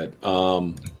 Yeah, my bad.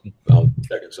 I'm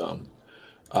checking something.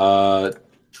 Come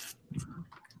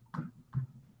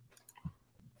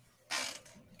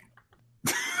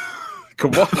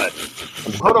on.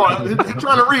 Hold on. He's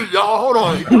trying to read, y'all. Hold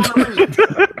on. He's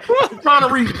trying to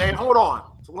read, man. Hold on.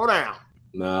 Slow down.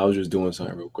 Nah, I was just doing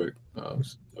something real quick. I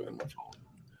was looking at my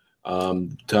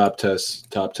phone. Top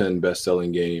 10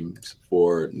 best-selling games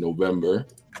for November.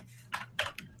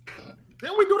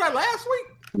 Didn't we do that last week?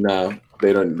 No,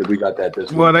 they don't. We got that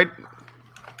this week. Well,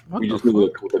 we just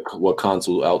knew what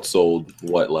console outsold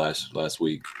what last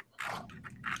week.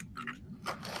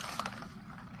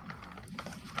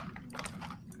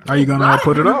 Are you gonna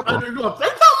put it up?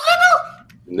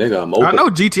 Nigga, I'm open. I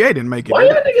know GTA didn't make it. Why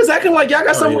y'all niggas acting like y'all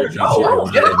got somewhere to go?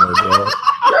 Y'all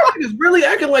niggas really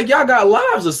acting like y'all got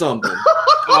lives or something.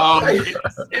 Relax.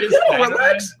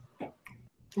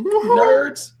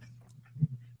 Nerds.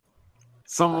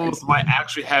 Some of us might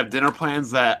actually have dinner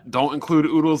plans that don't include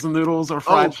oodles and noodles or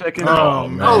fried chicken. Oh,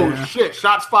 man. Oh, shit.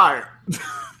 Shots fired.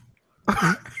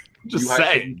 Just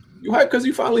saying. You hype because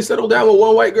you finally settled down with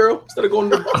one white girl instead of going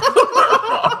to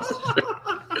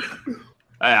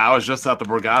Hey, I was just at the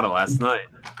Borgata last night.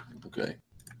 Okay.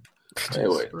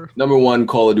 Anyway, number 1,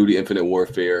 Call of Duty Infinite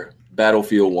Warfare,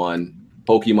 Battlefield 1,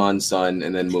 Pokemon Sun,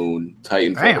 and then Moon,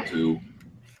 Titanfall 2,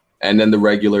 and then the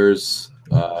regulars.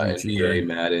 NBA,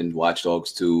 Madden, Watch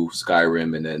Dogs 2,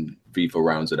 Skyrim, and then FIFA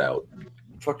rounds it out.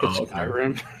 Fucking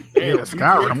Skyrim. Yeah,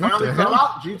 Skyrim. What the hell?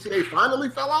 GTA finally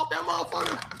fell out, that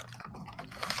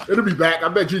motherfucker. It'll be back. I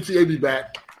bet GTA be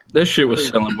back. This shit was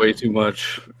selling way too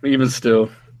much. Even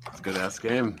still. It's a good-ass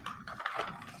game.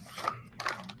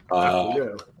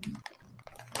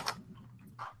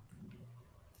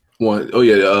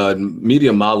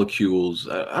 Media Molecules.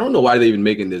 I don't know why they're even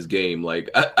making this game. Like,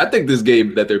 I think this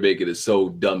game that they're making is so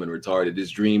dumb and retarded.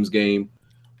 This Dreams game.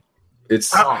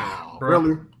 It's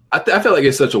really. I feel like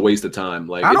it's such a waste of time.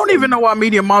 Like, I don't even know why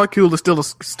Media Molecule is still a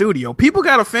studio. People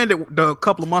got offended a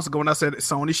couple of months ago when I said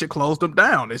Sony should close them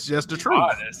down. It's just the truth.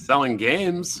 They're selling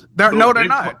games. They're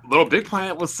not. Little Big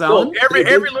Planet was selling.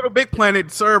 Every Little Big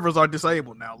Planet servers are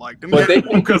disabled now. Like, but they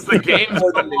because the game's no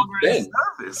longer in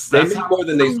service. They make more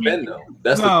than they spend, though.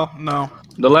 That's no.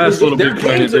 The last Little Big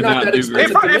Planet did not do great.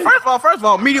 First of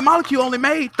all, Media Molecule only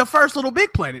made the first Little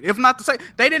Big Planet. If not to say,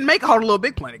 they didn't make all the Little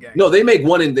Big Planet games. No, they made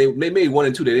 1 and they made 1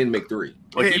 and 2. They didn't make 3.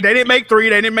 They didn't make 3.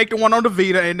 They didn't make the one on the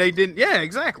Vita, and they didn't. Yeah,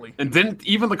 exactly. And didn't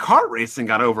even the kart racing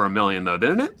got over 1 million though,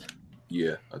 didn't it?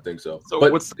 Yeah, I think so. So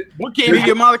but what game?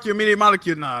 Media Molecule.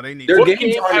 Nah, they need. Their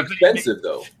games aren't expensive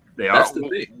though. They are. That's the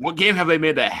thing. What game have they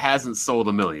made that hasn't sold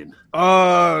 1 million?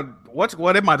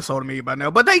 What they might have sold to me by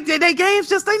now, but they games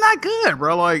they not good,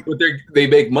 bro. Like, but they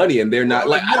make money and they're not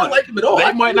like I don't like them at all.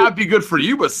 They might not be good for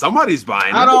you, but somebody's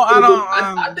buying.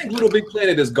 I think Little Big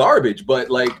Planet is garbage, but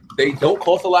like they don't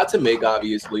cost a lot to make,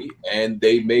 obviously, and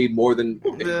they made more than.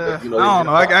 I don't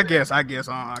know. I guess. Okay.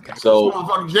 So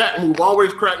motherfucking Jack Move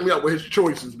always crack me up with his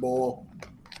choices, boy.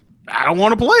 I don't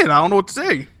want to play it. I don't know what to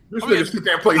say. This nigga sit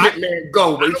there and play Hitman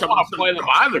Go. I don't want to play them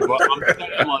either, but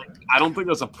I'm like, I don't think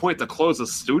there's a point to close a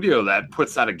studio that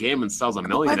puts out a game and sells 1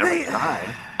 million every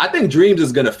time. I think Dreams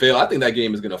is gonna fail. I think that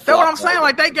game is gonna fail. That's what I'm saying.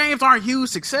 Like, that games aren't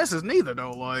huge successes neither,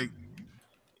 though. Like,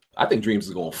 I think Dreams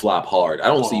is going to flop hard. I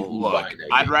don't see.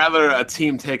 I'd rather a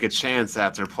team take a chance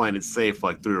after playing it safe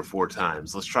like 3 or 4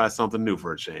 times. Let's try something new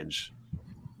for a change.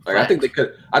 Like I think they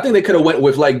could have went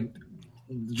with like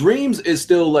Dreams is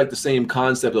still like the same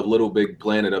concept of Little Big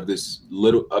Planet of this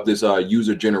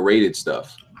user generated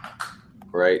stuff,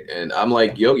 right? And I'm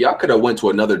like, yo, y'all could have went to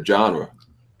another genre.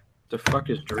 The fuck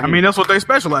is Dreams? I mean, that's what they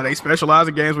specialize. They specialize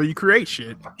in games where you create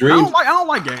shit. Dreams, I don't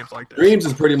like games like that. Dreams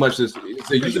is pretty much this. You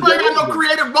ain't got no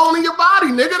creative bone in your body,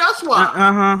 nigga. That's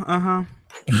why.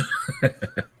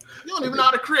 You don't even know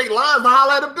how to create lines to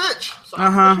holler at a bitch. So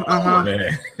Man. I don't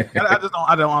like that.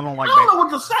 I don't know what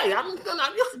to say. I'm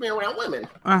not used to being around women.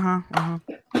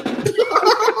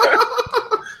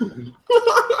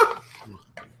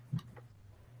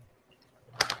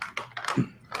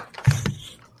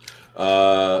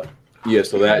 Yeah,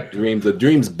 so that the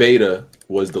Dreams beta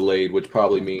was delayed, which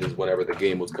probably means whenever the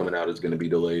game was coming out is going to be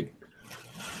delayed.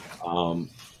 The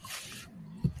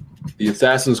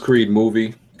Assassin's Creed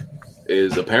movie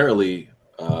is apparently,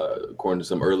 according to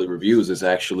some early reviews, is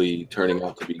actually turning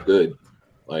out to be good.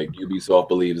 Like Ubisoft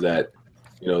believes that,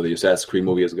 the Assassin's Creed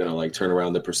movie is going to like turn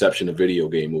around the perception of video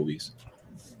game movies.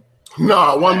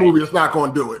 No, one movie is not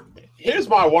going to do it. Here's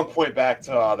my one point back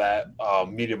to that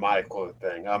Media Micro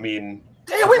thing. I mean,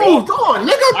 damn, we moved on,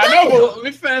 nigga. I know, but let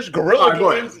me finish.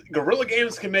 Guerrilla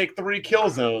Games can make 3 kill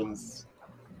zones,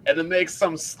 and then make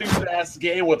some stupid ass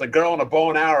game with a girl and a bow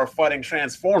and arrow fighting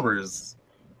Transformers.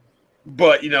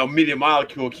 But Media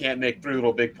Molecule can't make 3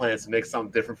 Little Big Planets and make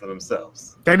something different for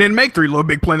themselves. They didn't make 3 Little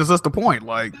Big Planets. That's the point.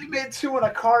 Like they made 2 in a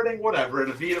karting, whatever,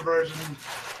 in a Vita version.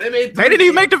 They didn't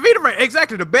even make the Vita version.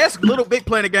 Exactly, the best Little Big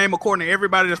Planet game, according to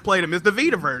everybody that's played them, is the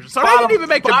Vita version. So they didn't even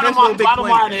make the best Little Big Planet.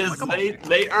 Bottom line is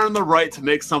they earn the right to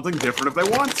make something different if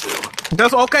they want to.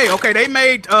 That's okay. Okay, they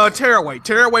made Tearaway.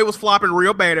 Tearaway was flopping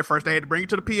real bad at first. They had to bring it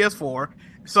to the PS4.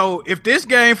 So if this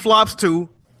game flops too,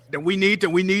 then we need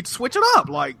to switch it up.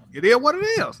 Like it is what it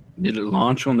is. Did it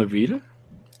launch on the Vita?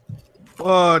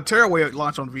 Tearaway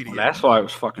launched on the Vita. Well, that's why it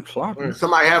was fucking flopping.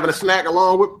 Somebody having a snack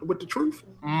along with the truth.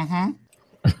 Mm-hmm.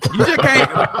 You just can't.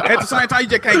 At the same time, you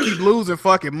just can't keep losing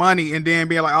fucking money and then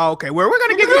being like, "Oh, okay, well, we're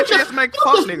gonna give you a chance to make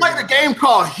fun." Just play the game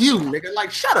called Hue, nigga.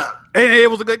 Like, shut up. And it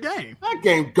was a good game. That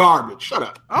game garbage. Shut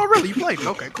up. Oh, really? You played it?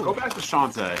 Okay, cool. Go back to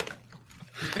Shantae.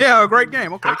 Yeah, a great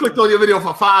game. Okay. I clicked on your video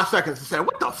for 5 seconds and said,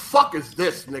 "What the fuck is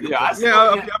this, nigga?"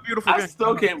 A beautiful game. I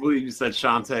still can't believe you said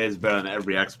Shantae is better than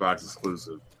every Xbox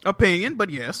exclusive. Opinion,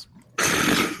 but yes.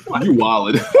 You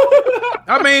wildin'.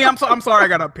 I mean, I'm sorry I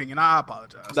got an opinion. I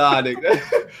apologize. Nah,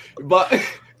 nigga. But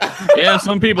yeah,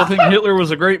 some people think Hitler was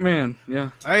a great man.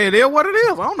 Yeah. Hey, it is what it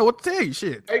is. I don't know what to tell you.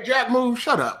 Shit. Hey, Jack, move.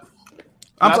 Shut up.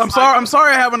 I'm sorry. I'm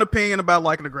sorry. I have an opinion about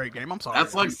liking a great game. I'm sorry.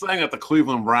 That's like saying that the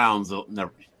Cleveland Browns will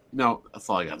never. No, that's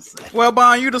all I gotta say. Well,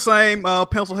 Bon, you the same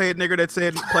pencil head nigga that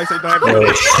said PlayStation.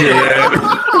 Oh shit!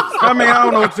 I mean, I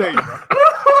don't know what to tell you, bro.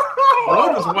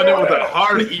 I just went in with a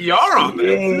hard ER on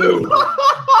there too.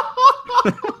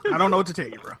 I don't know what to tell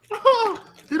you, bro.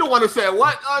 You don't want to say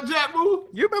what, Jack Move?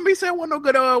 You remember me saying one no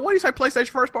good? What do you say? PlayStation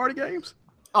first party games?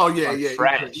 Oh yeah.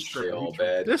 Trash. All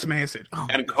bad. This man said,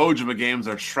 and Kojima games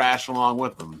are trash along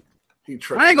with them.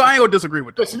 I ain't gonna disagree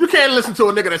with this. Listen, you can't listen to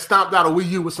a nigga that stomped out a Wii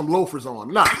U with some loafers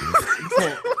on. Nah, you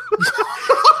can't.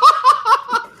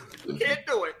 You can't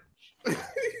do it.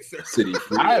 City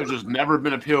Freeways. I have just never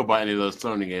been appealed by any of those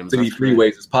Sony games. City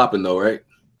Freeways is popping though, right?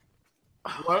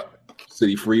 What?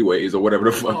 City Freeways or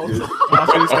whatever the fuck.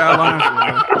 City Skylines.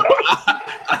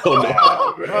 I don't know.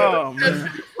 Oh man.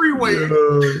 Freeway.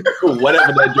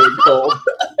 Whatever that joke called.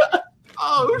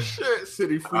 Oh shit,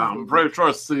 City Freeway. I'm pretty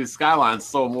sure City Skylines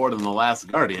sold more than The Last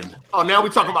Guardian. Oh, now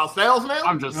we talking about sales now?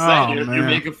 I'm just saying, you're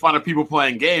making fun of people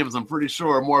playing games. I'm pretty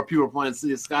sure more people are playing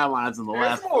City Skylines than The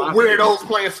Last Guardian. Weirdos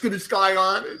playing City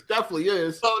Skylines. It definitely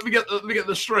is. So let me get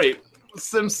this straight.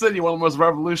 SimCity, one of the most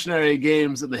revolutionary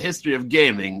games in the history of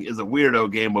gaming, is a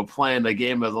weirdo game, but playing a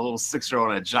game as a little 6-year-old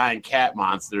and a giant cat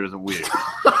monster is a weird.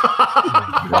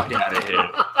 Fuck out of here.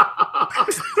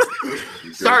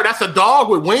 Sir, that's a dog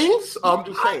with wings? I'm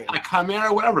just saying. A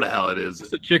chimera, whatever the hell it is.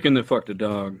 It's a chicken that fucked a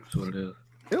dog. That's what it is.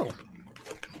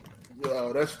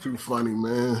 Yo, that's too funny,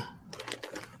 man.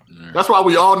 That's why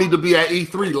we all need to be at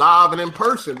E3 live and in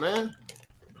person, man.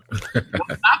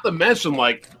 Not to mention,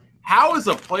 like, how is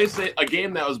a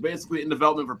game that was basically in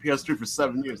development for PS3 for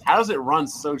 7 years, how does it run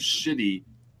so shitty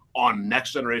on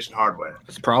next generation hardware?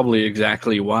 That's probably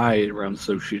exactly why it runs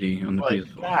so shitty on the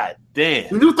PS4. God damn.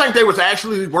 Do you think they was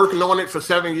actually working on it for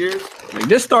 7 years? Like,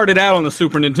 this started out on the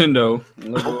Super Nintendo.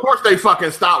 Of course they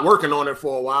fucking stopped working on it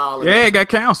for a while. Yeah, it got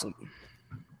canceled.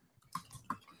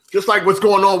 Just like what's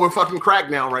going on with fucking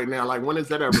Crackdown right now. Like, when is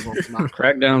that ever going to come out?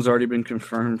 Crackdown's already been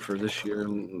confirmed for this year.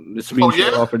 It's being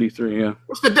showed off at E3, yeah.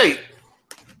 What's the date?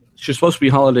 It's supposed to be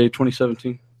holiday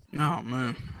 2017. Oh,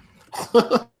 man.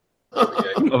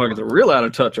 Motherfuckers are real out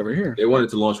of touch over here. They wanted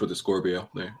to launch with the Scorpio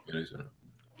there.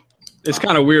 It's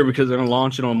kind of weird because they're going to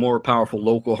launch it on more powerful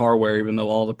local hardware, even though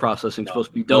all the processing's supposed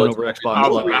to be done over Xbox. I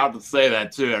was about to say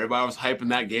that too. Everybody was hyping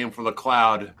that game for the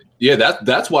cloud. Yeah,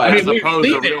 that's why. You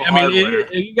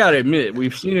got to admit,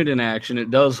 we've seen it in action. It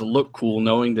does look cool,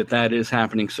 knowing that is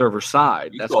happening server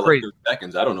side. That's crazy. Like 30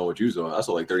 seconds. I don't know what you saw. I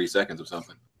saw like 30 seconds of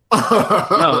something.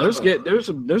 No,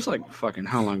 there's like fucking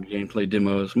how long gameplay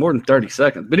demos? More than 30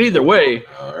 seconds. But either way,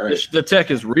 the tech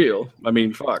is real. I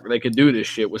mean, fuck, they could do this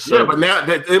shit with servers. Yeah, but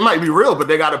now it might be real, but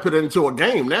they got to put it into a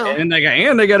game now, and they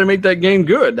got to make that game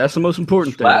good. That's the most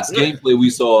important thing. Last gameplay we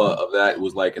saw of that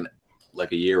was like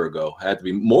a year ago. Had to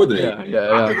be more than a year.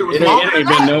 Yeah. It ain't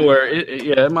been nowhere.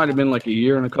 It might have been like a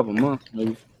year and a couple months,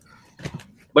 maybe.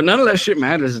 But none of that shit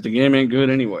matters if the game ain't good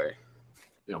anyway.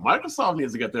 Microsoft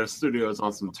needs to get their studios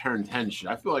on some Turn 10 shit.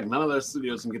 I feel like none of their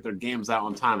studios can get their games out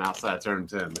on time outside Turn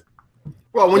 10.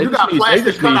 Well, when you got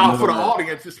plastic cut out for the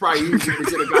audience, it's probably easier to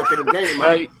get a goddamn game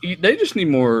out. They just need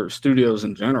more studios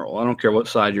in general. I don't care what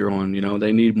side you're on.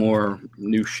 They need more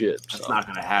new shit. That's not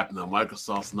going to happen, though.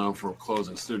 Microsoft's known for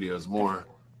closing studios more.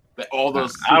 All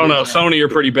those I don't know. Sony are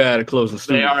pretty bad at closing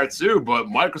studios. They are too, but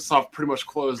Microsoft pretty much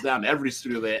closed down every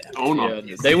studio they own on.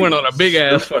 They went on a big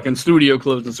ass fucking studio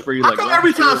closing spree. How come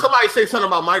every time somebody say something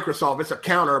about Microsoft, it's a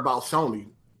counter about Sony?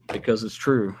 Because it's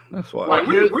true. That's why. Like,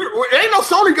 ain't no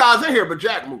Sony guys in here, but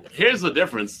Jack moved. Here's the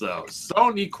difference, though.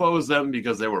 Sony closed them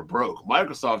because they were broke.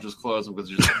 Microsoft just closed them because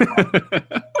they're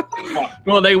just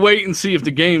well, they wait and see if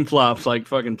the game flops, like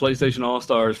fucking PlayStation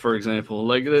All-Stars, for example.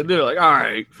 Like they're like, all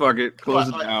right, fuck it, close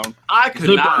it down. I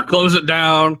could not close it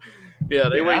down. Yeah,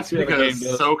 they wait because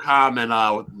SOCOM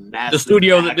and the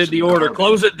studio that did the order,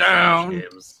 close it down.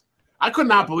 Games. I could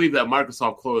not believe that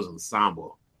Microsoft closed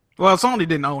Ensemble. Well, Sony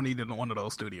didn't own either one of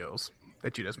those studios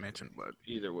that you just mentioned, but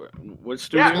either way, what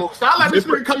studio? Yeah, well, stop letting this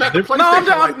nigga come back to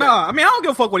PlayStation. No, I mean I don't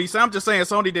give a fuck what he said. I'm just saying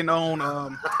Sony didn't own.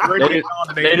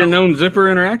 They didn't own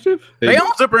Zipper Interactive. They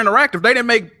own Zipper Interactive. They didn't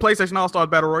make PlayStation All Stars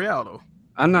Battle Royale though.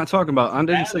 I'm not talking about. I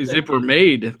didn't say Zipper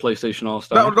made PlayStation All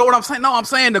Stars. No, what I'm saying. No, I'm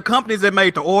saying the companies that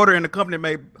made the order and the company that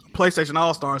made PlayStation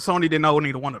All Stars. Sony didn't own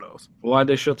either one of those. Why'd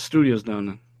they shut the studios down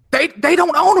then? They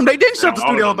don't own them. They didn't shut the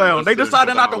studios down. They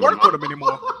decided not to work with them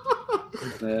anymore.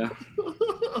 Yeah.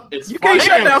 You can't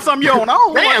shut down something you don't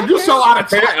own. Damn, you're so out of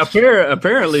touch.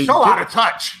 Apparently. So out of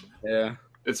touch. Yeah.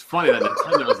 It's funny that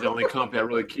Nintendo is the only company that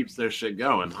really keeps their shit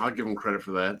going. I'll give them credit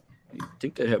for that. You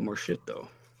think they have more shit, though.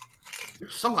 You're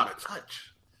so out of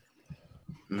touch.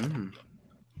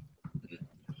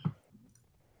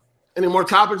 Any more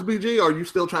topics, BG? Or are you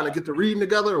still trying to get the reading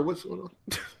together? Or what's going on?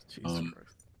 Jesus Christ.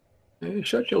 Hey,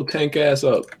 shut your tank ass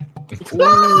up.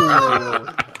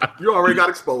 You already got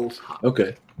exposed.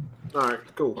 Okay. All right,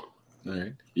 cool. All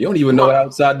right. You don't even know what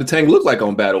outside the tank look like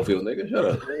on Battlefield, nigga. Shut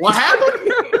up. What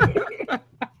happened?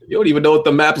 You don't even know what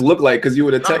the maps look like because you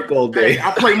were in the tech all day. I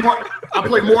play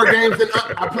more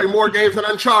games than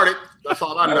Uncharted. That's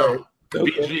all I know.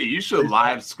 Okay. BG, you should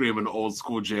live stream an old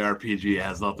school JRPG. It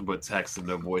has nothing but text and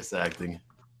no voice acting.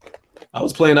 I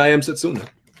was playing I Am Setsuna.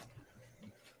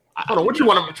 Hold on, what you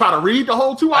want to try to read the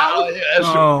whole 2 hours?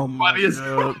 Oh my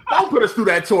God. Don't put us through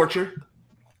that torture.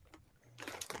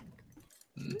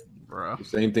 Bro. The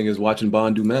same thing as watching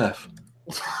Bond do math.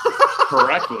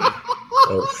 Correctly.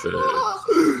 Oh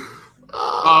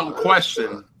shit.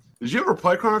 Question. Did you ever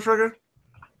play Chrono Trigger?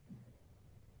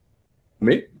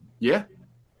 Me? Yeah.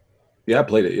 Yeah, I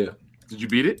played it, yeah. Did you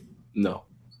beat it? No.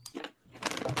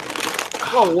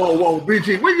 Whoa,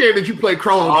 BG. What year did you play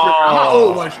Chrono Trigger? How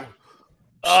old was you?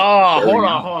 Oh, hold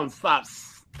on, stop.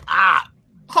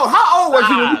 How old was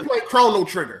you when you played Chrono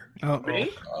Trigger?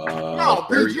 Me? No,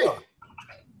 BG.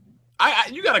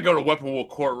 You gotta go to Weapon Wheel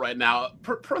Court right now.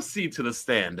 Proceed to the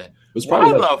stand.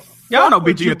 Y'all know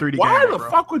BG a 3D Why gamer, the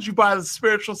fuck would you buy the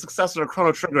spiritual successor to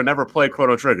Chrono Trigger and never play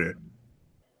Chrono Trigger?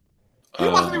 He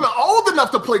wasn't even old enough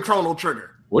to play Chrono Trigger.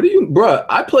 What do you, bruh?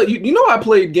 I play. You know, I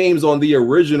played games on the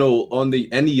original on the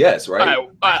NES, right?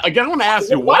 Again, I want to ask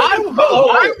you why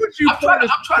would you? I'm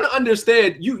trying to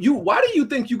understand. You. Why do you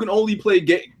think you can only play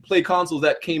consoles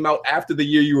that came out after the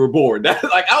year you were born?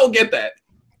 Like, I don't get that.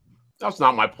 That's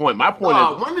not my point. My point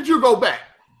is, when did you go back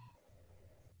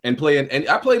and play? And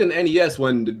I played an NES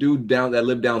when the dude that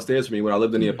lived downstairs from me when I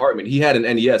lived in the apartment. He had an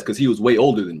NES because he was way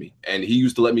older than me, and he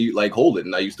used to let me like hold it,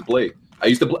 and I used to play.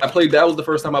 I played. That was the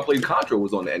first time I played Contra.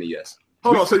 Was on the NES.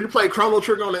 Hold on. So you played Chrono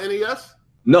Trigger on the NES?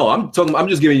 No, I'm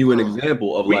just giving you an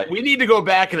example of we need to go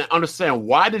back and understand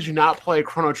why did you not play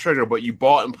Chrono Trigger, but you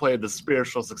bought and played the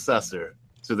spiritual successor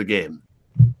to the game?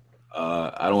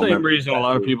 I don't Same remember. reason a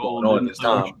lot of people at this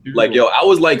time. Like, yo, I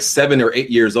was like 7 or 8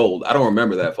 years old. I don't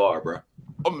remember that far, bro.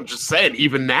 I'm just saying,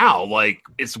 even now, like,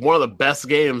 it's one of the best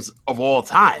games of all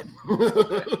time.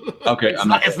 Okay,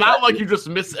 it's not like you just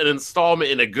missed an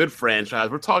installment in a good franchise.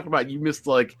 We're talking about you missed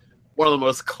like one of the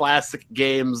most classic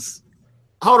games.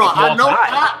 Hold on,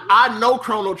 I know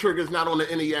Chrono Trigger's not on the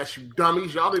NES, you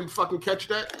dummies. Y'all didn't fucking catch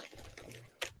that?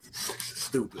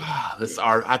 Stupid.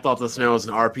 I thought this man was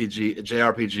a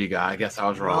JRPG guy. I guess I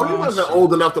was wrong. He wasn't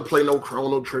old enough to play no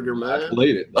Chrono Trigger, man. I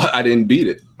played it. I didn't beat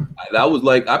it. That was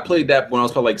like, I played that when I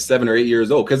was probably like 7 or 8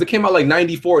 years old because it came out like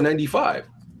 94, 95.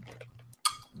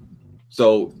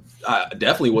 So I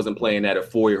definitely wasn't playing that at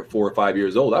 4 or 5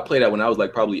 years old. I played that when I was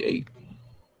like probably 8.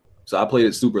 So I played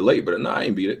it super late, but no, I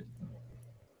ain't beat it.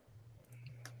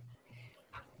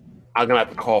 I'm gonna have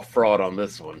to call fraud on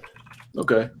this one.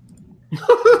 Okay.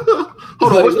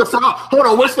 Hold on, what's the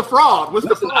fraud? What's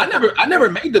the fraud? I never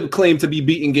made the claim to be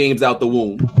beating games out the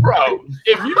womb. Bro,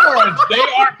 if you are a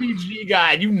JRPG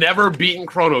guy, you never beaten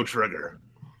Chrono Trigger.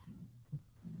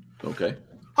 Okay.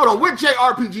 Hold on, what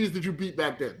JRPGs did you beat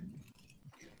back then?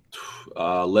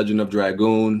 Legend of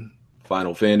Dragoon,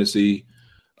 Final Fantasy,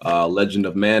 Legend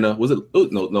of Mana. Was it? Oh,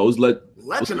 no, it was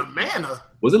Legend of Mana.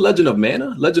 Was it Legend of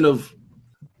Mana? Legend of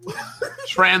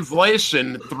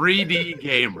Translation 3D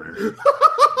Gamer.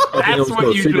 That's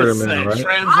what you Secret just of Mana, said. right?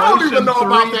 Translation I don't even know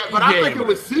about that, but I think Gamer. it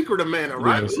was Secret of Mana,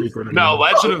 right? Yeah, Secret of No,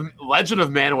 Mana. Legend of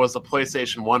Mana was the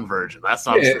PlayStation 1 version. That's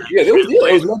not it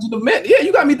was Legend of Mana. Yeah,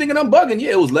 you got me thinking I'm bugging.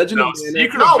 Yeah, it was Legend of Mana.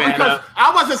 Secret of Mana. Because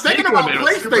I wasn't thinking Secret of about Mana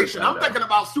was Super PlayStation. I'm Nintendo. thinking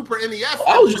about Super NES.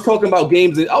 I was just talking about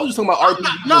games. I was just talking about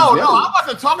RPGs. No, I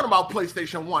wasn't talking about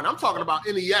PlayStation 1. I'm talking about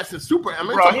NES and Super. I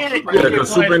mean, Bro, Super Yeah,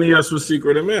 because Super NES was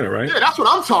Secret of Mana, right? Yeah, that's what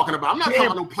I'm talking about. I'm not talking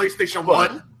about no PlayStation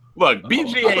 1. Look, I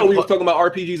BG thought we were talking about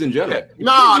RPGs in general.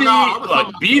 No.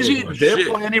 BG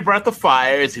didn't play any Breath of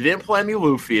Fires. He didn't play any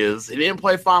Lufias. He didn't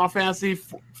play Final Fantasy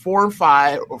 4 and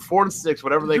 5 or 4 and 6,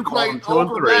 whatever they call them, 2 and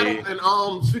 3.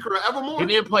 And Secret of Evermore. He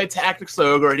didn't play Tactics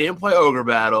Ogre. He didn't play Ogre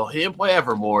Battle. He didn't play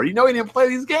Evermore. You know he didn't play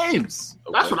these games.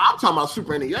 That's what I'm talking about.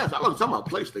 Super NES. I wasn't talking about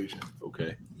PlayStation.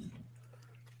 Okay.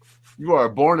 You are a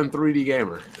born in 3D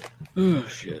gamer. Oh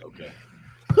shit. Okay.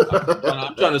 I'm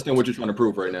trying to understand what you're trying to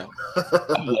prove right now.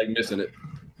 I'm like missing it.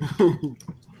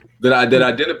 That I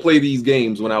didn't play these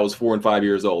games when I was 4 and 5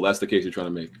 years old. That's the case you're trying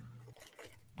to make.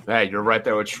 Hey, you're right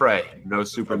there with Trey. No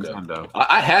Super Nintendo.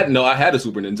 I had a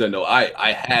Super Nintendo.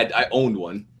 I owned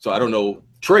one. So I don't know.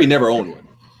 Trey never owned one.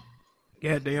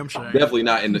 Goddamn shame. Definitely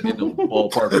not in the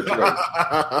ballpark of Trey.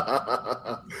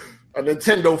 A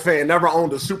Nintendo fan never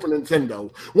owned a Super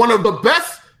Nintendo. One of the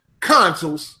best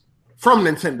consoles from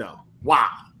Nintendo. Wow.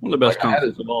 One of the best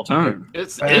consoles of all time.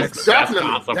 It's definitely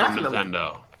console from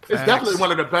Nintendo. It's definitely one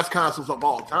of the best consoles of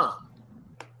all time.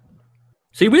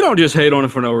 See, we don't just hate on it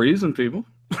for no reason, people.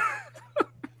 I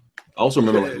also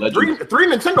remember like Legend. Three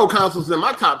Nintendo consoles in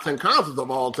my top 10 consoles of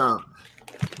all time.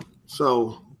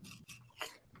 So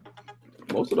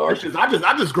most of the artists.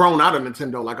 I just grown out of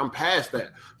Nintendo. Like I'm past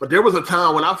that. But there was a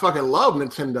time when I fucking loved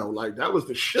Nintendo. Like that was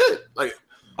the shit. Like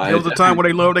there was a time when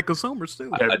they loved their consumers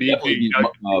too.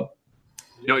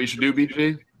 You know what you should do,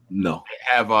 BG? No.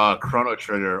 Have Chrono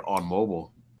Trigger on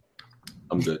mobile.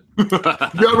 I'm good. Did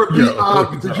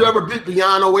you ever beat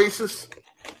Beyond Oasis?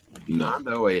 No. Beyond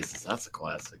Oasis, that's a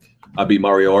classic. I beat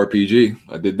Mario RPG.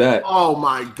 I did that. Oh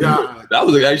my god. That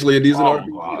was actually a decent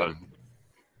RPG. God.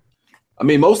 I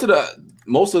mean, most of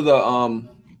the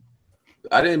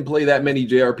I didn't play that many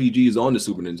JRPGs on the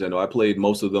Super Nintendo. I played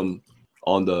most of them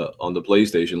on the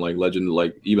PlayStation, like Legend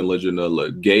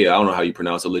of Gaia. I don't know how you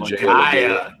pronounce it.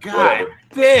 Gaia. God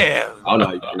damn. I don't know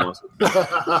how you pronounce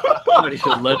it. He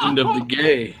said Legend of the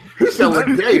Gay. He said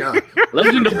Gaia.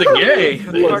 Legend of the Gay.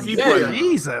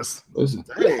 Jesus. Listen,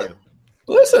 Damn.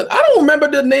 I don't remember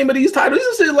the name of these titles.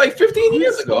 This is like 15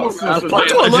 years ago. I was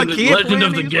playing Legend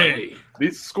of the Gay.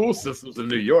 These school systems in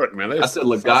New York, man. I said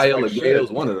Gaia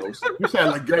was one of those. You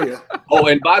said Gaia. Oh,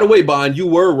 and by the way, Bond, you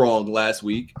were wrong last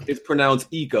week. It's pronounced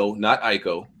Eco, not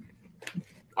Ico.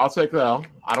 I'll take that out.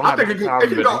 I think it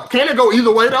can go. Can it go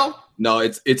either way though? No,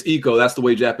 it's Eco. That's the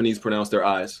way Japanese pronounce their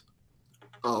eyes.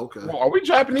 Oh, okay. Well, are we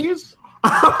Japanese?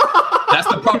 That's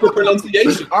the proper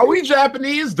pronunciation. Are we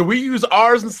Japanese? Do we use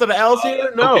R's instead of L's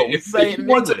here? No. Okay.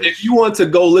 If you want to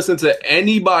go listen to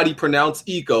anybody pronounce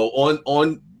Eco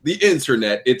on the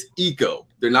internet, it's Eco.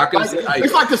 They're not going to say Ico.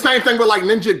 It's like the same thing with like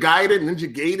Ninja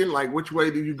Gaiden. Like, which way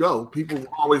do you go? People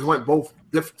always went both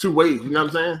two ways. You know what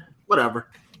I'm saying? Whatever.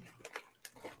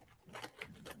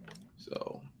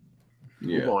 So,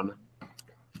 Move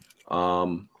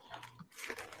on.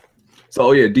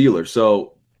 So yeah, dealer.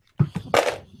 So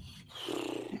I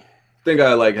think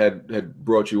I had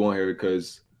brought you on here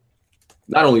because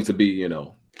not only to be,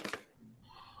 help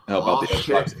out the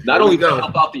Xbox, not only to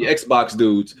help out the Xbox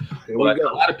dudes, but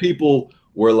a lot of people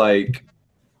were like,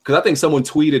 because I think someone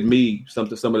tweeted me some of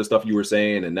the stuff you were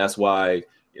saying, and that's why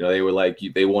they were like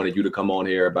they wanted you to come on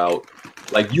here about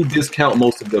like you discount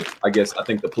most of the I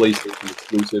think the PlayStation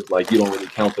exclusives, like you don't really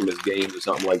count them as games or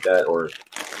something like that, or.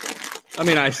 I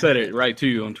mean, I said it right to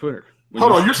you on Twitter.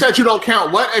 Hold on, you said you don't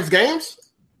count what as games?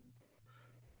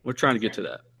 We're trying to get to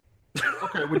that.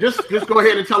 Okay, well, just go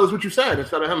ahead and tell us what you said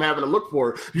instead of him having to look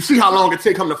for it. You see how long it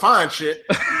take him to find shit,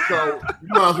 so you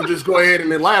might as well just go ahead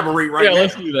and elaborate right now. Yeah,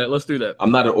 let's do that.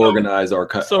 I'm not an organized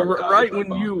archive. So right when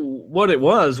what it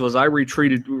was I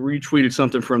retweeted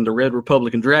something from the Red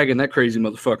Republican Dragon, that crazy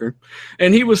motherfucker,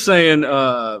 and he was saying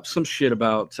some shit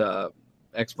about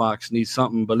Xbox needs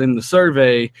something, but in the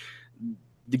survey,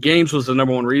 the games was the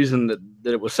number one reason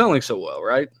that it was selling so well,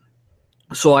 right?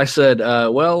 So I said,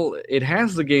 well, it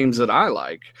has the games that I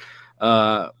like,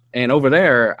 and over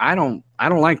there, I don't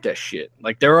like that shit.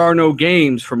 Like there are no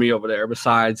games for me over there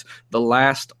besides The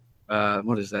Last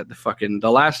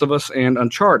of Us and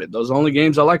Uncharted. Those are the only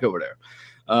games I like over there.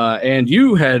 And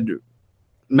you had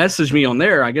messaged me on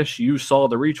there. I guess you saw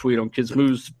the retweet on Kids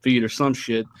Moo's feed or some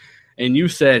shit. And you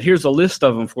said, here's a list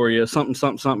of them for you, something,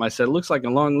 something, something. I said, it looks like a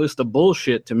long list of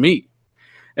bullshit to me.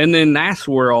 And then that's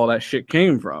where all that shit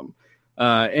came from.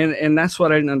 And that's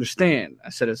what I didn't understand. I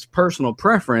said, it's personal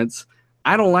preference.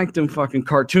 I don't like them fucking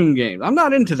cartoon games. I'm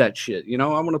not into that shit. I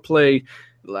want to play.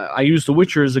 I use The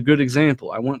Witcher as a good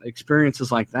example. I want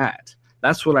experiences like that.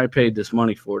 That's what I paid this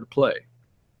money for to play.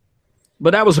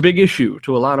 But that was a big issue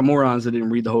to a lot of morons that didn't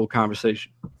read the whole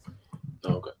conversation.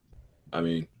 Okay. I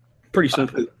mean, pretty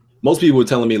simple. Most people were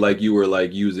telling me like you were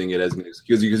like using it as an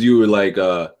excuse because you were like,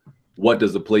 what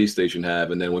does the PlayStation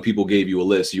have? And then when people gave you a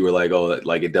list, you were like, oh,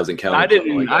 like it doesn't count. I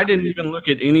didn't even look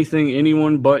at anything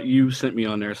anyone but you sent me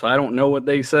on there, so I don't know what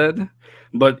they said.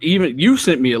 But even you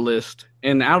sent me a list,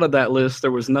 and out of that list, there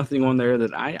was nothing on there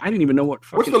that I didn't even know what.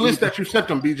 What's the list that you sent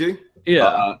them, BG?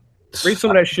 Yeah, read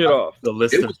some of that shit off. The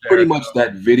list. It was pretty much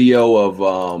that video of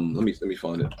Let me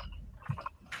find it.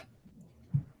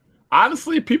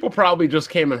 Honestly, people probably just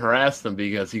came and harassed him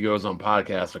because he goes on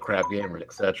podcasts with Crap Gamer,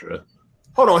 etc.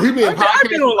 Hold on, he I've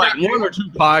been on like one or two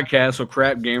podcasts with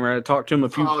Crap Gamer. I talked to him a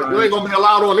few times. You ain't gonna be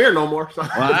allowed on air no more. Well,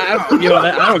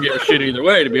 I don't give a shit either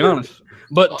way, to be honest.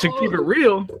 But to keep it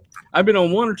real, I've been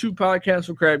on one or two podcasts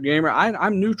with Crap Gamer.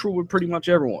 I'm neutral with pretty much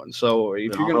everyone. So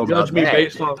if you're gonna judge me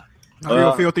based on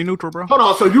you're filthy neutral, bro. Hold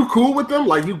on, so you cool with them?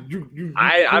 Like you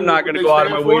I'm not gonna go out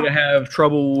of my way to have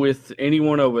trouble with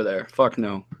anyone over there. Fuck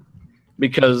no.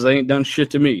 Because they ain't done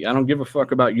shit to me. I don't give a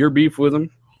fuck about your beef with them.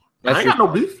 I ain't got no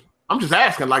beef. I'm just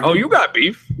asking. Like, you got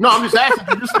beef? No, I'm just asking.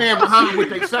 You just stand behind what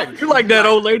they say. You're like that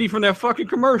old lady from that fucking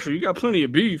commercial. You got plenty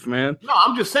of beef, man. No,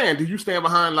 I'm just saying. Do you stand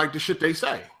behind like the shit they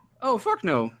say? Oh, fuck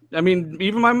no. I mean,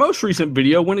 even my most recent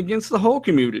video went against the whole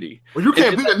community. Well, you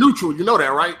can't be a neutral. You know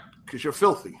that, right? Because you're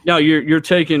filthy. No, you're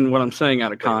taking what I'm saying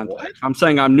out of context. I'm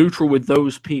saying I'm neutral with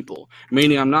those people,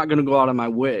 meaning I'm not going to go out of my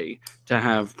way to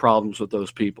have problems with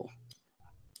those people.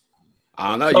 I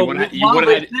don't know. You went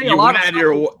out of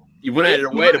your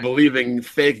way to believing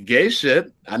fake gay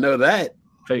shit. I know that.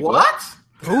 Fake what?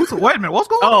 Wait a minute. What's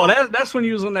going on? Oh, that's when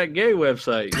you was on that gay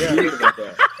website. Yeah, I heard about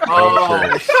that.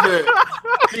 Oh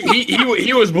shit.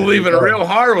 He was believing real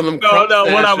hard when them. No.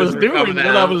 What I was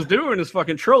doing is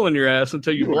fucking trolling your ass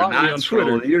until you blocked me on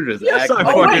Twitter. You're just yes, I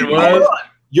fucking was.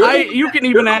 You can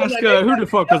even ask who the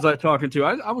fuck was I talking to?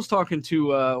 I was talking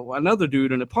to another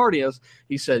dude in a party.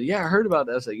 He said, "Yeah, I heard about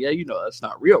that." I said, "Yeah, that's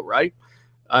not real, right?"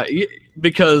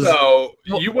 Because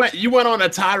you went on a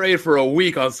tirade for a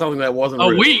week on something that wasn't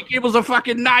real. Week. It was a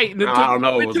fucking night. And I don't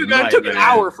know. It took an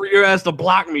hour for your ass to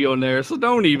block me on there. So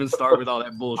don't even start with all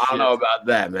that bullshit. I don't know about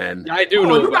that, man. I do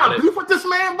know. You got beef with this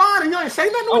man Bond, and you ain't say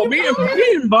nothing. Me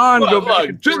and Bond go back.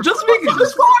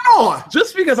 What's going on?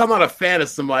 Just because I'm not a fan of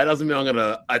somebody doesn't mean I'm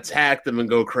gonna attack them and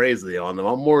go crazy on them.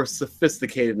 I'm more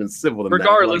sophisticated and civil than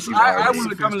regardless, that. Regardless, I want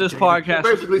to come to this podcast.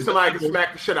 Basically, somebody can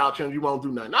smack the shit out you and you won't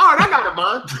do nothing. All right, I got it,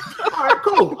 Bond. All right,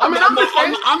 cool. I mean,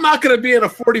 I'm not going to be in a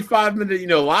 45-minute,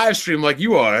 live stream like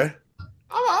you are.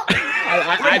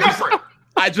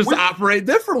 I just operate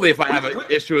differently if I have an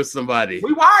issue with somebody.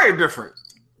 We wired different.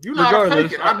 You know how to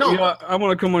take it. I don't. I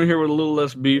want to come on here with a little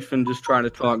less beef and just try to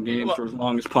talk games for as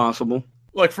long as possible.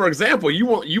 Like, for example, you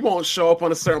won't show up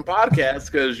on a certain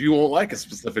podcast because you won't like a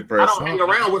specific person. I don't hang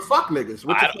around with fuck niggas.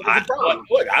 Look,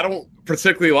 I don't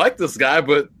particularly like this guy,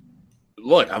 but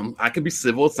look, I can be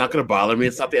civil. It's not going to bother me.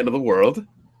 It's not the end of the world.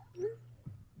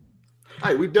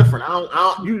 Hey, we different.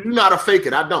 You're not a fake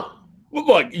it. I don't. Well,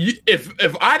 look,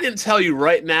 if I didn't tell you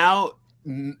right now,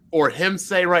 or him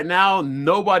say right now,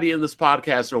 nobody in this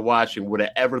podcast or watching would have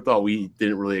ever thought we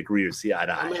didn't really agree or see eye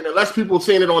to eye. I mean, unless people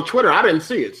seen it on Twitter, I didn't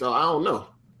see it, so I don't know.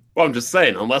 Well, I'm just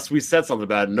saying, unless we said something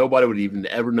about it, nobody would even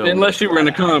ever know. Unless you were in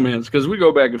the comments, because we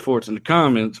go back and forth in the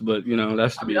comments, but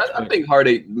that's to be expected. I think Hard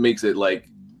 8 makes it like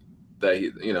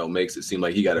that. Makes it seem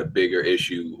like he got a bigger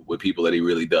issue with people that he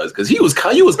really does. Because he was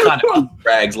kind of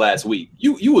rags last week.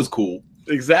 You was cool.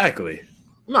 Exactly.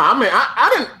 No, I mean,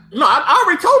 I didn't. No, I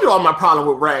already told you all my problem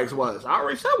with Rags was. I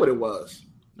already said what it was.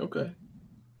 Okay,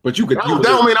 but you could. That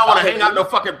don't mean I want to hang out in the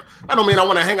fucking. That don't mean I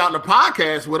want to hang out in the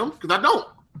podcast with him because I don't.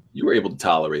 You were able to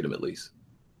tolerate him at least.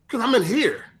 Because I'm in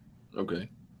here. Okay.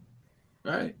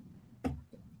 All right.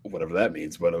 Whatever that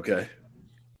means, but okay.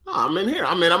 No, I'm in here.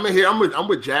 I'm in here. I'm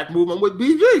with Jack Move. I'm with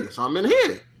BG. So I'm in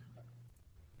here.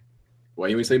 Why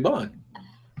you ain't say Bond?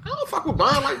 I don't fuck with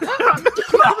Bond like that.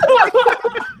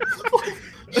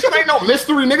 Shit ain't no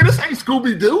mystery, nigga. This ain't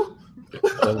Scooby Doo.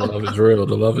 The love is real.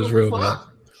 The love is real, man.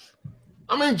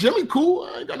 I mean, Jimmy cool.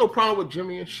 I ain't got no problem with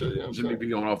Jimmy and shit. You know Jimmy be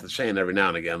going off the chain every now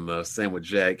and again. Same with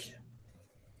Jack.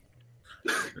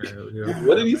 Yeah.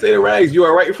 What did he say to Rags? You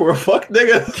are right for a fuck,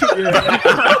 nigga.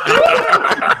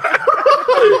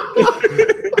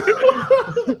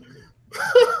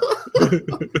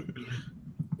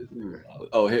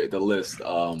 Oh, here the list.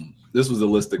 This was a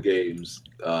list of games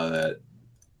that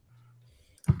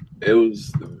it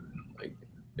was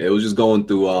just going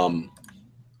through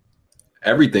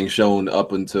everything shown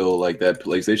up until like that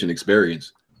PlayStation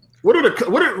experience. What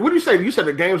do you say? You said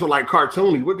the games are like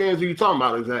cartoony. What games are you talking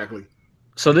about exactly?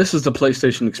 So this is the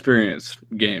PlayStation Experience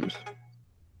games.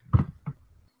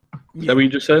 Is that what you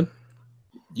just said?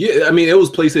 Yeah, I mean it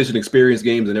was PlayStation Experience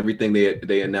games and everything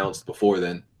they announced before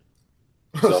then.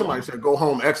 So. Somebody said go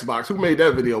home Xbox. Who made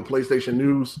that video? PlayStation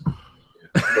News.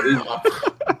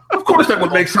 Of course they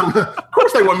would make something. Of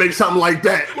course they would make something like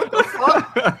that. What the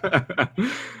fuck?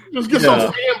 Just get some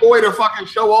fanboy to fucking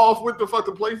show off with the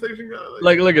fucking PlayStation guy.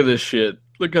 Like, look at this shit.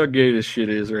 Look how gay this shit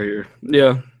is right here.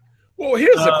 Yeah. Well,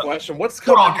 here's the question: what's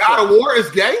coming? God of War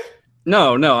is gay?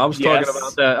 No. I was talking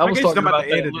about that. I was talking about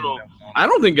that little. I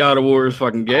don't think God of War is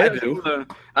fucking gay. I do.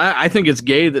 I think it's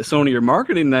gay that Sony are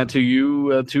marketing that to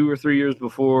you 2 or 3 years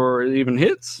before it even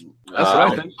hits. That's what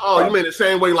I think. Oh, you mean the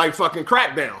same way like fucking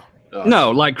Crackdown?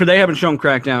 No, like they haven't shown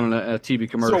Crackdown in a TV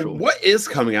commercial. So what is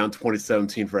coming out in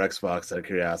 2017 for Xbox, out of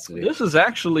curiosity? This is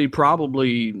actually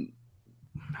probably,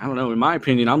 I don't know, in my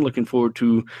opinion, I'm looking forward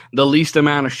to the least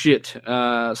amount of shit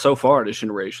so far this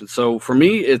generation. So for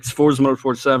me, it's Forza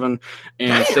Motorsport 7.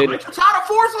 And are you tired of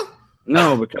Forza?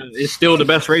 No, because it's still the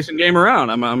best racing game around.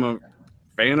 I'm a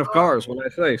fan of cars, what I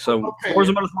say. So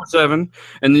Forza Motorsport 7,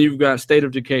 and then you've got State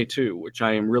of Decay 2, which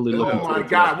I am really looking forward to. Oh my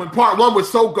God, when part 1 was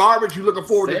so garbage, you looking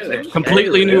forward to it?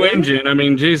 Completely new engine. I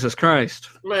mean, Jesus Christ.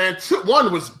 Man,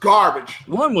 1 was garbage.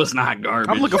 1 was not garbage.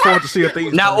 I'm looking forward to see if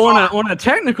these. Now, on a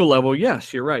technical level,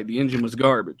 yes, you're right. The engine was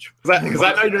garbage. Because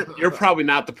I know you're probably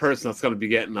not the person that's going to be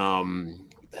getting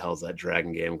what the hell's that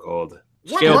Dragon game called?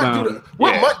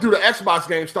 What month do the Xbox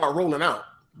games start rolling out?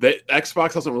 The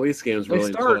Xbox doesn't release games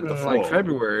really until the fall. Like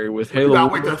February with Halo. You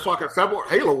gotta wait till fucking February.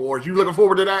 Halo Wars. You looking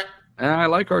forward to that? I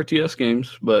like RTS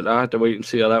games, but I have to wait and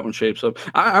see how that one shapes up.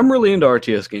 I'm really into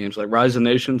RTS games, like Rise of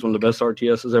Nations, one of the best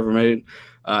RTSs ever made.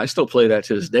 I still play that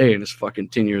to this day, and it's fucking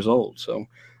 10 years old. So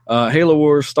Halo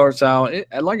Wars starts out,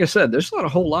 like I said, there's not a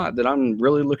whole lot that I'm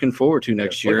really looking forward to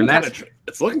next year. And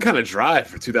it's looking kind of dry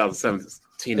for 2017.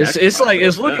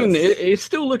 It's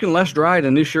still looking less dry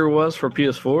than this year was for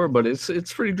PS4, but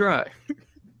it's pretty dry.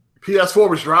 PS4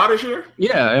 was dry this year?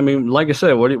 Yeah, I mean, like I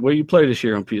said, what do you play this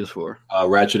year on PS4?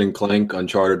 Ratchet and Clank,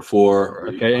 Uncharted 4.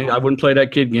 Okay, I wouldn't play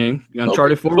that kid game.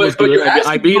 Uncharted 4 was good.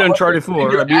 I beat Uncharted 4.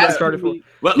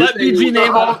 Let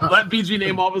BG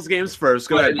name all his games first.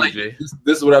 Go ahead, BG.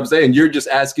 This is what I'm saying. You're just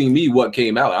asking me what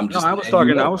came out. I was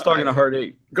talking to Hard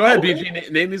 8. Go ahead,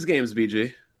 BG. Name these games,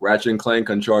 BG. Ratchet and Clank,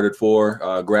 Uncharted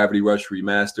 4, Gravity Rush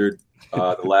Remastered,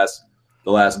 The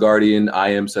Last Guardian, I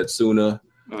Am Setsuna.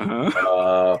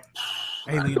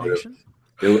 Alienation.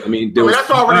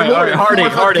 That's already more than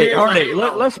Hard 8.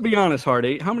 Let's be honest, Hard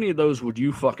 8. How many of those would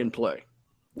you fucking play?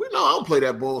 We know I don't play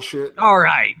that bullshit. All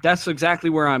right, that's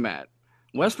exactly where I'm at.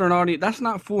 Western audience, that's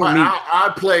not for me.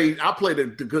 I play the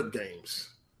good games.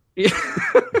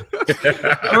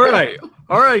 All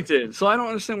All right, then. So I don't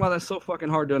understand why that's so fucking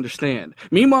hard to understand.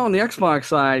 Meanwhile, on the Xbox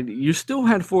side, you still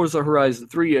had Forza Horizon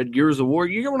 3, you had Gears of War.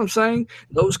 You get what I'm saying?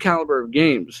 Those caliber of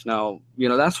games. Now,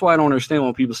 that's why I don't understand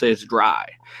when people say it's dry.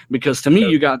 Because to me,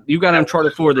 you got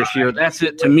Uncharted 4 this year. That's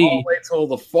it to me. Wait till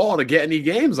the fall to get any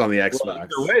games on the Xbox. Well,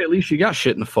 either way, at least you got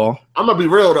shit in the fall. I'm gonna be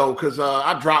real though, because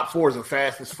I dropped Forza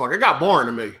fast as fuck. It got boring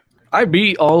to me. I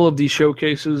beat all of these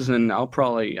showcases, and I'll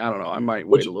probably, I don't know, I might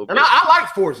wait a little bit. And I like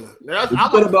Forza.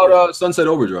 What about Sunset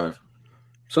Overdrive?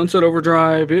 Sunset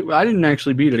Overdrive, I didn't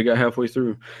actually beat it. I got halfway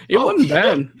through. It wasn't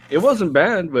bad. It wasn't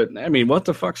bad, but I mean, what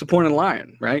the fuck's the point in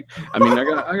lying, right? I mean, I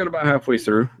got about halfway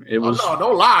through. It was. No,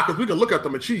 don't lie, because we can look at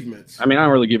them achievements. I mean, I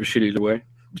don't really give a shit either way,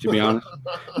 to be honest.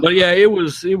 But yeah, it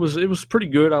was pretty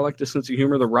good. I like the sense of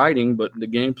humor, the writing, but the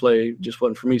gameplay just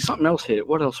wasn't for me. Something else hit.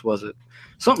 What else was it?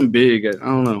 Something big. I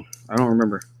don't know. I don't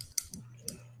remember.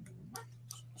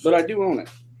 But I do own it.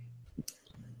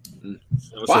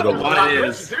 Bottom line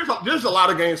is, there's a lot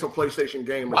of games for PlayStation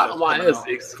gamers. Bottom line is,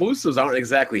 the exclusives aren't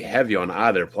exactly heavy on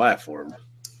either platform.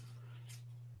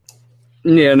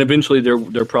 Yeah, and eventually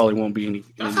there probably won't be any.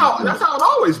 That's how it's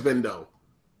always been, though.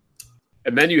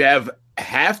 And then you have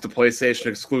half the PlayStation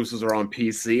exclusives are on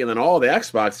PC, and then all the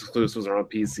Xbox exclusives are on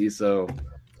PC. So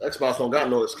Xbox don't got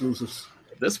no exclusives.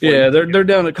 This point, yeah, they're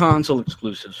down to console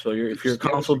exclusives. So if you're a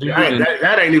console dude,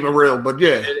 that ain't even real. But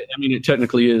yeah, I mean, it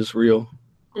technically is real.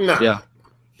 No. Yeah.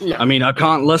 I mean,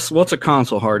 what's a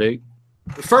console, Heartache?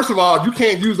 First of all, you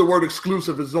can't use the word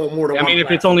exclusive as on more than one. I mean,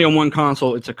 if it's only on one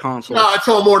console, it's a console. No, it's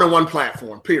on more than one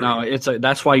platform. Period. No,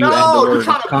 that's why you add the word you're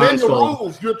trying to console. bend the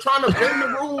rules. You're trying to bend the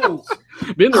rules.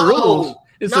 Bend the rules.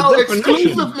 It's a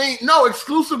definition.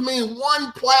 Exclusive means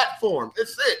one platform.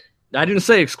 That's it. I didn't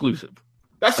say exclusive.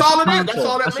 That's all it is. That's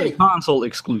all that means. Console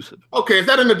exclusive. Okay, is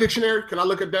that in the dictionary? Can I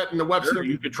look at that in the Webster? Sure,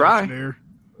 you could try.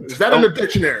 Is that in the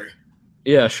dictionary?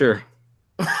 Yeah, sure.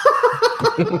 Can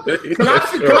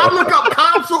I look up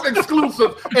console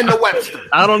exclusive in the Webster?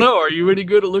 I don't know. Are you really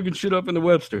good at looking shit up in the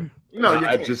Webster? No,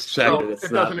 I just checked it.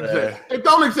 It doesn't exist. It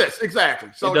don't exist. Exactly.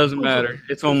 So it doesn't matter.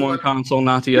 It's on one console,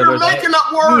 not the other. You're making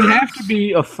up words. You have to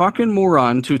be a fucking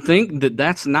moron to think that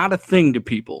that's not a thing to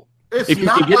people. It's if you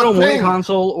can get it on one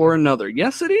console or another.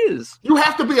 Yes, it is. You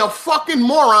have to be a fucking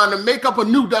moron to make up a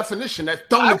new definition that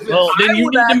don't exist. Well, then you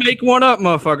need to make one up,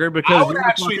 motherfucker, because I would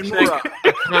actually think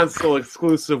a console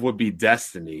exclusive would be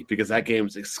Destiny, because that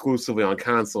game's exclusively on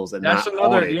consoles and that's not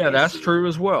another. on Yeah, that's true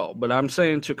as well. But I'm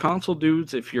saying to console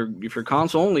dudes, if you're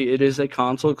console only, it is a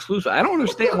console exclusive. I don't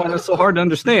understand why that's so hard to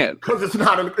understand. Because it's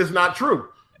not true.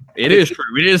 It is true.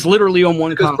 It is literally on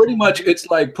one console. Pretty much, it's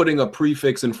like putting a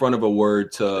prefix in front of a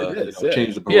word to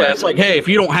change the parameters. Yeah, it's like, hey, if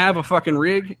you don't have a fucking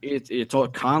rig, it's a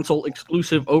console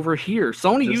exclusive over here.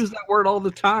 Sony uses that word all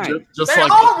the time. They're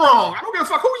all wrong. I don't give a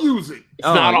fuck who uses it.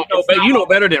 You know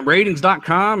better than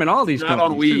ratings.com and all these companies.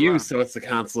 Not on Wii U, so it's a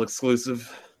console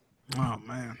exclusive. Oh,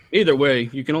 man. Either way,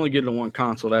 you can only get it on one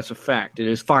console. That's a fact. It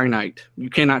is finite. You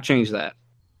cannot change that.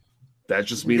 That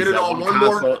just means that one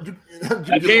console. You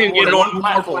can get it on one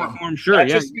platform. Sure, that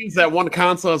just means that one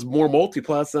console has more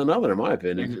multiplat than another, in my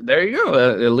opinion. There you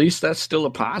go. At least that's still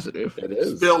a positive. It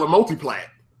is still a multiplat.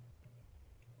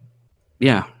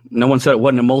 Yeah. No one said it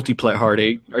wasn't a multiplat,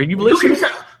 Heartache. Are you listening?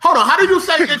 Hold on. How did you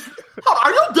say it's?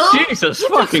 Are you dumb? Jesus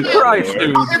fucking Christ,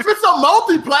 dude! If it's a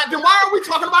multiplat, then why are we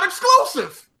talking about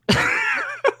exclusive?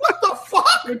 What the fuck?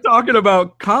 We're talking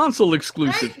about console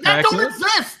exclusive. That don't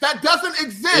exist. That doesn't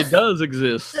exist. It does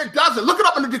exist. It doesn't. Look it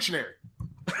up in the dictionary.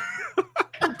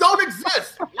 It don't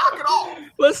exist. Knock it off.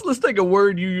 Let's take a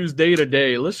word you use day to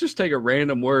day. Let's just take a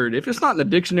random word. If it's not in the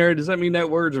dictionary, does that mean that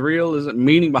word's real? Is it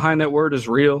meaning behind that word is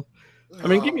real? I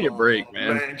mean, give me a break,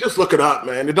 man. Just look it up,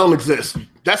 man. It don't exist.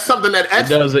 That's something that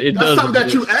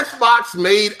you Xbox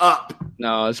made up.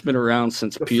 No, it's been around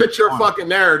since PS1. Fit your fucking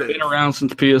narrative. It's been around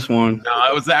since PS1. No,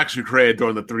 it was actually created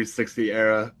during the 360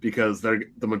 era because the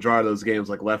majority of those games,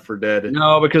 like Left 4 Dead.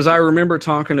 No, because I remember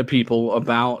talking to people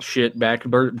about shit back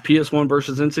PS1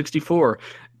 versus N64.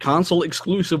 Console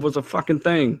exclusive was a fucking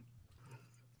thing.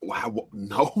 Wow,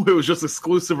 no, it was just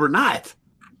exclusive or not.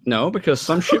 No, because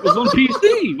some shit was on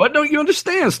PC. What don't you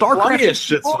understand? StarCraft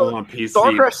 64 on PC.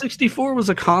 StarCraft 64 was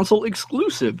a console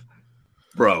exclusive.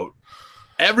 Bro,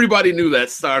 everybody knew that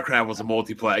StarCraft was a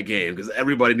multiplayer game because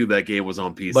everybody knew that game was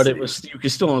on PC. But you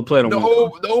could still only play it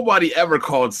on nobody ever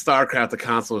called StarCraft a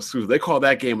console exclusive. They called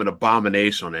that game an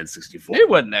abomination on N64. It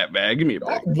wasn't that bad. Give me a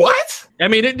break. What? I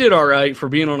mean, it did all right for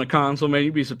being on a console, man.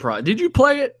 You'd be surprised. Did you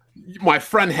play it? My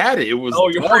friend had it. It was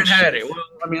your friend had it. Well,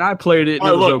 I mean, I played it. And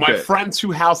it was okay. My friend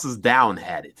 2 houses down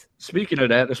had it. Speaking of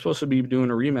that, they're supposed to be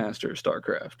doing a remaster of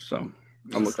StarCraft. So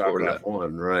I'm looking forward to that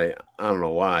one. Right? I don't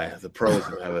know why the pros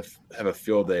have a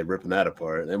field day ripping that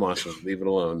apart. They want to just leave it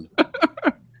alone.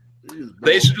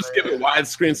 They should just give it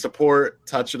widescreen support,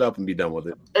 touch it up, and be done with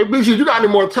it. Hey, BG, you got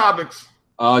any more topics?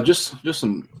 Just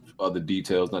some other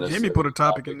details. Not Let me put a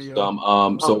topic in the.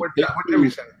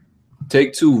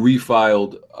 Take-Two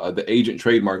refiled the Agent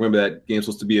trademark. Remember that game's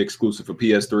supposed to be exclusive for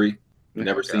PS3.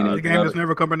 Never seen it. The game that's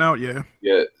never coming out. Yeah.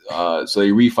 Yeah. So they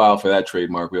refiled for that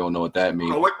trademark. We don't know what that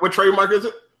means. What trademark is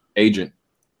it? Agent.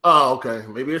 Oh, okay.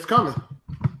 Maybe it's coming.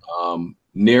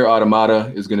 Nier Automata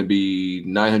is going to be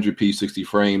 900p 60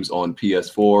 frames on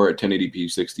PS4, 1080p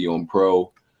 60 on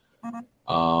Pro.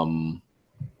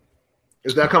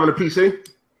 Is that coming to PC?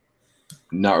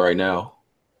 Not right now.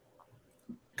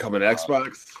 Coming to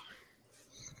Xbox?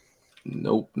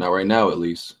 Nope, not right now at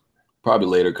least. Probably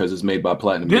later because it's made by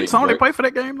Platinum Didn't Games. Sony right? play for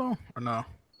that game though, or no?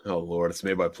 Oh Lord, it's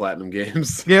made by Platinum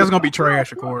Games. Yeah, it's gonna be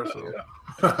trash, of course. So.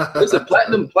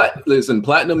 Listen,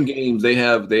 Platinum Games. They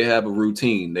have a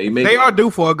routine. They are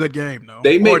due for a good game though.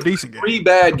 They make a decent game. 3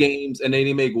 bad games and then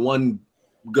they make 1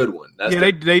 good one.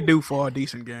 They do for a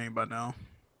decent game by now.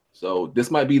 So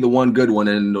this might be the 1 good one,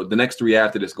 and the next 3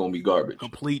 after this gonna be garbage.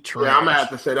 Complete trash. Yeah, I'm gonna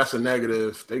have to say that's a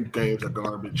negative. Their games are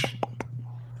garbage.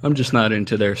 I'm just not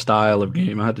into their style of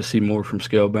game. I had to see more from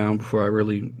Scalebound before I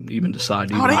really even decide.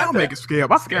 They don't make it scale.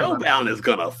 Scalebound is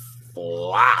gonna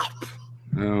flop.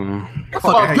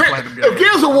 If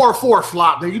Gears of War 4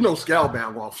 flopped, then you know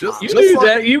Scalebound gonna flop.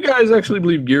 You guys actually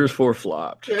believe Gears 4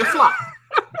 flopped? Yeah, it flopped.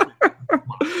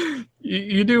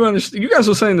 You do understand? You guys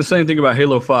were saying the same thing about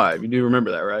Halo 5. You do remember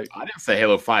that, right? I didn't say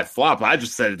Halo 5 flopped. I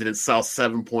just said it didn't sell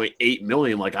 7.8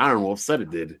 million like Iron Wolf said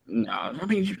it did. No, I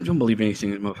mean you don't believe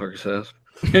anything that motherfucker says.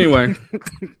 Anyway, you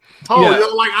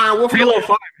don't like Iron Wolf? Halo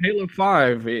 5.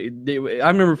 I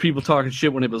remember people talking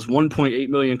shit when it was 1.8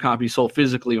 million copies sold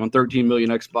physically on 13 million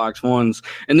Xbox Ones,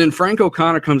 and then Frank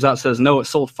O'Connor comes out and says no, it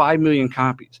sold 5 million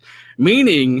copies,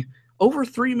 meaning over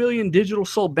 3 million digital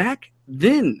sold back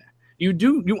then.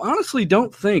 You honestly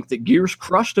don't think that Gears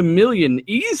crushed 1 million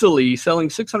easily,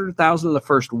 selling 600,000 in the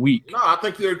first week? No, I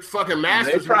think you're fucking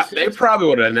masters. They probably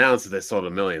would have announced that they sold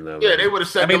 1 million though. Yeah, they would have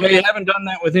said. I mean, they haven't done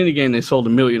that with any game. They sold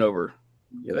 1 million over.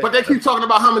 Yeah, but they keep talking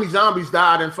about how many zombies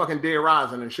died in fucking Dead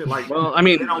Rising and shit like that. Well, I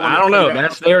mean, I don't know.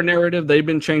 That's their narrative. They've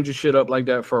been changing shit up like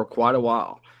that for quite a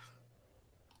while.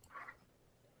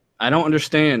 I don't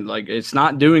understand. Like, it's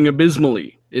not doing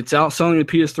abysmally. It's outselling the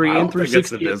PS3 and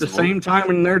 360 at the same time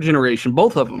in their generation.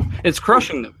 Both of them. It's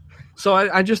crushing them. So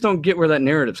I just don't get where that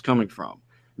narrative's coming from.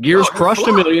 Gears crushed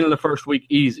 1 million in the first week,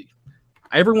 easy.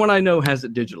 Everyone I know has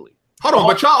it digitally. Hold on,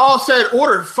 but y'all all said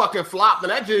Order fucking flopped,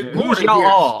 and that just Who's y'all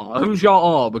all? Who's y'all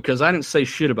all? Because I didn't say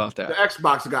shit about that. The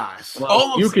Xbox guys. Well,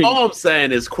 all I'm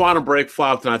saying is Quantum Break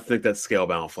flopped, and I think that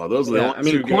Scalebound flopped. Those are the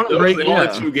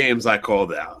only two games I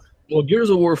called out. Well, Gears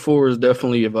of War 4 is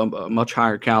definitely of a much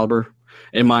higher caliber,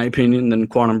 in my opinion, than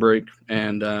Quantum Break,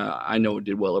 and I know it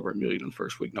did well over 1 million in the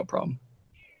first week, no problem.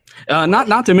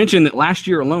 Not to mention that last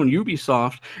year alone,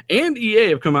 Ubisoft and EA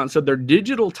have come out and said their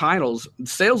digital titles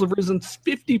sales have risen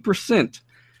 50%.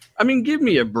 I mean, give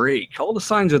me a break. All the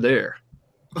signs are there.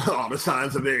 All the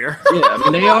signs are there. Yeah, I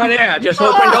mean, they are there. Just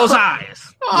open those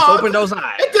eyes. Just open those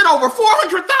eyes. It did over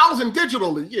 400,000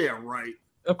 digitally. Yeah, right.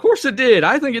 Of course it did.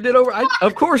 I think it did over.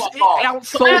 Of course it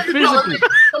outsold physically.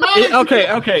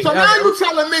 Okay. So now you're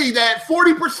telling me that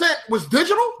 40% was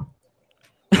digital?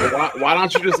 Why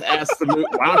don't you just ask the moot?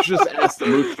 Why don't you just ask the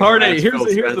moot? Party. Here's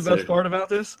the best part about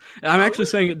this. I'm actually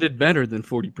saying it did better than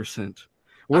 40%.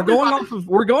 We're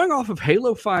going off of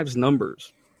Halo 5's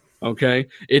numbers. Okay,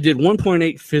 it did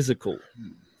 1.8 physical,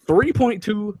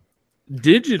 3.2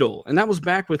 digital, and that was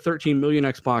back with 13 million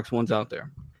Xbox Ones out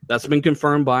there. That's been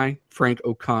confirmed by Frank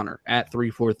O'Connor at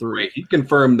 343. Wait, he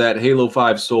confirmed that Halo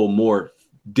 5 sold more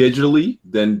digitally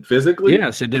than physically?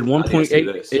 Yes, it did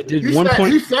 1.8. It did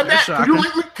 1. He said that?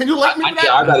 Can you link me to that?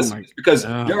 I gotta, because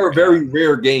there are very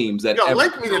rare games that.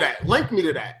 Link me to that. Link me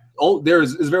to that. Oh,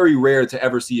 it's very rare to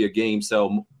ever see a game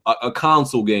sell a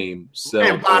console game sell.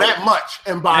 And by that much.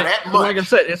 Like I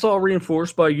said, it's all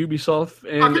reinforced by Ubisoft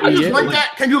and EA.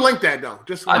 Can you link that though?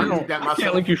 Just I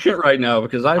can't link you shit right now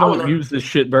because I don't use this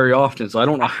shit very often, so I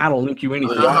don't know how to link you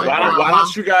anything. Why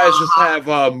don't you guys just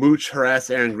have Mooch harass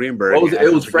Aaron Greenberg?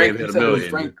 It was Frank.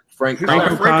 Frank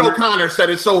O'Connor said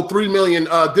it sold 3 million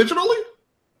digitally.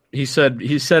 He said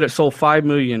it sold 5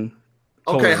 million.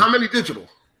 Total. Okay, how many digital?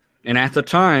 And at the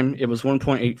time, it was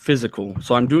 1.8 physical.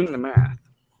 So I'm doing the math.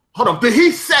 Hold on. Did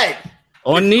he say?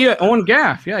 On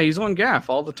Gaff. Yeah, he's on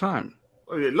Gaff all the time.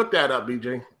 Okay, look that up,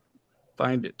 BJ.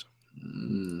 Find it.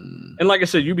 And like I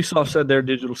said, Ubisoft said their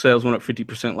digital sales went up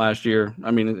 50% last year.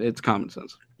 I mean, it's common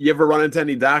sense. You ever run into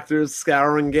any doctors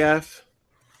scouring Gaff?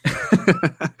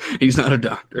 He's not a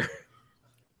doctor.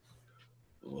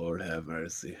 Lord have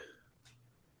mercy.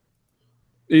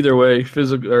 Either way,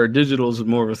 physical or digital is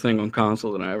more of a thing on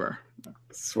console than ever. I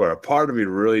swear, a part of me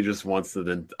really just wants to.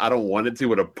 Then I don't want it to,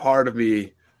 but a part of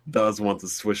me does want to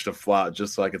switch to flop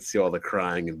just so I can see all the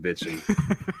crying and bitching.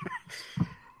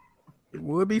 It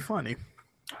would be funny.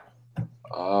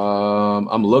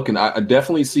 I'm looking. I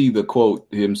definitely see the quote.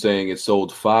 Him saying it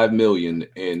sold 5 million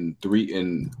in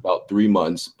about 3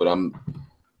 months. But I'm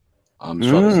trying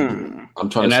to see. I'm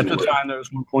trying and to. at the time, there was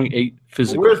 1.8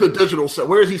 physical. Where's the digital?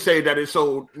 Where does he say that it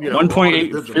sold?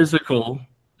 1.8 physical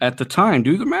at the time.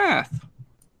 Do the math.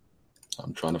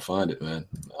 I'm trying to find it, man.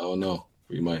 I don't know.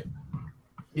 We might.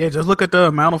 Yeah, just look at the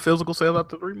amount of physical sales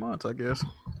after 3 months, I guess.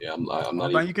 Yeah, I'm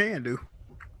not. Even, you can do.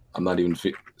 I'm not even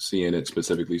seeing it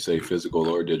specifically say physical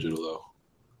or digital though.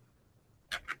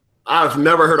 I've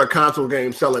never heard a console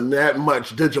game selling that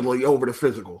much digitally over the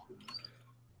physical.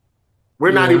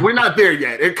 We're not there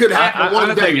yet. It could happen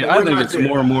one day. I think it's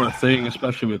more and more a thing,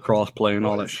 especially with crossplay and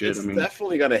all that shit. It's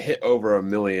definitely going to hit over 1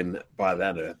 million by the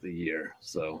end of the year.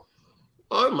 So,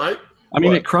 it might. I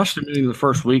mean, it crushed $1 million the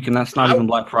first week, and that's not even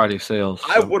Black Friday sales. So.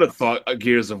 I would have thought a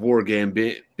Gears of War game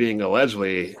being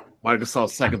allegedly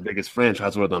Microsoft's second biggest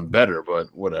franchise would have done better, but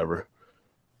whatever.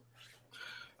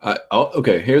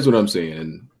 Okay, here's what I'm saying.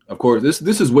 And of course,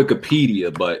 this is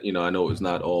Wikipedia, but I know it's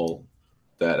not all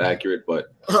that accurate.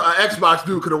 But Xbox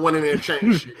dude could have went in there and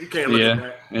changed shit. You can't look at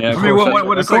that. Yeah,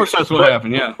 of course that's what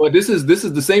happened. Yeah, but this is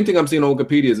the same thing I'm seeing on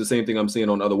Wikipedia is the same thing I'm seeing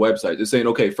on other websites. It's saying,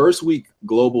 okay, first week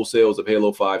global sales of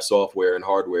Halo 5 software and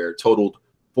hardware totaled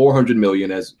 400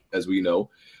 million, as we know,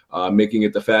 making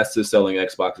it the fastest selling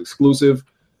Xbox exclusive.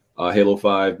 Halo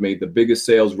 5 made the biggest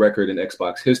sales record in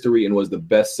Xbox history and was the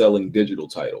best-selling digital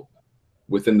title.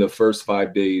 Within the first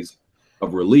 5 days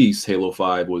of release, Halo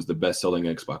 5 was the best-selling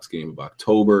Xbox game of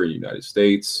October in the United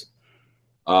States.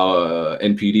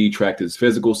 NPD tracked its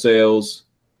physical sales.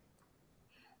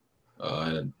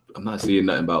 I'm not seeing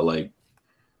nothing about I'm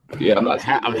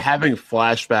having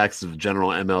flashbacks of General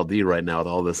MLD right now with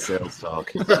all this sales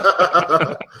talk.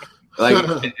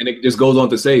 And it just goes on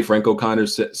to say Frank O'Connor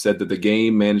said that the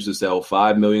game managed to sell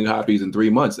 5 million copies in 3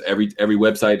 months. Every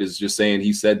website is just saying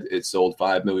he said it sold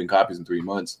 5 million copies in 3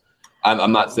 months.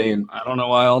 I'm not saying. I don't know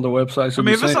why all the websites.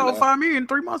 If it sold 5 million in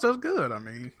 3 months, that's good. I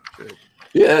mean,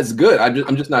 yeah, that's good.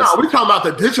 I'm just not. No, we're talking about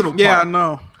the digital part. Yeah, I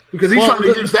know. Because he's trying to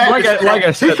use that. Like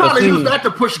I said, he's trying to use that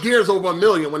to push Gears over 1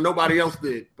 million when nobody else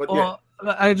did. But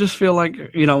I just feel like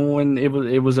when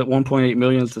it was at 1.8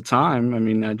 million at the time. I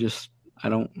mean,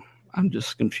 I'm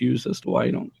just confused as to why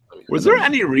you don't. Was there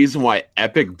any reason why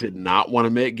Epic did not want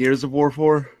to make Gears of War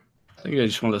 4? I think they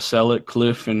just wanted to sell it.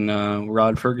 Cliff and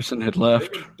Rod Ferguson had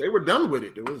left. They were done with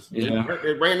it.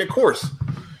 It ran the course.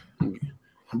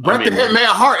 Brett the Hitman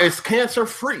Hart is cancer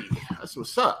free. That's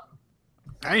what's up.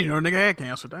 I didn't know a nigga had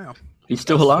cancer. Damn. He's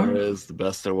still alive. There is the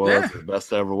best there was. The best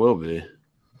there ever will be.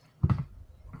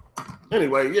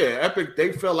 Anyway, Epic,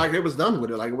 they felt like it was done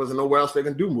with it. Like it wasn't nowhere else they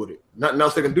can do with it. Nothing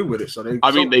else they can do with it. So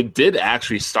they did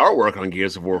actually start work on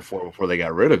Gears of War 4 before they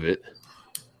got rid of it.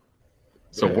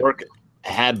 So work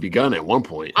had begun at one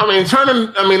point.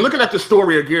 Looking at the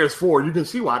story of Gears 4, you can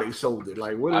see why they sold it.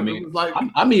 Like,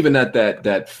 I'm even at that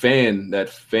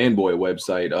fanboy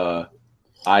website,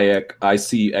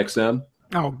 ICXM.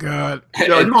 Oh God! Yo,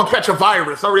 you're gonna catch a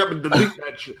virus. Hurry up and delete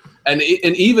that shit. And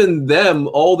even them,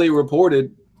 all they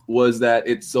reported was that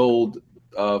it sold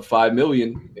 5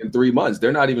 million in 3 months.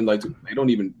 They're not even they don't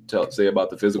even say about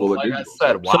the physical or digital. I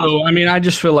said, wow. So I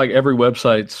just feel like every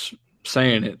website's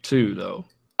saying it too, though.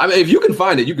 I mean, if you can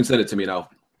find it, you can send it to me now.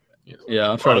 Yeah,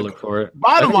 I'll try to look for it.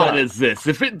 Bottom line is this: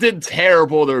 if it did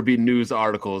terrible, there would be news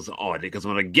articles on it. Because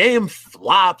when a game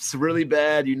flops really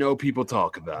bad, people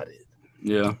talk about it.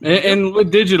 Yeah, and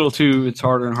with digital too, it's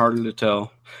harder and harder to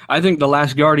tell. I think The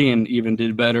Last Guardian even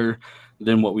did better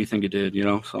than what we think it did.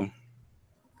 So.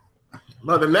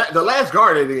 But the Last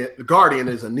Guardian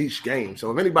is a niche game. So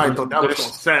if anybody thought that was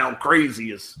going to sound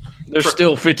crazy, there's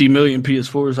still 50 million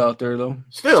PS4s out there though.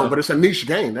 Still, but it's a niche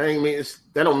game.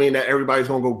 That don't mean that everybody's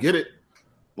going to go get it.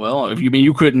 Well, if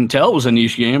you couldn't tell it was a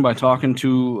niche game by talking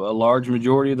to a large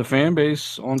majority of the fan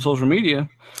base on social media.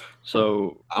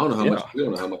 So I don't know how much. We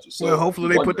don't know how much it sold. Well,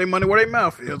 hopefully they put their money where their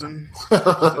mouth is. And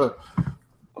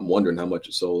I'm wondering how much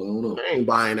it sold. I don't know. I ain't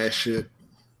buying that shit.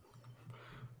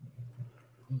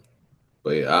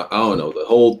 But yeah, I don't know. The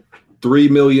whole 3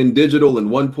 million digital and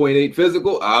 1.8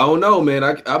 physical. I don't know, man.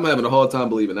 I'm having a hard time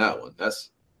believing that one.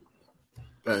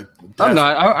 I'm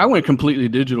not. I went completely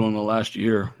digital in the last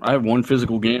year. I have one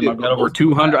physical game. I've got over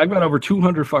 200. I've got over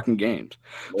 200 fucking games.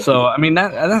 So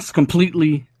that's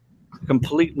completely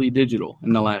digital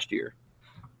in the last year.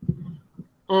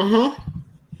 Mm-hmm.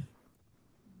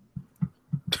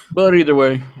 But either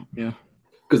way, yeah.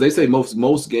 Because they say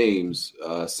most games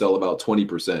sell about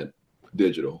 20%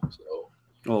 digital.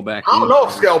 So, back. I don't know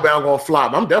if Scalebound gonna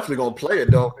flop. I'm definitely gonna play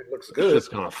it though. It looks good. It's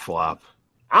gonna flop.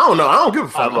 I don't know. I don't give a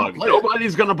fuck. Look,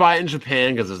 nobody's gonna buy it in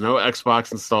Japan because there's no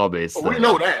Xbox install base. We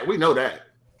know that.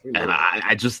 And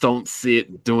I just don't see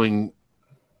it doing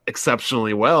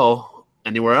exceptionally well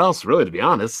anywhere else, really, to be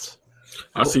honest.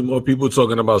 I see more people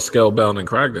talking about Scalebound and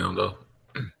Crackdown, though.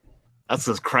 That's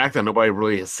just Crackdown. Nobody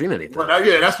really has seen anything. But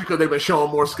yeah, that's because they've been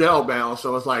showing more Scalebound.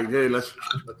 So it's like, hey, let's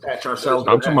attach ourselves.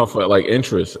 I'm talking about for like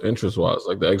interest wise,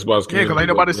 like the Xbox. Yeah, because ain't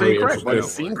nobody seen Crackdown.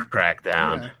 Nobody's seen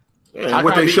Crackdown. Yeah, and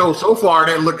what they showed so far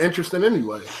didn't look interesting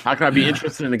anyway. How can I be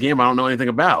interested in a game I don't know anything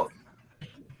about?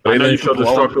 They didn't show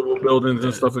destructible buildings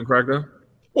and stuff in Crackdown.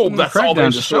 Well, that's all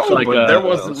they showed, like but there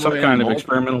wasn't some kind of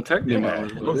experimental tech demo.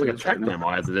 It looks like a tech demo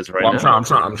as it is right now. I'm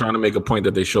trying to make a point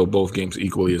that they show both games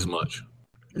equally as much.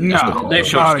 No, they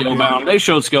showed Scalebound. They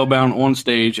showed Scalebound on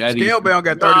stage. Scalebound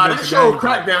got 30 minutes. They showed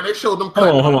Crackdown. They showed them.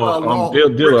 Hold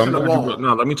on. Dealer.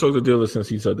 No, let me talk to Dealer since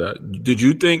he said that. Did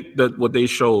you think that what they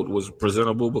showed was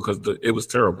presentable because it was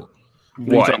terrible? What?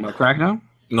 You talking about Crackdown?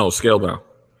 No, Scalebound.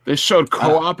 They showed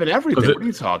co-op and everything. What are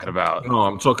you talking about? No,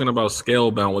 I'm talking about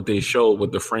Scalebound. What they showed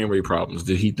with the frame rate problems.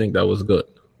 Did he think that was good?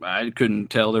 I couldn't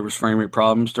tell there was frame rate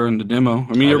problems during the demo.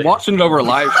 I mean, you're watching it over a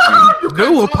live stream.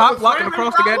 Dude was pop locking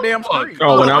across the goddamn screen.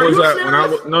 Oh,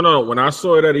 when I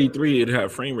saw it at E3, it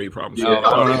had frame rate problems. They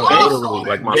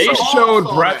showed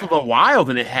Breath of the Wild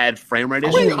and it had frame rate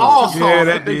issues. Yeah,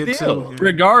 that did too.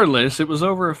 Regardless, it was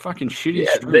over a fucking shitty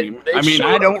stream.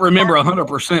 I don't remember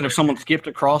 100% if someone skipped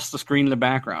across the screen in the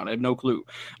background. I have no clue.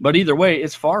 But either way,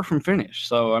 it's far from finished.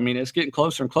 So I mean, it's getting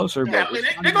closer and closer. Yeah, I mean,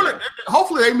 they're gonna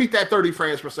hopefully they meet that 30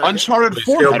 frames per second. Uncharted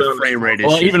 4 had frame rate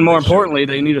issues. Well, even more importantly,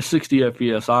 they need a 60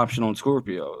 FPS option on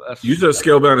Scorpio. You said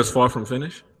Scalebound is far from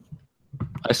finished?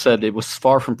 I said it was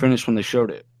far from finished when they showed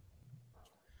it.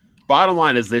 Bottom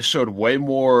line is they showed way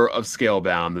more of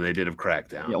Scalebound than they did of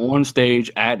Crackdown. Yeah, on stage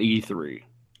at E3.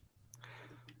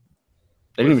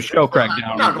 They didn't even show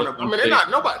Crackdown. They're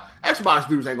not. Nobody. Xbox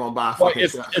dudes ain't gonna buy.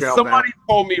 If somebody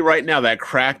told me right now that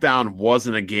Crackdown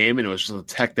wasn't a game and it was just a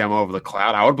tech demo over the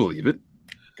cloud, I would believe it.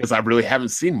 Because I really haven't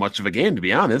seen much of a game, to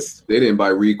be honest. They didn't buy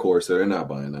Recore, so they're not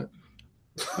buying that.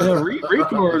 Yeah,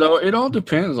 Recore though, it all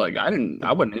depends. Like I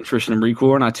wasn't interested in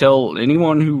Recore, and I tell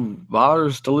anyone who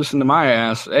bothers to listen to my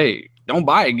ass, hey, don't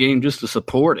buy a game just to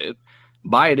support it.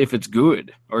 Buy it if it's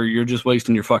good, or you're just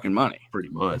wasting your fucking money. Pretty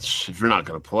much, if you're not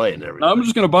going to play and everything. I'm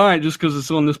just going to buy it just because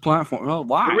it's on this platform. Well,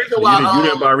 why? You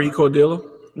didn't buy Recore, Dealer?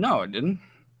 No, I didn't.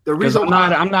 The reason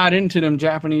I'm not into them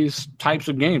Japanese types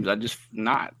of games. I just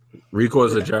not. Recore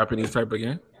is a Japanese type of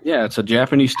game? Yeah, it's a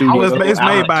Japanese studio. It's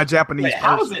made by a Japanese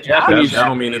person. I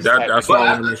don't mean that. That's what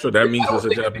I want to make sure. That means it's a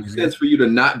Japanese game. It's for you to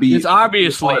not be. It's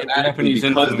obviously a Japanese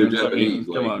because they're Japanese.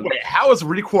 Wait, how is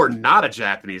Recore not a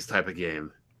Japanese type of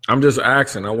game? I'm just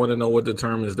asking. I want to know what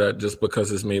determines that just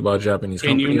because it's made by a Japanese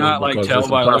company. Can you not tell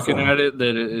by looking at it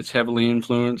that it's heavily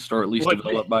influenced or at least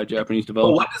developed by Japanese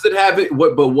developers? What does it have?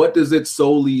 What does it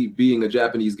solely being a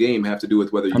Japanese game have to do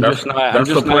with whether you? That's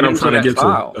the point I'm trying to get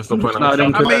to. That's the point I'm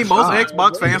trying to get to. I mean, most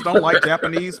Xbox fans don't like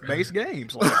Japanese-based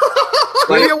games.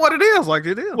 It is what it is. Like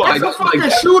it is. Well, it's a fucking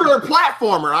shooter and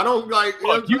platformer. I don't like.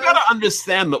 Look, you got to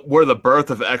understand where the birth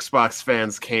of Xbox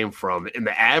fans came from. In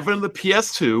the advent of the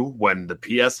PS2, when the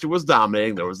PS2 was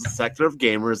dominating, there was a sector of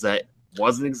gamers that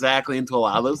wasn't exactly into a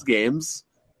lot of those games,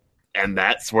 and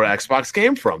that's where Xbox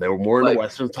came from. They were more into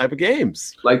Western type of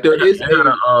games. Like there is,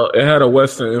 it had a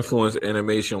Western influence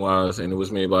animation wise, and it was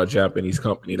made by a Japanese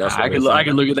company. That's I could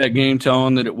look at that game,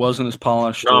 telling that it wasn't as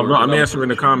polished. No, I'm answering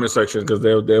the comment section because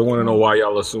they want to know why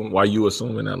you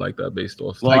assuming that like that based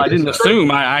off. Well, I didn't assume.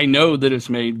 I know that it's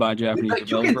made by Japanese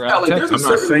developer. I'm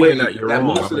not saying that you're wrong.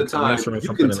 Most of the time,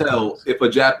 you can tell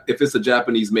if it's a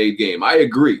Japanese made game. I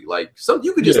agree. Like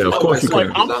you could just of course you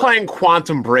can. I'm playing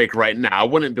Quantum Break right now. I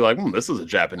wouldn't be like, this is a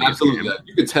Japanese game.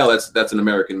 You can tell that's an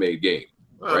American made game.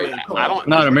 Right?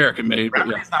 Not American made, but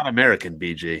it's not American,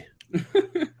 BG.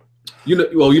 You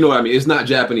know what I mean. It's not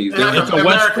Japanese. It has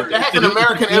an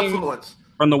American influence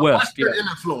from the West.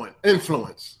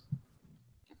 Influence.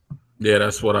 Yeah,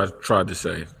 that's what I tried to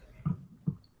say.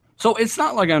 So it's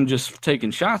not like I'm just taking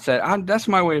shots at. That's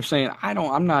my way of saying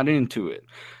I'm not into it.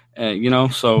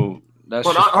 So that's.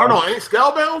 But hold on, ain't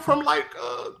Scalebound from like?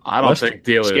 I don't think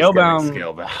Dealer Scalebound.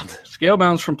 Scalebound.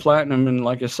 Scalebound's from Platinum, and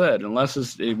like I said, unless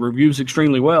it reviews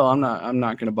extremely well, I'm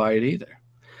not going to buy it either,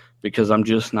 because I'm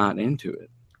just not into it.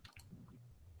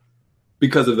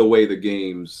 Because of the way the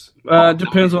games. It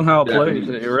depends on how it plays.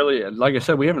 It really, like I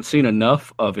said, we haven't seen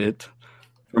enough of it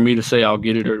for me to say I'll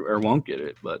get it or won't get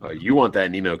it. But you want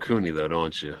that Ni no Kuni though,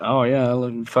 don't you? Oh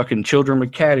yeah, fucking children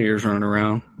with cat ears running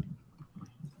around.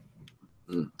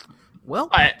 Well,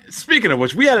 speaking of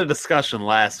which, we had a discussion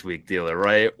last week, Dealer,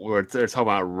 right? Where they're talking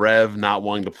about Rev not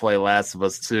wanting to play Last of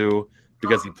Us 2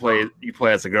 because you play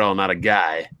as a girl, not a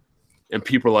guy, and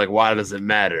people are like, "Why does it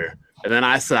matter?" And then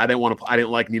I said I didn't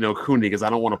like Ni no Kuni because I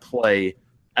don't want to play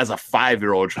as a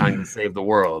 5-year-old trying to save the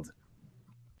world.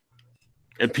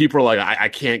 And people are like, I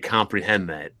can't comprehend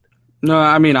that. No,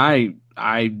 I mean I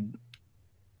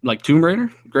like Tomb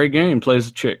Raider, great game, plays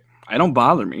a chick. I don't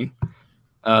bother me.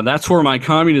 That's where my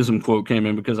communism quote came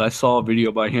in because I saw a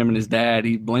video by him and his dad.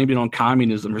 He blamed it on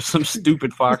communism or some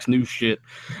stupid Fox News shit.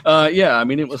 Yeah, I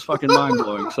mean, it was fucking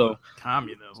mind-blowing. So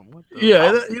communism? What he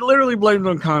literally blamed it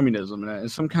on communism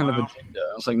and some kind of agenda.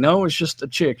 I was like, no, it's just a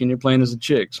chick and you're playing as a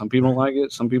chick. Some people don't like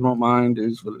it. Some people don't mind. It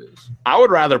is what it is. I would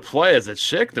rather play as a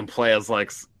chick than play as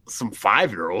like some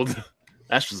 5-year-old.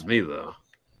 That's just me, though.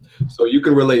 So you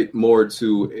can relate more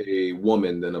to a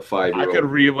woman than a 5-year-old. I could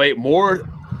relate more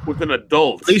with an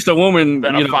adult. At least a woman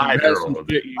than a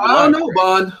 5-year-old. I don't know,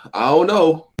 Bond. I don't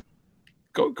know.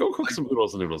 Go cook some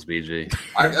noodles, BG.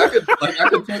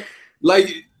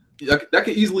 That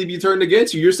could easily be turned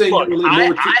against you. You're saying Look, you relate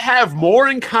more I have more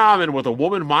in common with a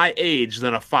woman my age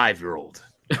than a 5-year-old.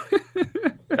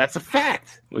 That's a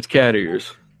fact. With cat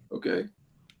ears. Okay.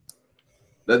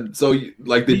 So,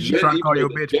 like the gender, trying to call you a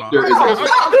bitch. No,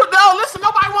 listen,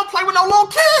 nobody want to play with no little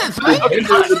kids, man.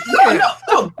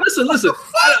 No,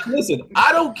 listen.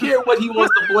 I don't care what he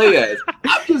wants to play as.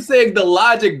 I'm just saying the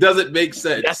logic doesn't make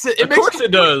sense. Yes, of course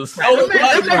it does.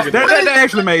 That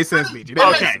actually made sense, BG.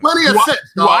 That makes plenty of sense.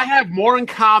 Do I have more in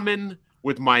common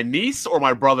with my niece or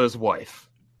my brother's wife?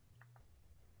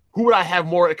 Who would I have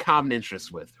more common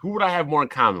interests with? Who would I have more in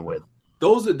common with?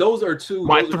 Those are two.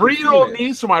 My 3-year-old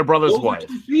niece or my brother's wife?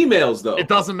 Females, though. It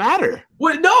doesn't matter.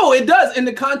 Well, no, it does in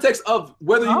the context of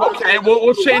whether you. Okay,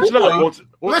 we'll change it up.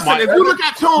 Listen, if you look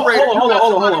at Tomb Raider, hold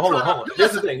on.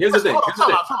 Here's the thing.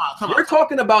 We're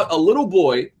talking about a little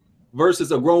boy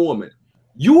versus a grown woman.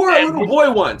 You were a little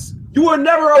boy once. You were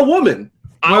never a woman.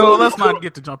 Well, let's not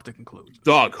get to jump to conclusions.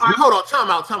 Dog. All right, hold on. Time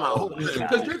out.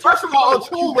 Because first of all, on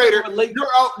Tomb Raider,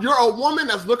 you're a woman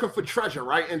that's looking for treasure,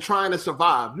 right? And trying to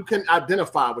survive. You can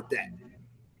identify with that.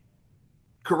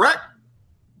 Correct?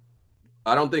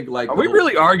 I don't think Are we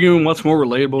really arguing what's more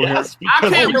relatable here? I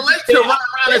can't relate to running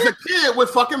around as a kid with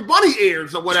fucking bunny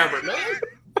ears or whatever, man.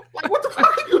 Like, what the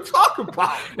fuck are you talking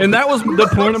about? And that was the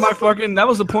point of that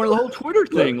was the point of the whole Twitter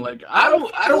thing. Like, I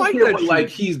don't care what like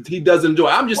he does enjoy.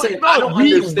 I'm just saying I don't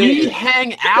understand. We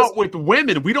hang out with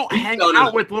women. We don't hang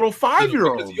out with little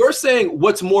 5-year-olds. You're saying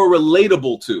what's more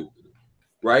relatable to,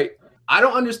 right? I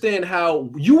don't understand how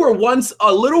you were once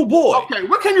a little boy. Okay,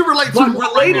 what can you relate to? But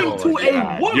relating to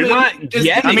a woman. You're not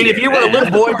I mean, if you were a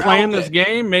little boy playing this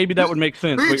game, maybe that would make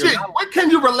sense. BG, what can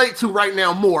you relate to right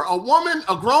now more? A woman,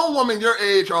 a grown woman your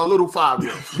age, or a little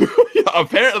 5-year-old?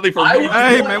 Apparently for me.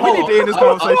 Hey, man, we need to end this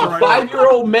conversation right now.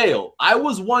 5-year-old male. I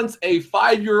was once a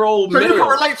 5-year-old male. So you can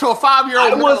relate to a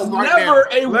 5-year-old male. I was never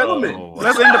a woman.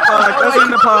 Let's end the podcast. Let's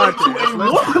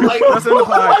end the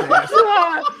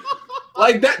podcast.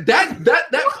 Like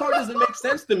that part doesn't make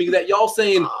sense to me. That y'all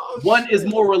saying one is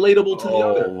more relatable to the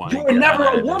other. You were never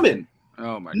a woman.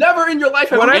 Oh my! Never in your life.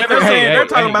 They're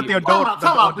talking about the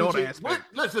adult aspect.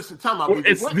 Let's listen. Time out.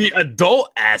 It's the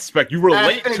adult aspect. You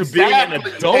relate to being an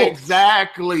adult.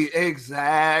 Exactly. Okay.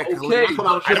 I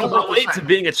don't relate to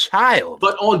being a child.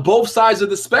 But on both sides of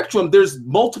the spectrum, there's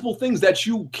multiple things that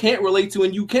you can't relate to,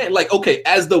 and you can't. Like, okay,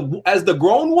 as the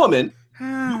grown woman,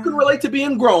 you can relate to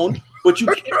being grown. But you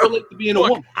can't relate to being a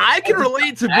woman. I can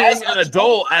relate to being an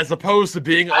adult as opposed to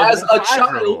being a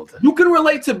child. You can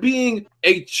relate to being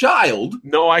a child.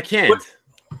 No, I can't.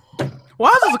 Why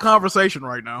is this a conversation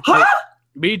right now? Huh?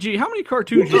 BG, how many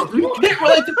cartoons? You can't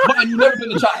relate to fine. You've never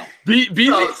been a child.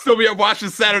 BG still be up watching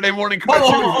Saturday morning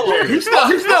cartoons. Hold on. He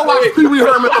still watches Pee Wee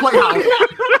Herman Playhouse.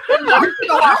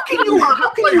 How can you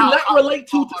not relate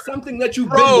to something that you've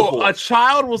been before? A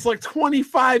child was like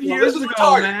 25 years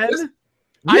ago, man.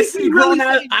 I see grown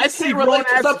ass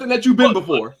something that you've been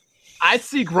before. I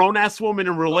see grown ass women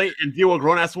and relate and deal with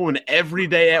grown ass women every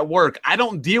day at work. I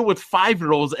don't deal with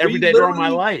 5-year-olds every day during my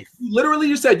life. Literally,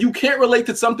 you said you can't relate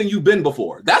to something you've been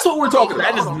before. That's what we're talking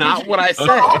about. That is not what I said.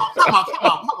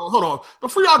 Hold on.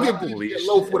 Before y'all get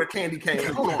loaf with a candy cane,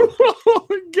 hold on.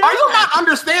 Are you not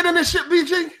understanding this shit,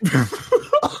 BG?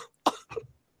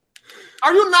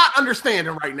 Are you not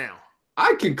understanding right now?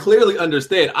 I can clearly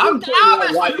understand.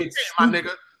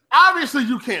 Obviously,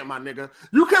 you can't, my nigga.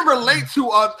 You can relate to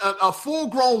a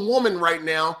full-grown woman right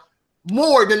now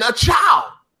more than a child.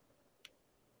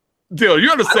 Dude, you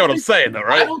understand what I'm saying, though,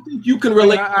 right? I don't think you can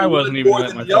relate. I wasn't even more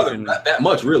than the other. Not that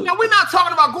much, really. Yeah, we're not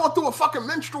talking about going through a fucking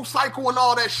menstrual cycle and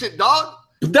all that shit, dog.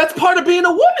 That's part of being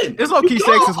a woman. It's low-key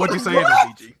sexist what you're saying,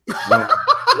 BG.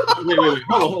 Wait.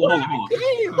 Hold on.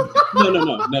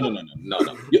 No.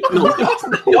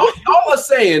 Y'all are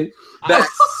saying that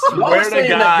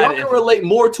y'all can relate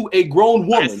more to a grown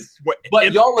woman,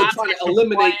 but y'all are trying to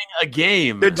eliminate a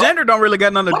game. The gender don't really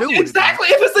got nothing to do with it. Exactly.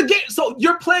 If it's a game, so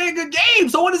you're playing a game.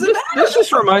 So what does it matter? This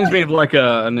just reminds me of like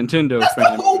a Nintendo That's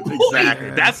fan. the whole point.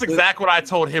 Exactly. That's exactly what I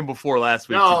told him before last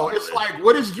week. No, it's like,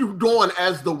 what is you doing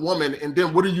as the woman, and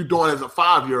then what are you doing as a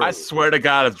 5-year-old? I swear to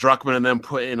God, if Druckmann and them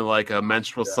put in like a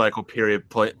menstrual cycle period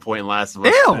point in Last of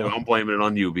Us, I'm blaming it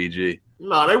on you, BG.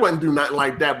 No, they wouldn't do nothing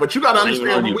like that. But you got to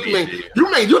understand what we mean.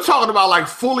 You're talking about like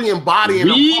fully embodying.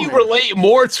 We relate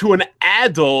more to an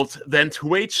adult than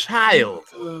to a child.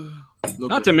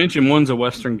 Not to mention one's a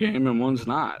Western game and one's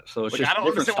not. So it's just I don't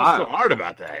different understand what's so style. hard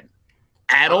about that.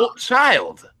 Adult,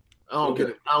 child. I don't get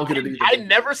it. I don't get it either. I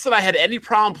never said I had any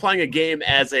problem playing a game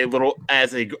as a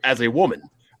woman.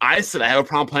 I said I have a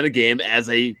problem playing a game as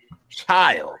a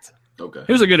child. Okay.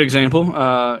 Here's a good example.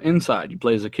 Inside, you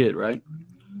play as a kid, right?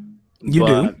 You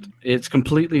do. It's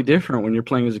completely different when you're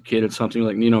playing as a kid. It's something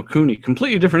like Ni no Kuni.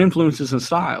 Completely different influences and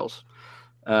styles.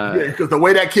 Because the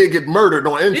way that kid get murdered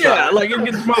on Inside. Yeah, like it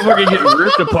gets motherfucking getting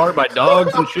ripped apart by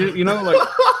dogs and shit. You know, like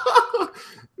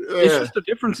it's just a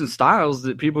difference in styles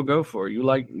that people go for. You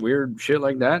like weird shit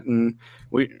like that, and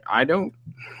I don't.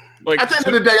 Like, at the end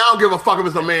of the day, I don't give a fuck if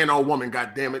it's a man or a woman.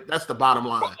 God damn it, that's the bottom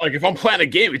line. Like if I'm playing a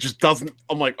game, it just doesn't.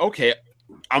 I'm like, okay,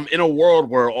 I'm in a world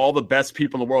where all the best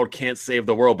people in the world can't save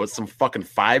the world, but some fucking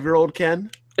 5-year-old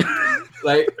can.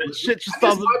 Like shit just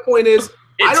doesn't. My point is,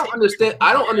 I don't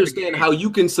understand how you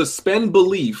can suspend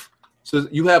belief. So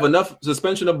you have enough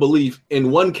suspension of belief in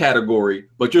one category,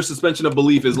 but your suspension of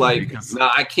belief is like,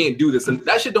 nah, I can't do this, and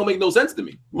that shit don't make no sense to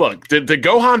me. Look, did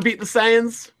Gohan beat the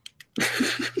Saiyans?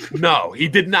 No, he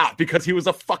did not, because he was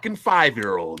a fucking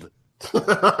 5-year-old.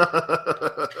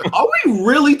 Are we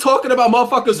really talking about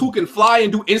motherfuckers who can fly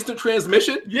and do instant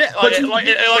transmission? Yeah, like if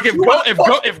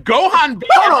Gohan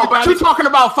beat hold on, but you talking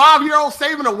about 5-year-olds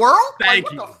saving the world? Thank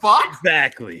like, you. What the fuck?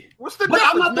 Exactly. What's the But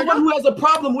difference? I'm not the one who has a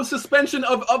problem with suspension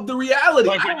of the reality.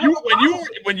 Like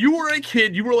when you were a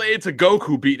kid, you related to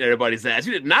Goku beating everybody's ass.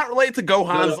 You did not relate to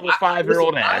Gohan's little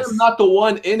 5-year-old ass. I am not the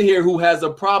one in here who has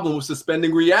a problem with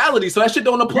suspending reality, so that shit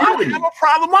don't apply to me. We don't have a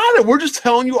problem either. We're just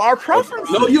telling you our preferences.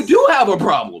 No, you do have a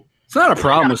problem. It's not a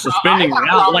problem with suspending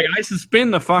reality. Like I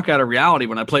suspend the fuck out of reality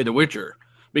when I play The Witcher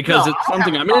because it's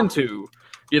something I'm into.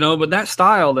 You know, but that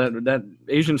style, that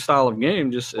Asian style of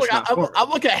game, just look, I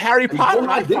look at Harry Potter.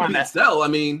 I find that sell. I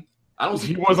mean, I don't.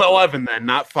 He was 11 then,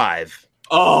 not 5.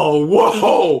 Oh,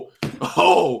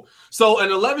 whoa. So an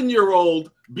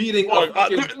 11-year-old beating a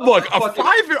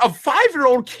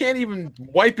 5-year-old can't even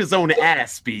wipe his own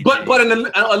ass. BG. But an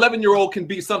 11-year-old can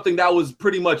be something that was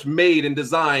pretty much made and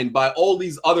designed by all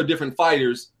these other different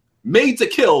fighters, made to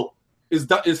kill. Is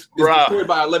destroyed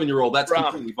by an 11-year-old. That's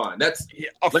completely fine. That's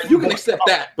like you can accept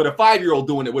that, but a 5-year-old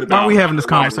doing it would have been. Why are we having this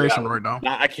conversation right now?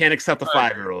 I can't accept a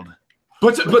 5-year-old.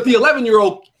 But the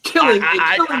 11-year-old killing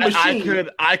machine.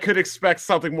 I could expect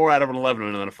something more out of an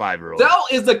 11 than a 5-year-old. Cell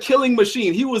is a killing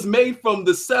machine. He was made from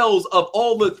the cells of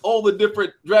all the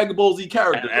different Dragon Ball Z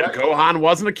characters. And Gohan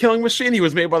wasn't a killing machine. He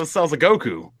was made by the cells of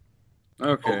Goku.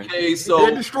 Okay, so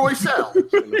they destroy Cell.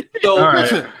 So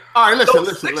listen.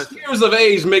 6 years of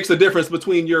age makes a difference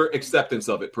between your acceptance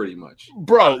of it, pretty much.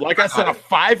 Bro, like I said, a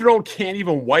 5-year-old can't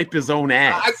even wipe his own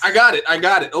ass. I got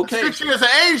it. Okay. 6 years of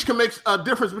age can make a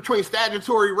difference between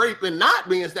statutory rape and not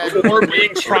being statutory or rape.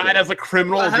 being tried as a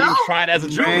criminal, or being tried as a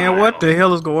juvenile. Man, what the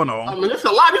hell is going on? I mean, it's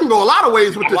a lot. You can go a lot of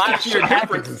ways with the 6 year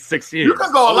difference. difference. 6 years. You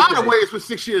can go a lot of ways with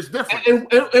 6 years difference.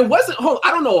 And wasn't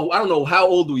I don't know how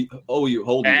old we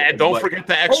and don't forget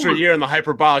the extra year in the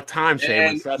hyperbolic time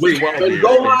chamber.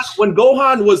 When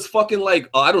Gohan was fucking like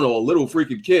I don't know, a little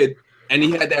freaking kid, and he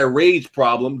had that rage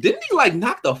problem, didn't he like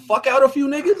knock the fuck out a few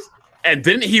niggas? And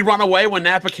didn't he run away when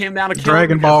Nappa came down to kill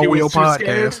Dragon him Ball Wheel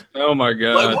podcast? Oh my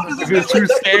god! Like, he was too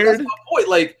scared. That's my point.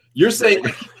 Like you're saying,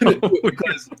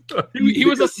 because he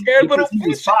was a scared little. He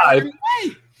was 5.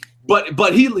 But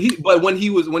when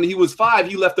he was 5,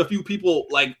 he left a few people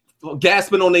like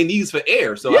gasping on their knees for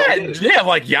air. So yeah,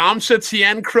 like Yamcha,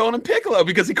 Tien, Krillin, and Piccolo,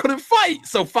 because he couldn't fight.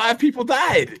 So 5 people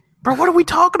died. Bro, what are we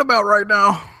talking about right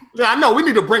now? Yeah, I know. We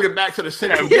need to bring it back to the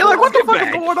center. Yeah, like what the fuck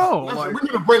is going on? Like, we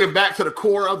need to bring it back to the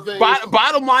core of things.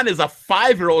 Bottom line is a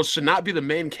 5-year-old should not be the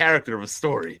main character of a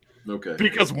story. Okay.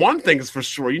 Because one thing is for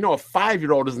sure, a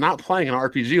 5-year-old is not playing an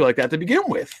RPG like that to begin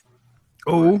with.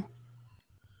 Oh.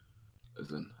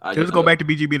 Listen, just go back to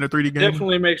BG being a 3D game.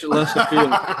 Definitely makes it less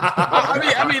appealing.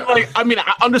 I mean,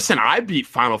 I understand. I beat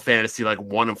Final Fantasy like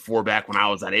 1 and 4 back when I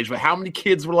was that age, but how many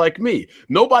kids were like me?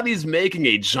 Nobody's making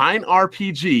a giant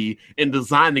RPG and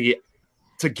designing it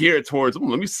to gear it towards.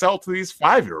 Let me sell to these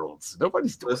 5-year-olds.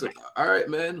 Nobody's doing. Listen, all right,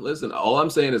 man. Listen, all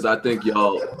I'm saying is I think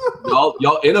y'all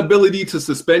inability to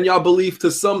suspend y'all belief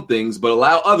to some things, but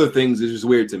allow other things is just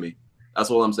weird to me. That's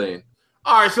all I'm saying.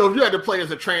 All right, so if you had to play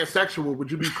as a transsexual, would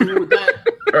you be cool with that?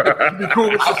 Would you be cool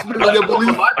with suspending your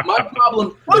belief? My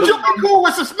problem. Would you be cool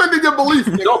with suspending your belief?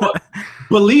 No,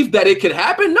 believe that it could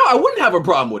happen? No, I wouldn't have a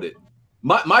problem with it.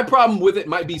 My problem with it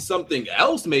might be something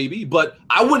else, maybe, but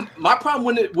I wouldn't. My problem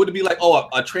with it would be like, oh,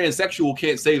 a transsexual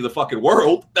can't save the fucking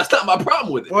world. That's not my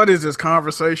problem with it. What is this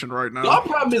conversation right now? My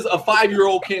problem is a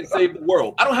 5-year-old can't save the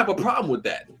world. I don't have a problem with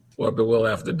that. Weapon Will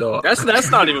after dark. That's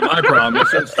not even my problem.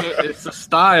 It's the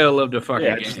style of the fucking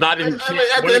game. It's not even. At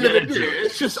the end of the day,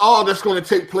 it's just all that's going to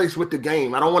take place with the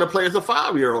game. I don't want to play as a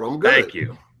 5-year-old. I'm good. Thank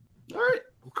you. All right.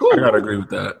 Cool. I gotta agree with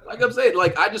that. Like I'm saying,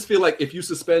 like I just feel like if you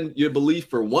suspend your belief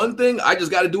for one thing, I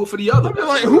just got to do it for the other. I mean,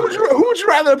 like, who would you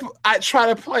rather try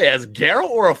to play as, Geralt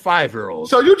or a 5-year-old?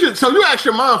 So you asked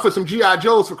your mom for some GI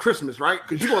Joes for Christmas, right?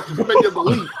 Because you want to suspend your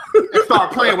belief and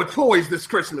start playing with toys this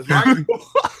Christmas, right?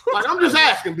 Like I'm just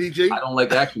asking, BG. I don't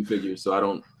like action figures, so I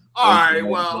don't. All right,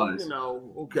 well,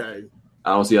 okay.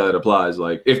 I don't see how that applies.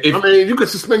 Like, if I mean, you can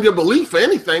suspend your belief for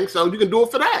anything, so you can do it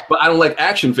for that. But I don't like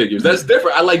action figures. That's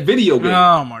different. I like video games.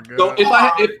 Oh my god! So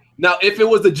if it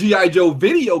was a GI Joe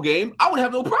video game, I would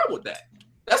have no problem with that.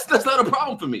 That's not a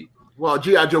problem for me. Well,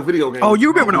 GI Joe video game. Oh, you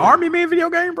remember the Army Man video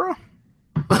game, bro?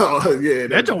 Oh yeah,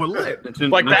 that joint was lit.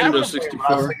 Like that was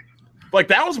 64. Like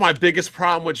that was my biggest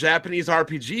problem with Japanese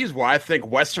RPGs, where I think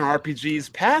Western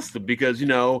RPGs passed them because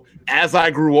as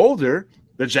I grew older,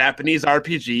 the Japanese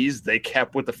RPGs, they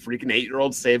kept with the freaking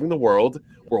 8-year-old saving the world,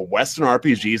 where Western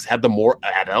RPGs had the more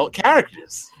adult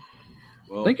characters.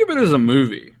 Well, think of it as a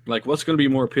movie. Like, what's going to be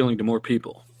more appealing to more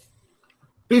people?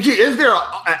 BG, is there an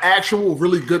actual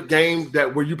really good game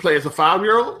where you play as a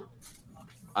 5-year-old?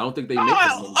 I don't think they make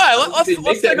that. All right,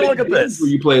 let's take a look at this. Where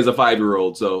you play as a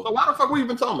 5-year-old, so why the fuck were you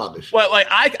even talking about this shit? Well, like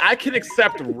I can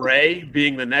accept Rey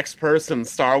being the next person in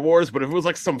Star Wars, but if it was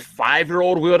like some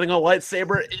 5-year-old wielding a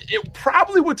lightsaber, it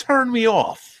probably would turn me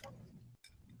off.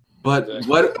 But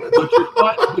what?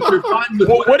 But you're fine with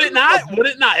would it not? Would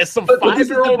it not? It's some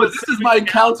 5-year-old. But this is my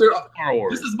counter.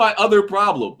 This is my other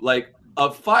problem. Like a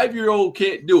 5-year-old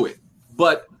can't do it,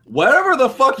 but whatever the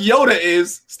fuck Yoda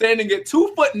is, standing at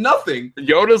 2 foot nothing.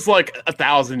 Yoda's like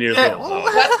 1,000 years old.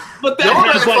 But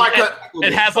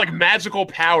it has like magical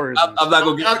powers. I'm not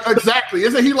gonna get exactly.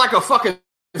 Isn't he like a fucking?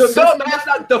 The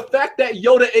fact that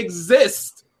Yoda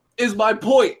exists is my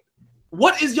point.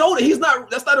 What is Yoda? He's not.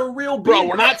 That's not a real being. Bro,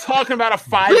 we're not talking about a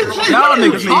 5-year-old. Y'all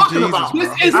niggas need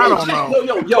Jesus. About? I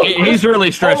don't know. He's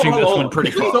really stretching this one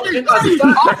pretty far. PG in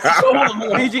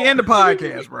the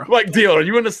podcast, bro. Like, deal. Are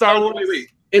you in the Star Wars? Wait.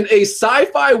 In a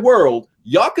sci-fi world,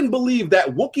 y'all can believe that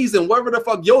Wookiees and whatever the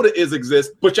fuck Yoda is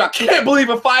exist, but y'all can't believe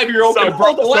a 5-year-old.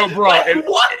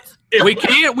 What? We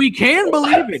can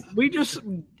believe it.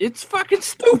 It's fucking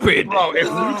stupid. Bro,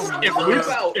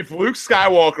 if Luke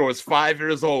Skywalker was 5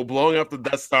 years old, blowing up the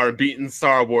Death Star, beating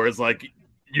Star Wars, like,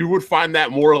 you would find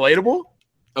that more relatable?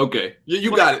 Okay,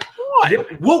 you got it.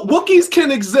 What? Wookiees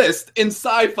can exist in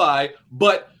sci-fi,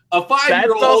 but a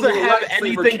 5-year-old doesn't have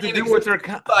anything to do with their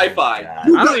sci-fi. I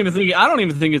don't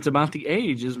even think it's about the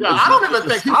age. I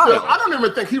don't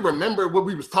even think he remembered what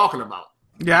we was talking about.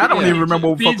 Yeah, I don't even remember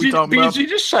what the fuck we talking about. BG,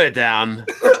 just shut it down.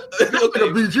 Look at a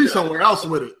BG somewhere else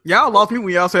with it. Y'all lost me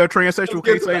when y'all said transsexual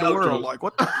can't save the world. Like,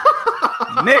 what the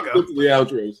nigga? The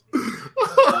outros.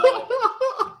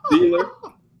 Dealer.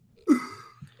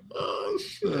 Oh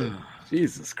shit!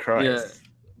 Jesus Christ.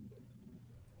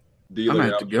 I'm gonna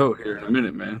have to go here in a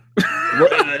minute, man.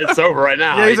 It's over right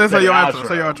now. Yeah, he said say your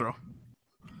outro.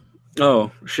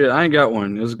 Oh shit, I ain't got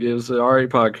one. It was the RA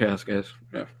podcast, guys.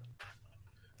 Yeah.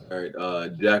 All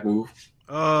right, Jack Move.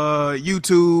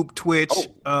 YouTube, Twitch,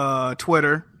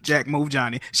 Twitter, Jack Move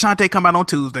Johnny. Shantae come out on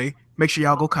Tuesday. Make sure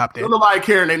y'all go cop that. Don't nobody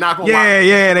care, and they not gonna watch.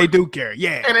 Yeah, they do care.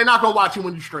 Yeah. And they're not gonna watch you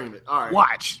when you stream it. All right.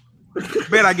 Watch.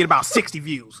 Bet I get about 60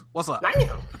 views. What's up?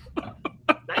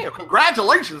 Damn,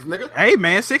 congratulations, nigga. Hey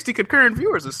man, 60 concurrent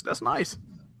viewers. That's nice.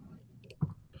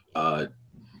 I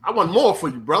want more for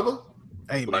you, brother.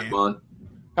 Hey man.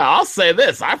 I'll say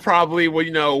this: I probably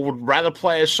would rather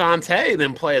play as Shantae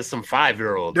than play as some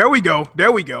 5-year-old. There we go.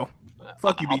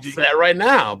 Fuck you, BG. I'll say that right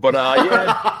now, but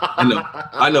yeah.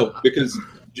 I know because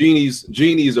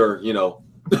genies are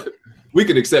we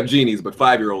can accept genies, but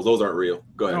 5-year-olds those aren't real.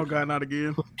 Go ahead. Oh God, not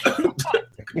again.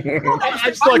 I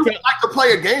just like to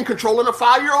play a game controlling a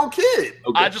 5-year-old kid.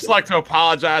 Okay. I just like to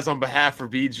apologize on behalf of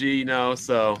BG,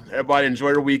 so everybody enjoy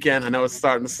your weekend. I know it's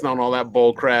starting to snow and all that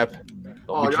bull crap.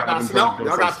 Y'all got snow?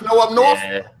 Y'all got snow up north?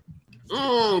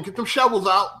 Yeah. Get them shovels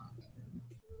out.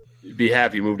 You'd be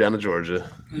happy you moved down to Georgia.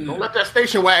 Don't let that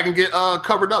station wagon get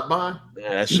covered up, man.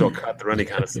 Yeah, that shit'll cut through any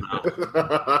kind of snow.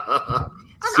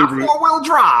 I got 4-wheel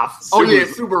drive.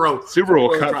 Subaru. Subaru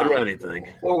will cut through anything.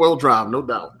 4-wheel drive, no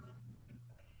doubt.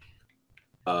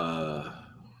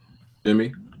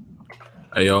 Jimmy?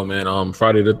 Hey, yo, man,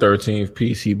 Friday the 13th,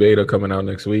 PC beta coming out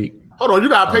next week. Hold on, you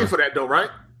got to pay for that, though, right?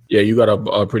 Yeah, you got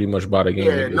to pretty much buy the game.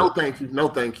 Yeah, no thank you. No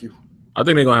thank you. I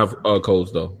think they're going to have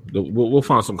codes, though. We'll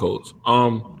find some codes.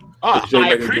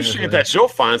 I appreciate that you'll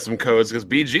find some codes because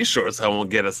BG sure as hell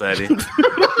won't get us at it.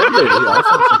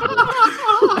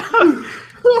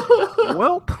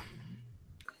 Welp.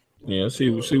 Yeah, see,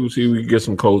 we can get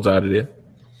some codes out of there.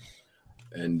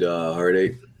 And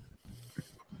Heartache.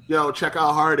 Yo, check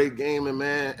out Heartache Gaming,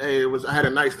 man. Hey, I had a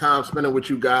nice time spending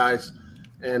with you guys,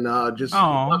 and just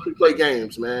let me play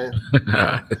games, man.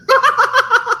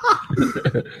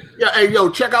 Yeah, hey, yo,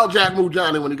 check out Jack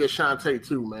Mujani when he gets Shantae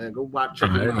too, man. Go watch. Yeah,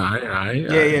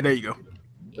 there you go.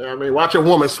 Yeah, I mean, watch a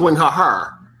woman swing her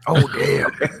hair. Oh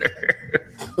damn.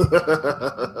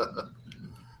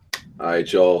 All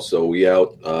right, y'all. So we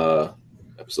out.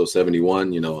 Episode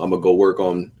 71. I'm gonna go work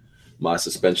on my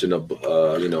suspension of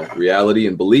reality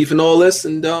and belief and all this,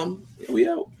 and we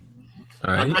out. All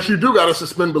right. I guess you do gotta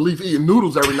suspend belief eating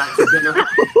noodles every night for dinner.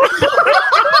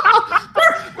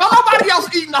 Well, nobody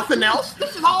else eat nothing else.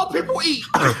 This is all people eat.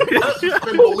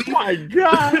 Oh my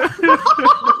god.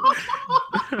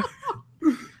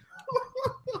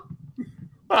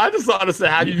 I just want to say,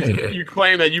 how do you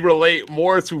claim that you relate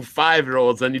more to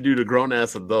 5-year-olds than you do to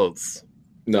grown-ass adults?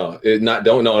 No,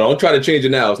 don't try to change it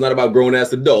now. It's not about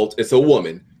grown-ass adults. It's a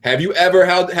woman. Have you ever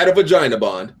had a vagina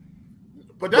bond?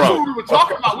 But that's what we were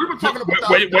talking about. We were talking about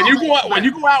when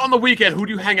you go out on the weekend, who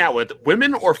do you hang out with?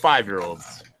 Women or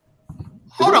 5-year-olds?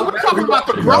 Hold on, we're talking about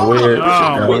the grown-up. Hold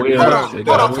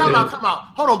on, time out.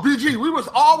 Hold on, BG. We was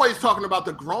always talking about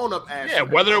the grown-up aspect. Yeah,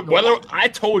 whether I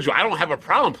told you I don't have a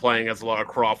problem playing as Lara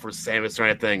Croft or Samus or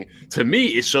anything. To me,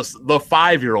 it's just the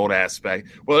 5-year-old aspect.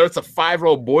 Whether it's a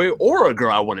 5-year-old boy or a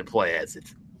girl, I wouldn't play as it.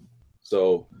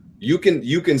 So you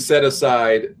can set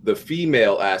aside the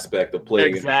female aspect of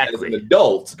playing as an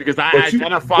adult because I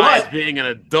identify as being an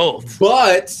adult.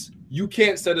 But you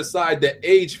can't set aside the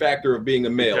age factor of being a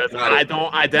male. I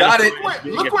don't identify.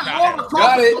 Look what Lara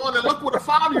Croft is doing, and look what a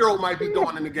 5-year-old might be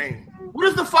doing in the game. What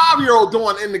is the 5-year-old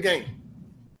doing in the game?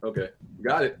 Okay,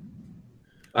 got it.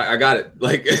 I got it.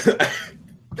 Like,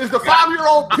 is the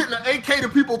 5-year-old hitting an AK to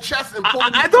people's chests and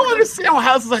pulling? I don't understand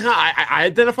how this is like. I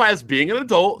identify as being an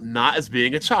adult, not as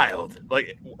being a child.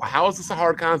 Like, how is this a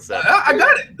hard concept? I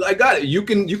got it. You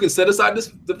can set aside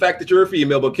the fact that you're a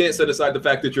female, but can't set aside the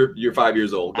fact that you're 5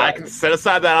 years old. I can set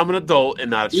aside that I'm an adult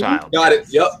and not a child. Got it.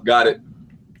 Yep, got it.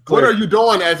 What are you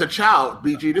doing as a child,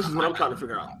 BG? This is what I'm trying to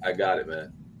figure out. I got it,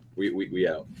 man. We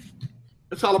out.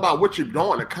 It's all about what you're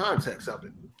doing, the context of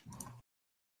it.